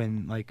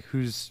win? Like,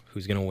 who's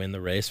going to win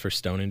the race for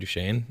Stone and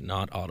Duchesne?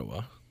 Not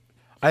Ottawa.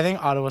 I think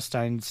Ottawa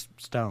signs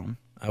Stone.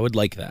 I would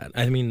like that.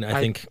 I mean,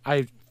 I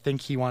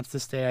think he wants to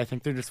stay. I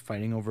think they're just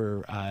fighting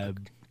over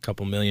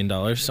couple $1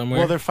 million somewhere.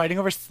 Well, they're fighting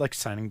over like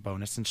signing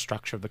bonus and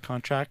structure of the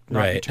contract,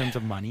 not in terms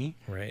of money.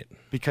 Right.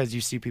 Because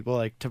you see people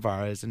like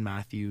Tavares and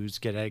Matthews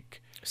get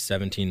like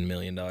 $17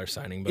 million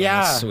signing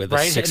bonus with a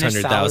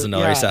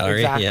 $600,000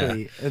 salary.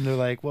 Exactly. Yeah. And they're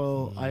like,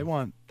 well, I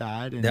want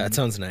that. And, that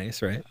sounds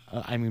nice, right?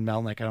 I mean,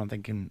 Melnick, I don't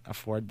think can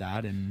afford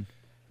that. And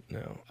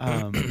no.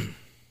 And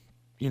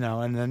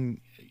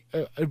then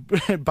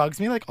it bugs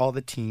me like all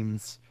the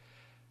teams.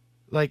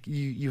 Like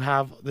you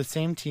have the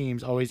same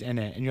teams always in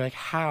it, and you're like,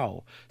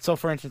 how? So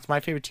for instance, my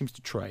favorite team's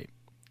Detroit,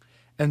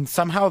 and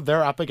somehow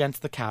they're up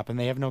against the cap, and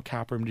they have no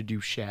cap room to do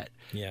shit.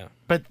 Yeah.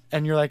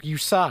 And you're like, you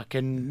suck,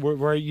 and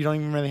we're you don't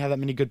even really have that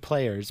many good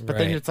players. But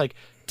then it's like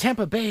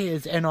Tampa Bay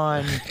is in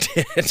on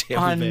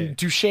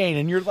Duchesne,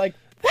 and you're like,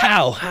 what?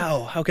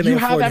 How can they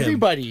afford have him?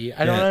 everybody?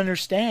 I don't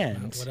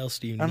understand. What else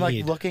do you need? I'm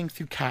like looking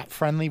through Cap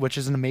Friendly, which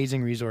is an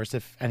amazing resource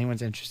if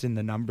anyone's interested in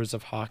the numbers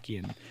of hockey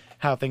and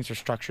how things are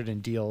structured in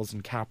deals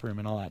and cap room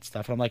and all that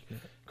stuff. And I'm like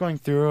going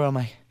through, I'm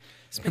like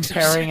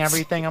comparing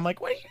everything. I'm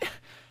like, where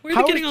are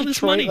they getting all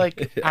this money?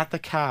 Like at the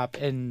cap,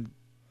 and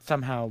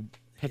somehow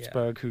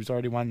Pittsburgh, who's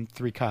already won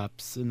 3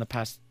 cups in the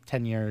past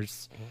 10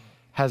 years,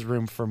 has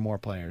room for more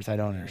players. I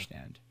don't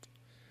understand.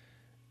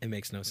 It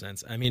makes no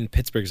sense. I mean,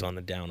 Pittsburgh's on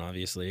the down,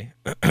 obviously.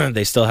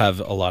 They still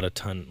have a lot of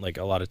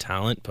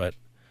talent, but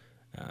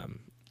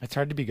it's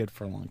hard to be good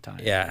for a long time.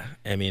 Yeah,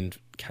 I mean,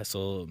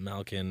 Kessel,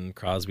 Malkin,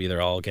 Crosby,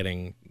 they're all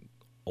getting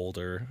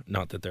older.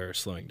 Not that they're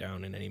slowing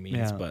down in any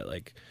means, but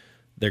like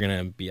they're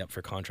gonna be up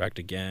for contract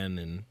again,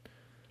 and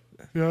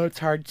it's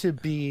hard to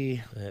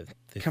be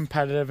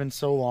competitive in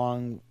so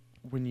long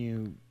when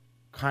you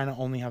kind of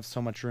only have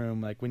so much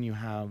room. Like when you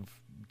have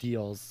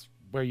deals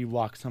where you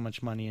lock so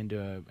much money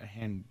into a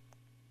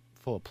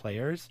handful of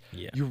players,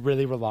 you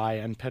really rely.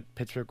 And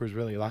Pittsburgh was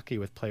really lucky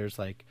with players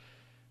like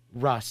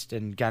Rust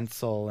and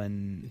Gensel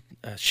and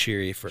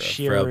Sheary for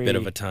a bit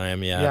of a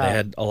time. Yeah, they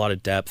had a lot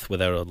of depth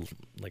without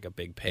a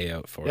big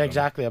payout for them. Yeah,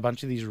 exactly. A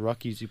bunch of these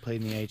rookies who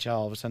played in the AHL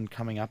all of a sudden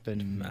coming up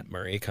and Matt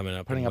Murray coming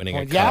up and winning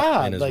points. a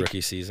cup in his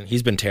rookie season.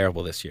 He's been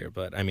terrible this year,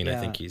 but I mean, I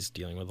think he's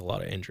dealing with a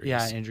lot of injuries.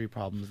 Yeah, injury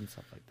problems and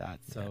stuff like that.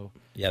 So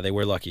yeah, they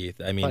were lucky.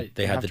 I mean,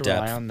 they had the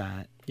depth. Rely on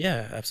that.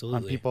 Yeah,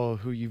 absolutely. On people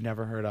who you've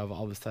never heard of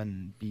all of a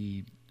sudden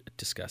be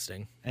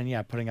disgusting.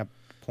 And putting up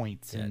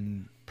points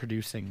and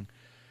producing.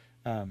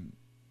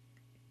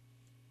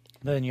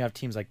 Then you have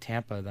teams like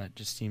Tampa that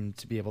just seem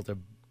to be able to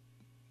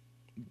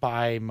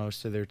buy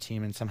most of their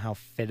team and somehow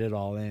fit it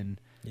all in.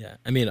 Yeah,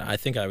 I mean, I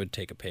think I would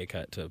take a pay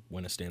cut to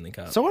win a Stanley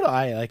Cup. So would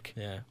I.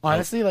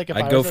 Honestly, if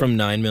I'd go from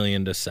 $9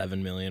 million to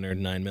 $7 million or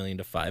 $9 million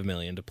to $5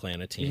 million to play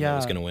on a team that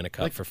was going to win a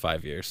cup for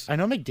 5 years. I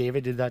know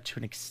McDavid did that to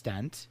an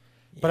extent,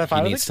 but if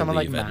I was someone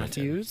like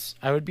Matthews,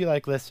 I would be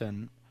like,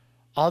 listen,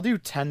 I'll do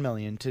 $10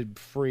 million to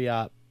free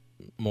up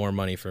more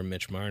money for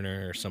Mitch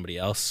Marner or somebody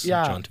else,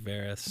 John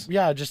Tavares.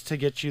 Yeah, just to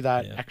get you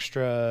that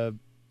extra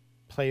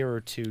player or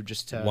two,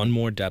 just to one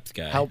more depth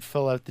guy, help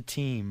fill out the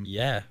team.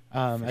 Yeah,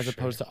 as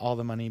opposed to all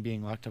the money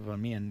being locked up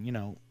on me.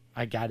 And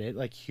I get it.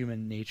 Like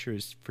human nature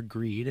is for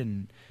greed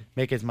and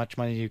make as much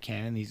money as you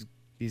can. And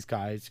these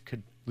guys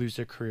could lose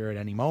their career at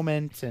any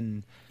moment,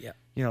 and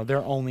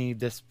they're only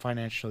this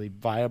financially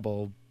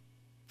viable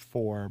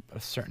for a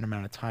certain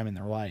amount of time in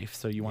their life.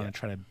 So you want to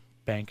try to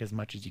bank as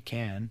much as you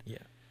can. Yeah.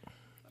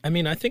 I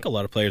mean, I think a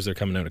lot of players are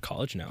coming out of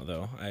college now,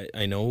 though.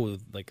 I know,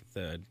 like,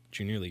 the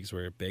junior leagues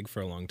were big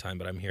for a long time,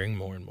 but I'm hearing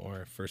more and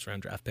more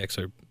first-round draft picks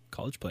are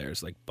college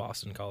players, like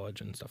Boston College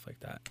and stuff like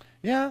that.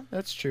 Yeah,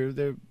 that's true.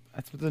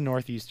 That's what the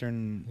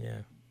Northeastern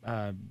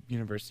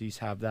universities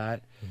have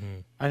that.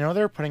 Mm-hmm. I know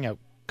they're putting out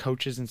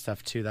coaches and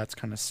stuff, too. That's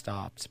kind of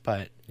stopped,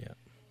 but...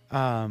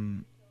 Yeah.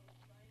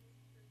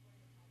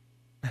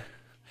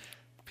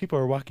 People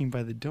are walking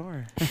by the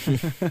door.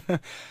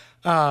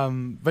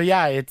 But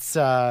yeah, it's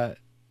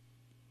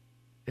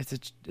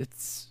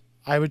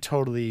I would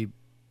totally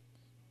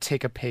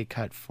take a pay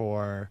cut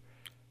for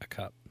A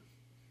cup.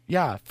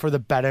 for the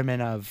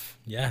betterment of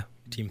Yeah.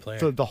 Team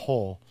player. the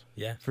whole.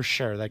 Yeah. For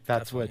sure. Like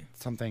that's Definitely.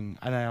 what something,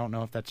 and I don't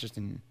know if that's just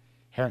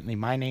inherently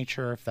my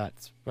nature, if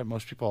that's what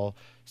most people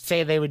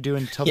say they would do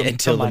until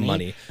until the the money.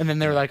 money. And then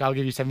they're like, I'll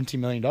give you $17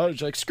 million. You're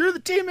like, screw the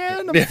team,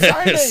 man. I'm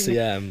signing.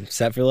 Yeah, I'm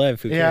set for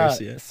life. Who Yeah.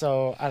 cares? Yeah.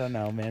 So I don't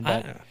know, man.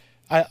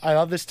 But I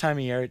love this time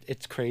of year.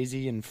 It's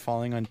crazy, and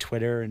falling on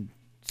Twitter and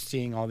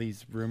seeing all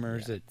these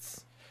rumors.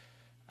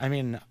 I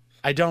mean,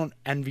 I don't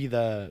envy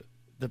the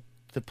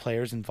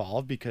players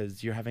involved,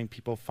 because you're having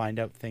people find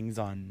out things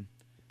on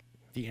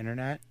the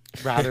internet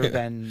rather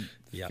than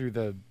Yeah.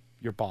 through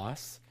your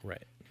boss.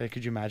 Right. Like,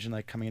 could you imagine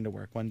like coming into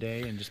work one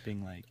day and just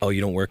being like, Oh, you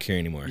don't work here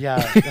anymore.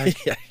 yeah,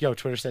 like, Yeah. yo,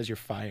 Twitter says you're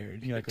fired.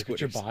 And you're like, look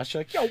at your Twitter's- boss. You're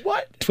like, yo,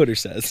 what? Twitter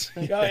says.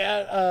 Like, oh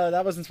yeah,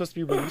 that wasn't supposed to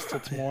be released till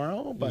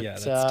tomorrow. But yeah,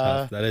 that's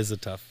tough. That is a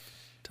tough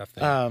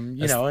thing.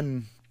 you know,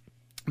 and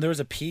there was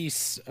a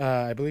piece,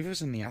 I believe it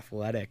was in The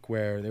Athletic,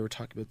 where they were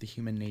talking about the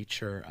human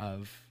nature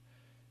of.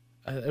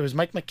 It was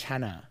Mike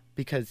McKenna,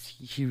 because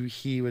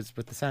he was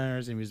with the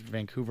Senators and he was in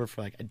Vancouver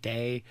for like a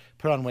day,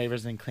 put on waivers,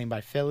 and then claimed by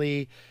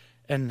Philly.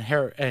 And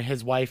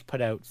his wife put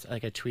out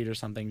like a tweet or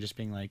something, just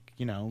being like,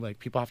 you know, like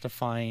people have to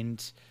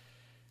find,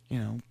 you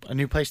know, a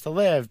new place to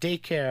live,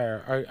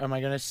 daycare. Or am I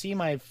going to see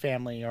my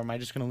family, or am I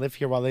just going to live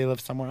here while they live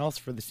somewhere else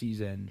for the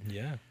season?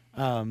 Yeah.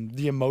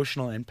 The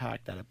emotional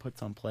impact that it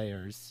puts on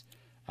players.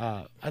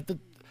 That's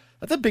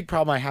a big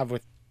problem I have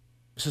with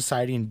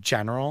society in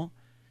general,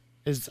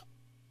 is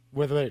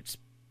whether it's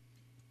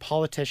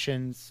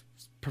politicians,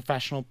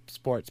 professional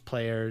sports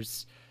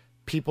players,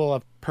 people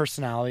of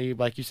personality,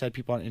 like you said,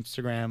 people on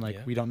Instagram, like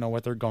we don't know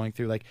what they're going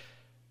through. Like,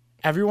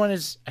 everyone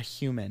is a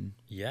human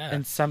Yeah.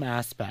 in some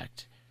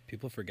aspect.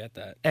 People forget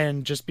that.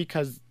 And just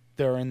because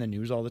they're in the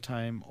news all the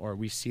time, or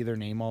we see their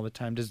name all the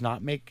time, does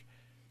not make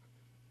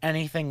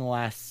anything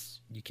less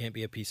You can't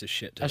be a piece of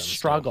shit to a them still.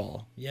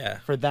 struggle Yeah.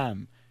 for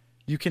them.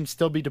 You can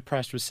still be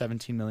depressed with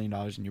 $17 million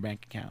in your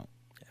bank account.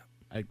 Yeah.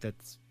 Like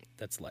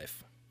That's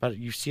life. but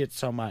you see it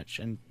so much,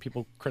 and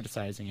people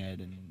criticizing it,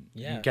 and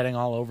Yeah. getting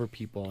all over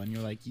people, and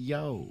you're like,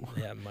 yo.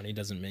 Yeah, money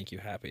doesn't make you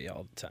happy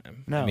all the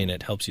time. No. I mean,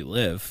 it helps you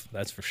live,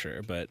 that's for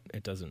sure, but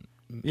it doesn't.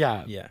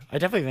 Yeah. Yeah. I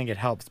definitely think it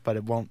helps, but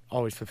it won't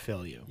always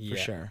fulfill you, for Yeah.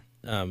 sure.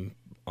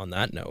 On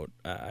that note,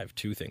 I have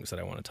two things that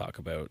I want to talk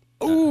about.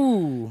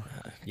 Ooh.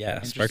 Yeah,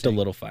 sparked a Interesting.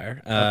 little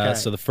fire. Okay.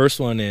 So the first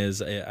one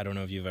is, I don't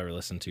know if you've ever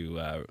listened to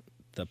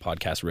the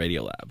podcast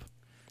Radio Lab.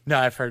 No,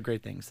 I've heard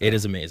great things. It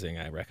is amazing.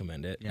 I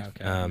recommend it. Yeah,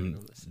 okay. I'm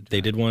gonna listen to They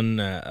that. did one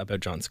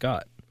about John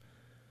Scott,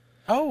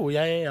 Oh,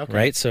 yeah, okay.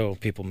 right? So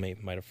people might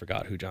have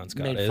forgot who John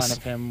Scott Made is. fun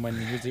of him when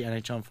he was the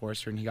NHL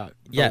enforcer, and he got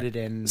Yeah. voted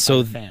in So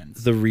by the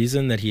fans. the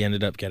reason that he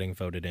ended up getting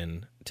voted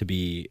in to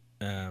be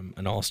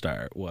an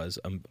all-star was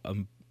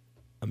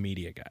a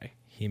media guy.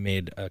 He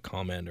made a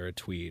comment or a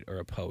tweet or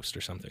a post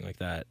or something like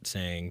that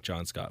saying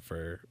John Scott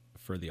for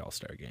the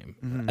all-star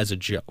game as a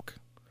joke,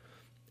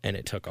 and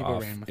it took People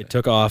off. ran with It it.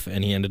 took off,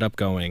 and he ended up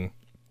going,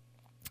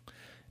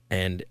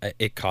 and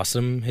it cost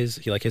him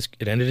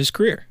it ended his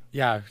career.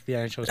 Yeah, the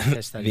NHL was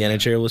pissed that The he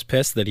NHL was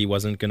pissed that he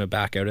wasn't going to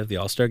back out of the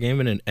All-Star game,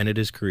 and it ended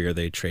his career.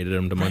 They traded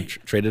him to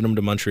traded him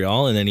to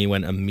Montreal, and then he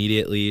went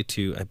immediately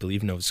to, I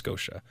believe, Nova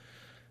Scotia,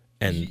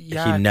 and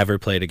Yeah. he never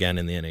played again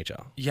in the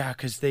NHL. Yeah,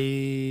 because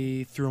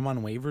they threw him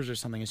on waivers or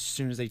something as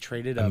soon as they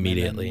traded him.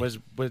 Immediately. And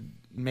then would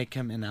make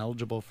him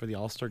ineligible for the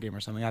All Star game or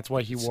something. That's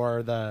why he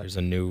wore the There's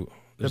a new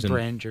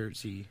brand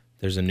jersey.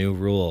 there's a new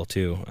rule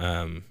too.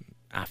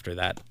 After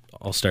that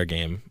All-Star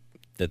game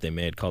that they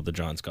made called the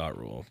John Scott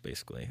rule,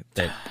 basically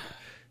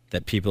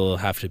that people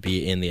have to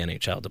be in the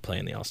NHL to play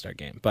in the All-Star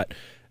game. But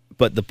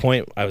the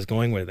point I was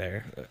going with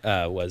there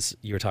was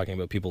you were talking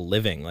about people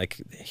living. Like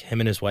him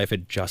and his wife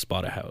had just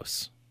bought a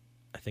house.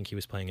 I think he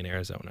was playing in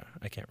Arizona.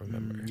 I can't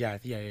remember. Yeah.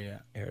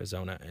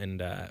 Arizona,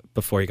 and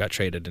before he got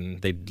traded, and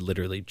they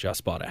literally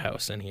just bought a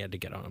house, and he had to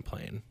get on a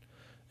plane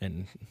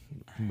and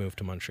move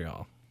to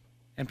Montreal.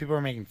 And people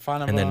were making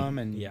fun of And then- him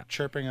and yeah.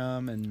 chirping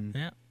him and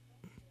Yeah,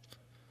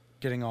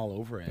 getting all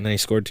over it. and then he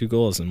scored 2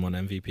 goals and won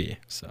MVP.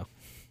 So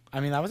I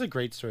mean, that was a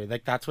great story.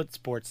 Like, that's what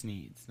sports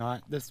needs,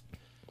 not this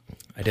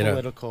I did a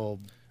political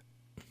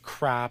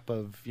crap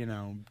of,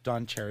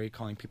 Don Cherry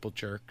calling people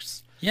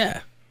jerks.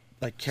 yeah.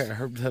 Like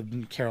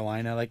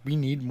Carolina, like we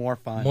need more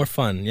fun. More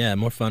fun, yeah,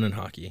 more fun in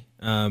hockey.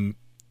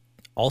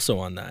 Also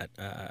on that,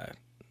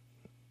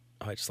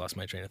 I just lost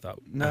my train of thought.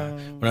 No.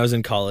 When I was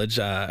in college,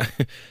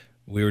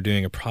 we were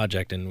doing a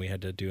project and we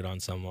had to do it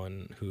on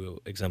someone who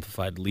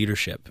exemplified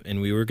leadership.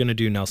 And we were going to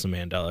do Nelson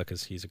Mandela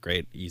because he's a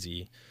great,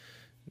 easy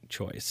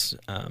choice.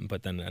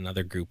 But then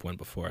another group went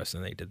before us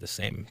and they did the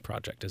same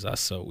project as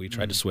us. So we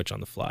tried to switch on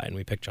the fly and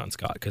we picked John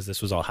Scott because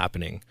this was all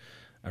happening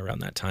around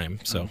that time.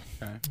 So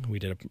Okay.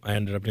 I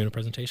ended up doing a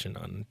presentation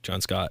on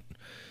John Scott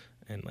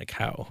and like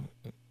how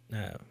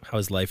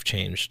his life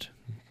changed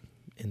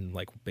in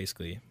like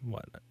basically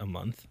a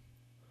month.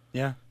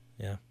 Yeah,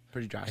 Yeah.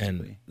 pretty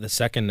drastically. And the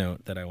second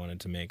note that I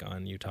wanted to make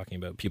on you talking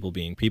about people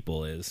being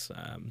people is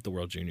the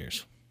World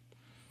Juniors.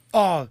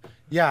 Oh,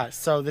 yeah.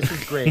 So this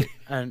is great.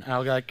 And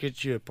I'll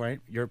get you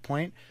your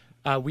point.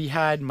 We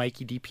had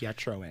Mikey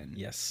DiPietro in.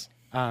 Yes.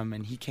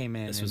 And he came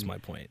in. This was my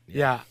point.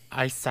 Yeah,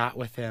 I sat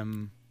with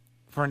him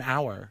for an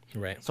hour.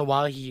 Right. So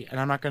while and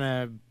I'm not going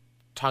to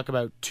talk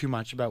about too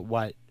much about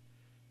what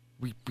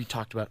we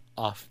talked about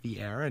off the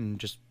air and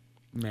just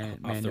man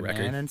to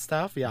man and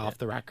stuff. Yeah, off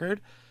the record.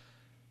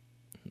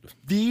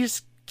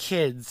 These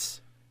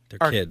kids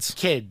They're kids.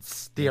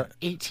 Kids. They are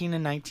 18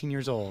 and 19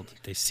 years old.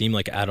 They seem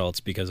like adults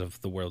because of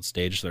the world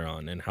stage they're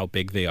on and how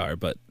big they are,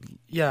 but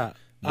Yeah.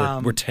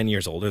 we're 10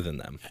 years older than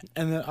them.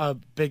 And a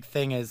big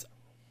thing is,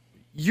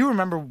 you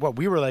remember what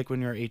we were like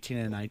when we were 18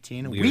 and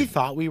 19. We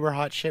thought we were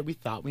hot shit. We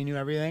thought we knew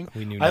everything.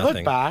 We knew I nothing.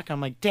 look back,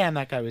 I'm like, damn,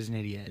 that guy was an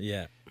idiot.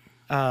 Yeah.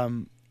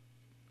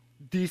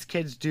 These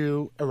kids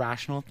do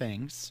irrational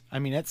things. I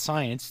mean, it's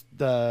science.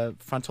 The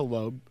frontal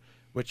lobe,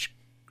 which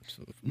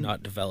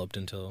Not developed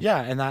until...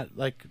 yeah, and that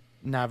like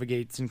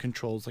navigates and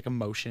controls like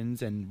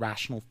emotions and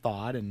rational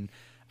thought and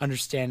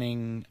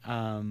understanding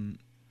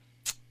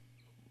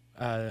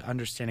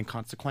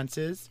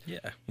consequences. Yeah.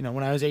 You know,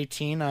 when I was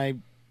 18, I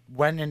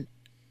went on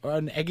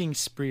an egging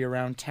spree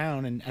around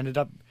town and ended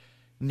up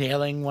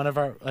nailing one of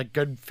our like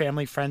good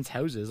family friends'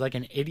 houses like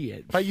an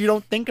idiot. But you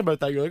don't think about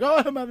that. You're like,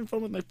 oh, I'm having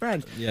fun with my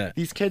friends. Yeah.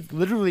 These kids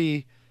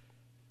literally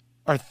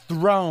are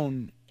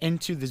thrown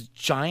into this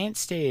giant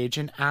stage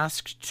and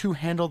asked to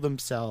handle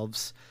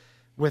themselves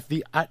with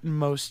the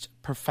utmost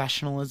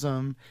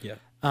professionalism, Yeah.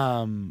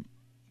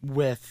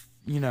 with,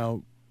 you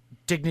know,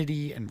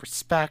 dignity and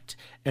respect.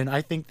 And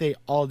I think they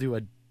all do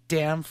a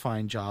damn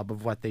fine job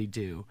of what they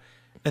do.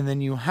 And then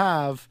you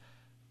have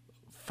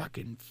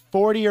fucking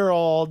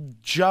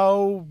 40-year-old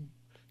Joe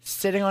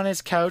sitting on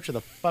his couch with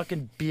a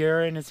fucking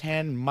beer in his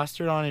hand and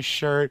mustard on his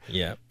shirt,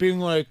 Yeah. being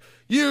like,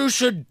 "You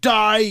should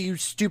die, you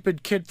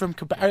stupid kid from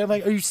Quebec." I'm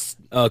like, are you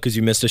Oh, because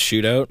you missed a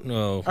shootout?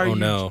 Oh you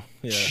no.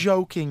 Yeah.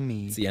 joking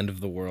me? It's the end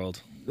of the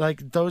world.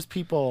 Like, those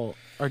people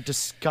are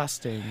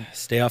disgusting.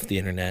 Stay off the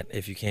internet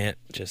if you can't.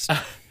 Just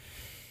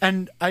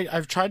And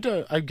I've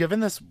given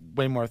this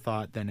way more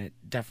thought than it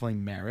definitely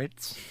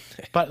merits.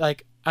 But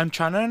like, I'm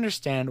trying to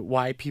understand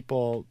why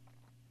people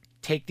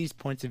take these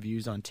points of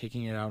views on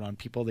taking it out on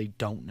people they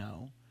don't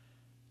know.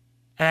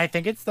 And I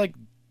think it's like,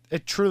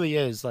 it truly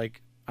is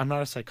like, I'm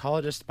not a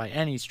psychologist by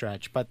any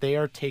stretch, but they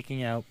are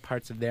taking out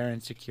parts of their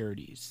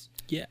insecurities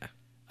yeah.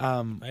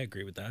 I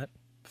agree with that.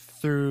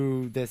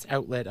 through this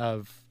outlet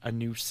of a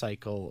news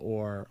cycle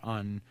or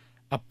on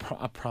a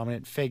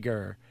prominent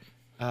figure,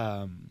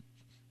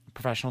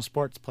 professional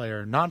sports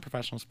player,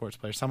 non-professional sports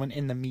player, someone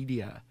in the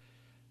media.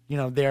 You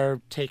know,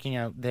 they're taking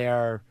out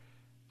their,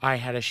 I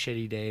had a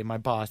shitty day, my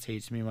boss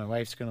hates me, my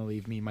wife's going to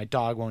leave me, my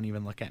dog won't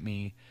even look at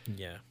me,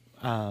 Yeah.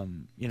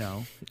 you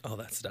know. All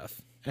that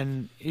stuff.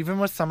 And even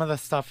with some of the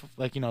stuff,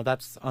 like, you know,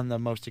 that's on the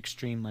most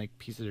extreme, like,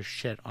 pieces of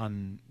shit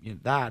on, you know,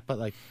 that. But,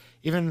 like,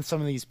 even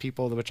some of these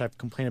people, which I've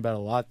complained about a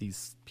lot,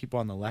 these people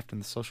on the left and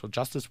the social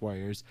justice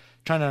warriors,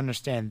 trying to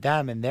understand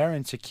them and their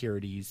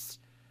insecurities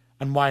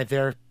and why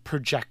they're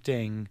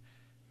projecting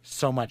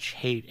so much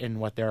hate in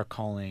what they're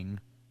calling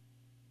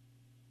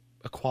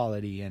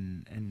equality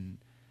and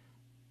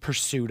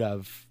pursuit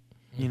of,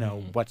 you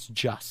know, what's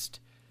just.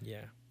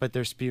 Yeah. But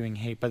they're spewing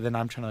hate. But then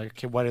I'm trying to, like,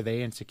 okay, what are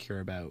they insecure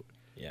about?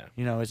 Yeah.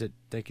 You know, is it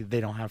they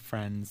don't have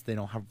friends, they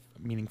don't have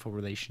meaningful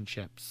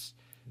relationships,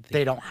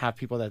 they don't have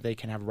people that they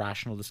can have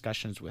rational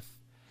discussions with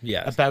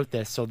Yeah. about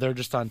this, so they're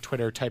just on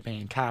Twitter typing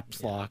in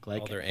caps lock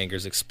like, all their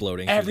anger's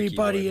exploding. through the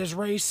everybody keyboard. is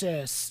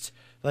racist.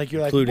 Like,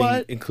 you're including like,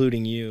 what?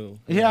 including you.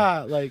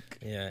 Yeah, like,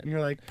 Yeah. you're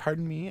like,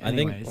 pardon me. I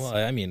Anyways. think. Well,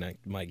 I mean,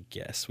 my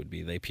guess would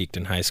be they peaked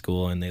in high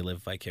school and they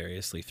live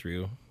vicariously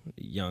through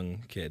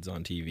young kids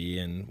on TV,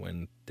 and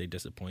when they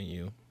disappoint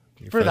you,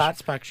 for that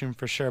spectrum,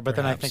 for sure. But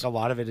then I Perhaps. think a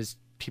lot of it is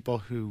people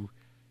who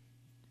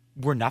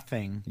were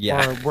nothing,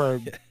 Yeah. or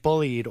were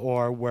bullied,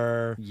 or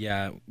were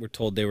Yeah, we're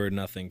told they were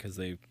nothing because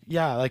they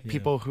like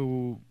people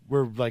who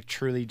were like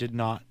truly did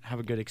not have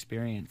a good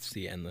experience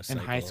see endless in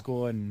cycle. high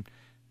school and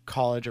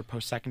college or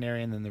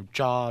post-secondary, and then their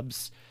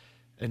jobs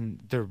and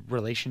their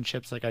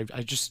relationships. Like, I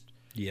just,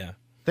 Yeah.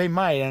 they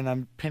might, and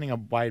I'm painting a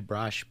wide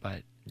brush,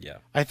 but Yeah.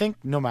 I think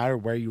no matter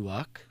where you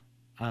look,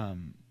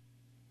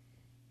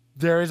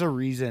 there is a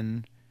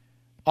reason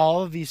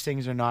all of these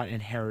things are not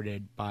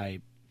inherited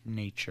by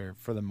nature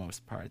for the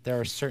most part. There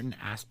are certain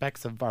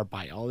aspects of our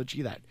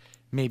biology that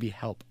maybe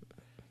help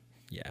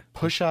Yeah.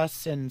 push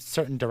us in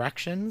certain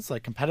directions,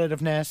 like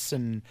competitiveness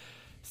and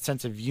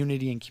sense of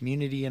unity and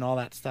community and all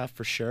that stuff,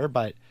 for sure.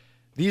 But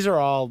these are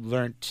all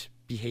learnt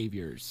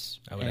behaviors.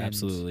 I would And,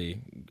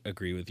 absolutely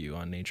agree with you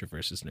on nature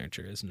versus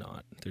nurture is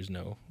not. There's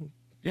no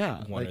yeah,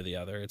 one like, or the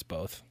other. It's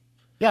both.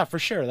 yeah, for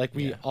sure. Like,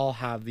 we Yeah. all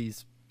have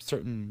these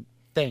certain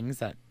things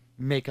that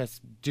make us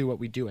do what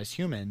we do as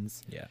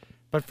humans. Yeah.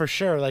 But for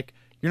sure, like,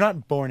 you're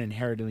not born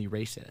inherently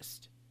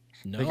racist.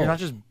 No. Like, you're not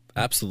just,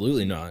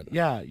 absolutely not.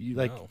 yeah, you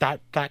like No.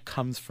 that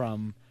comes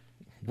from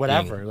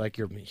whatever, Being- like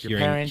your Hearing,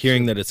 parents,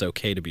 hearing that it's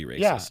okay to be racist.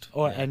 yeah,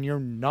 or and you're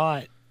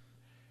not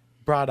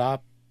brought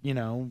up, you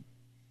know,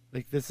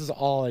 Like this is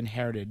all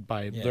inherited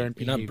by Yeah, learned you're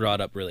behavior. not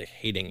brought up really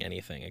hating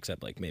anything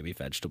except like maybe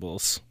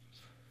vegetables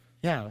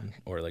Yeah,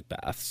 or like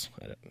baths.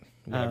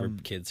 Whatever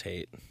kids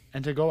hate.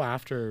 and to go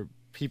after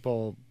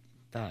people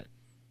that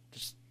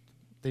just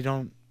they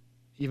don't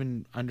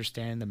even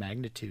understand the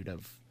magnitude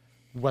of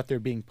what they're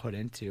being put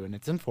into, and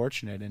it's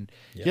unfortunate. And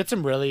Yeah. you get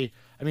some really,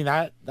 I mean,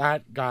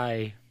 that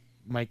guy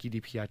Mikey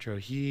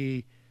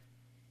DiPietro,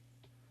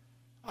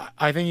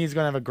 I think he's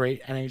gonna have a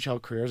great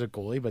NHL career as a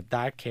goalie, but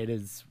that kid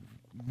is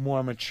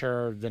more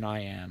mature than I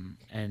am,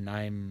 and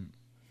I'm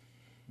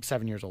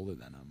 7 years older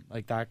than him.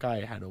 Like that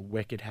guy had a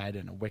wicked head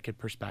and a wicked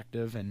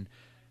perspective, and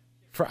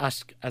for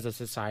us as a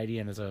society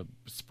and as a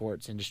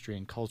sports industry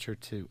and culture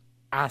to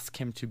ask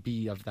him to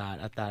be of that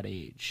at that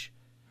age,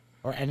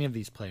 or any of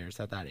these players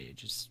at that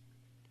age,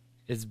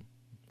 is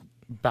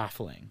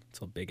baffling. It's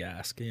a big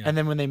ask. Yeah. And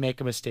then when they make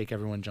a mistake,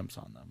 everyone jumps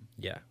on them,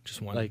 yeah,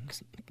 just one. like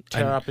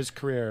tear up his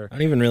career. I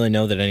don't even really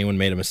know that anyone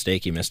made a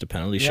mistake. He missed a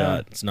penalty Yeah.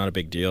 shot. It's not a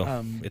big deal.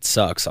 It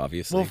sucks,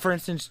 obviously. Well, for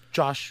instance,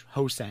 Josh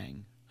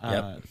Hosang.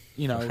 Yep.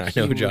 You know, I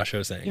know who Josh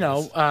Hosang You know,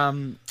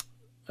 is.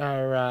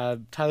 or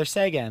Tyler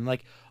Seguin,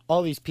 like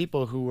all these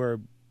people who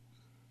were,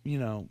 you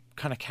know,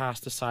 kind of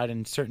cast aside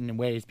in certain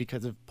ways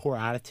because of poor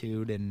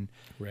attitude and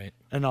Right.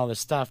 all this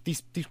stuff.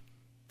 These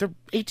they're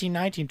 18,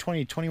 19,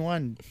 20,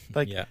 21.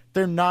 Like Yeah.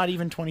 they're not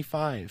even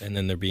 25. And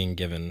then they're being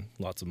given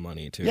lots of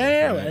money too.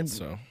 Yeah, right? and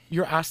So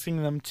you're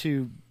asking them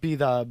to be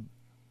the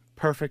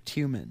perfect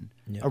human,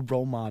 Yeah. a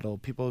role model,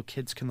 people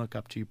kids can look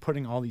up to.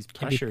 Putting all these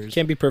pressures.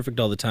 can't be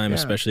perfect all the time, Yeah.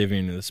 especially if you're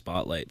in the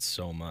spotlight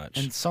so much.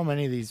 And so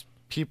many of these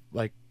people,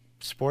 like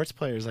sports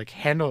players, like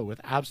handle it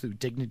with absolute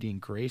dignity and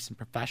grace and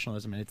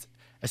professionalism, and it's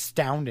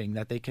astounding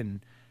that they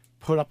can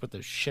put up with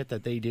the shit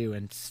that they do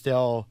and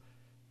still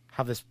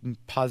have this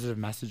positive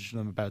message to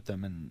them about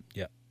them. And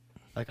yeah,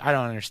 like I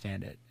don't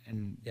understand it.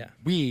 And Yeah.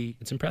 we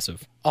it's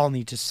impressive, all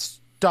need to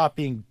stop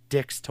being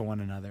dicks to one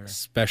another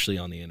especially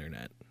on the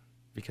internet.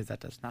 because that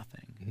does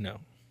nothing. No.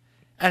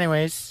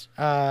 Anyways,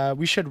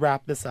 we should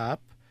wrap this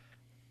up.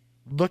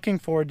 Looking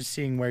forward to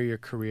seeing where your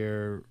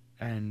career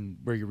and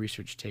where your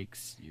research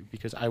takes you,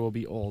 because I will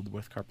be old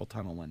with carpal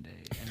tunnel one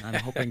day, and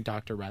I'm hoping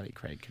Dr. Riley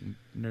Craig can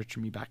nurture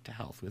me back to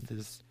health with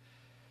his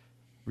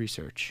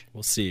research.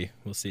 We'll see.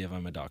 We'll see if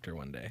I'm a doctor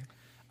one day.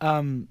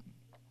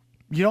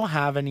 You don't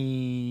have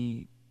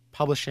any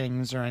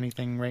publishings or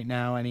anything right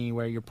now,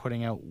 anywhere you're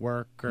putting out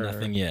work or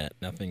Nothing yet.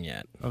 Nothing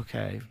yet.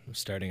 Okay. I'm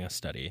starting a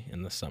study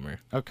in the summer.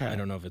 Okay. I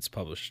don't know if it's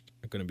going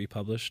to be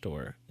published,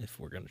 or if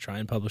we're going to try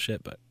and publish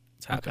it, but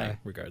it's happening Okay.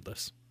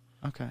 regardless.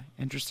 Okay.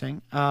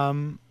 Interesting.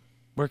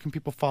 Where can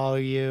people follow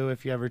you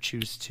if you ever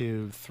choose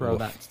to throw Oof.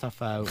 that stuff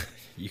out?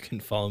 You can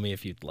follow me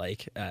if you'd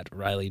like at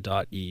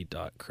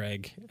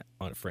riley.e.craig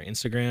for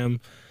Instagram.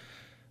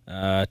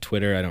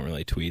 Twitter, I don't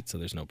really tweet, so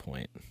there's no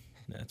point.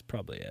 That's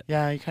probably it.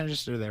 Yeah, you kind of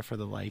just are there for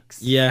the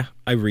likes. Yeah,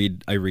 I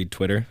read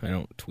Twitter. I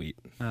don't tweet.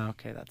 Oh,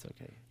 okay, that's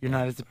okay. You're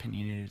not as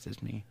opinionated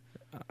as me.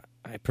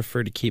 I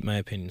prefer to keep my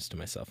opinions to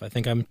myself. I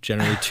think I'm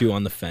generally too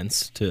on the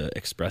fence to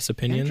express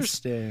opinions.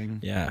 Interesting.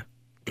 Yeah.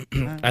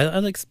 I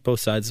like both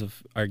sides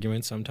of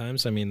arguments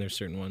sometimes. I mean, there's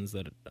certain ones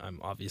that I'm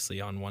obviously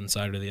on one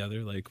side or the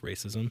other, like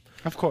racism.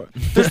 Of course.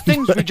 There's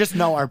things we just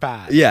know are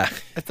bad. Yeah.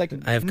 It's like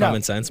I have no,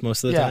 common sense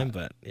most of the Yeah. time,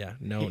 but yeah,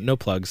 no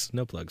plugs.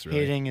 No plugs, really.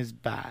 hating is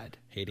bad.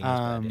 Hating is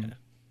bad, yeah.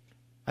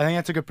 I think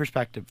that's a good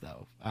perspective,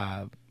 though.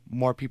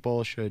 More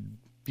people should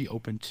be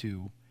open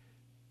to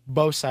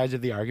both sides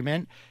of the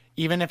argument,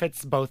 even if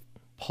it's both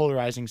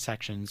polarizing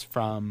sections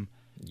from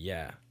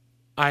Yeah.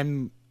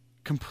 I'm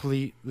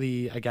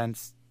completely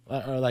against,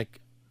 or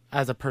like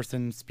as a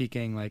person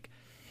speaking, like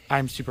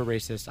I'm super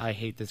racist. I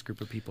hate this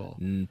group of people.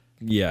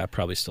 Yeah,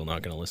 probably still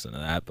not going to listen to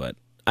that, but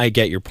I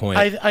get your point.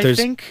 I There's-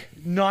 think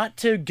not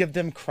to give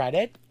them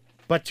credit,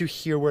 but to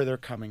hear where they're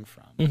coming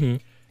from. Mm-hmm.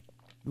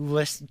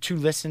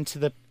 Listen to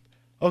the,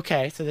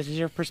 okay, so this is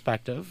your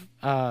perspective.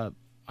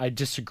 I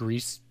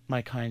disagree,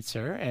 my kind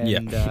sir, and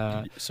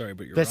Yeah. Sorry,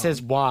 but you're this wrong.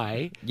 is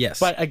why. Yes.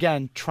 But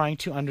again, trying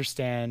to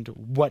understand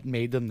what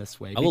made them this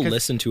way. I will because,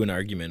 listen to an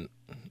argument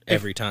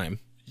every time.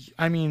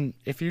 I mean,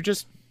 if you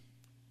just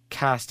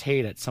cast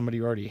hate at somebody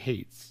who already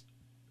hates,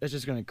 it's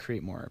just going to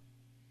create more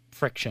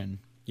friction.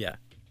 Yeah.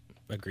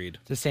 Agreed.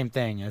 It's the same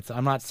thing.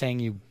 I'm not saying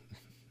you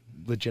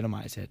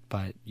legitimize it,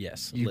 but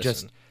Yes. you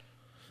listen. just,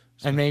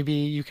 and maybe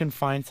you can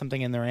find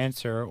something in their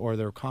answer or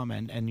their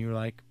comment, and you're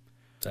like,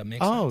 That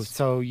makes oh, sense.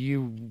 so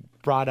you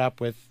brought up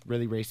with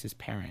really racist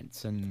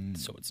parents and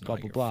So it's blah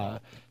not blah your blah.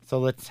 fault. So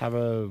let's have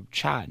a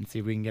chat and see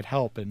if we can get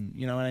help, and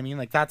you know what I mean?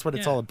 Like that's what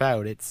it's Yeah. all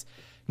about. It's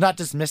not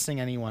dismissing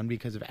anyone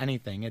because of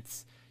anything.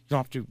 It's you don't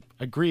have to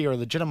agree or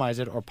legitimize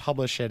it or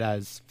publish it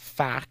as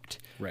fact.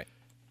 Right.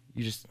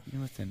 You just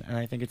listen, and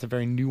I think it's a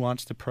very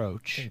nuanced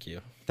approach Thank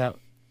you. that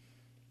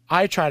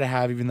I try to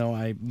have, even though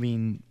I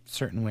lean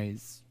certain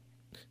ways.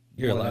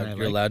 You're more than allowed. I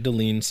You're like. allowed to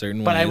lean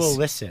certain But ways. I will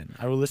listen.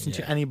 I will listen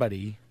to Yeah.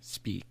 anybody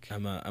speak.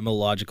 I'm a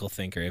logical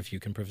thinker. If you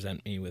can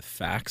present me with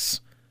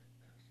facts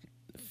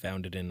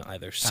founded in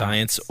either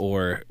science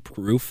or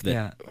proof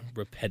that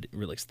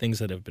Yeah. things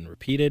that have been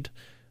repeated,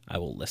 I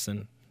will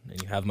listen,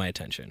 and you have my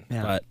attention.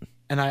 Yeah. But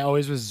And I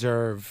always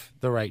reserve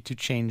the right to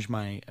change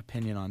my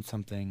opinion on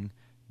something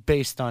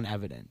based on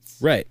evidence.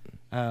 Right.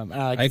 And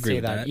I like I to agree say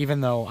with that, that.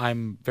 even though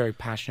I'm very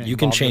passionate You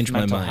can involved with change my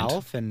mental mind.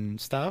 health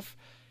and stuff,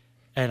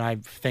 and I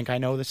think I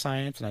know the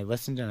science, and I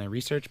listened and I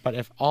researched, but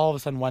if all of a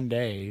sudden one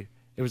day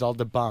it was all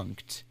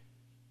debunked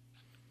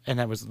and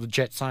that was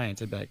legit science,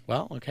 I'd be like,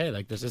 well, okay,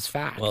 like this is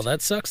fact. Well,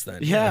 that sucks then.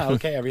 yeah,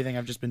 okay, everything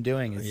I've just been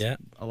doing is Yeah.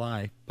 a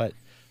lie, but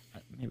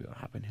maybe it'll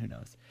happen, who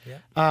knows. Yeah.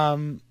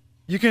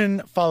 You can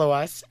follow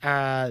us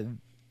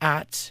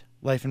at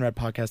Life in Red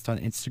Podcast on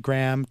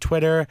Instagram,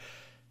 Twitter,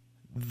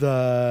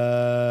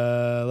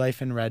 the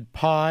Life in Red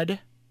Pod,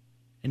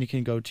 and you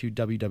can go to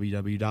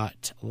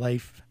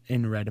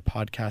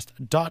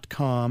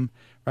www.lifeinredpodcast.com.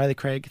 Riley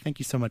Craig, thank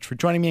you so much for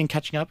joining me and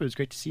catching up. It was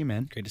great to see you,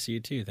 man. Great to see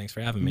you too. Thanks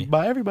for having me.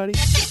 Bye, everybody.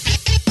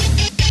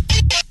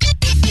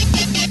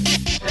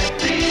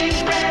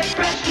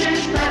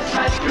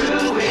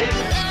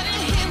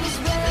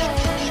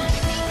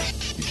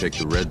 You take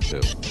the red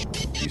pill,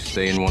 you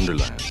stay in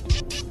Wonderland,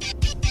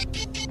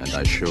 and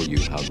I show you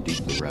how deep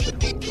the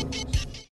rabbit hole goes.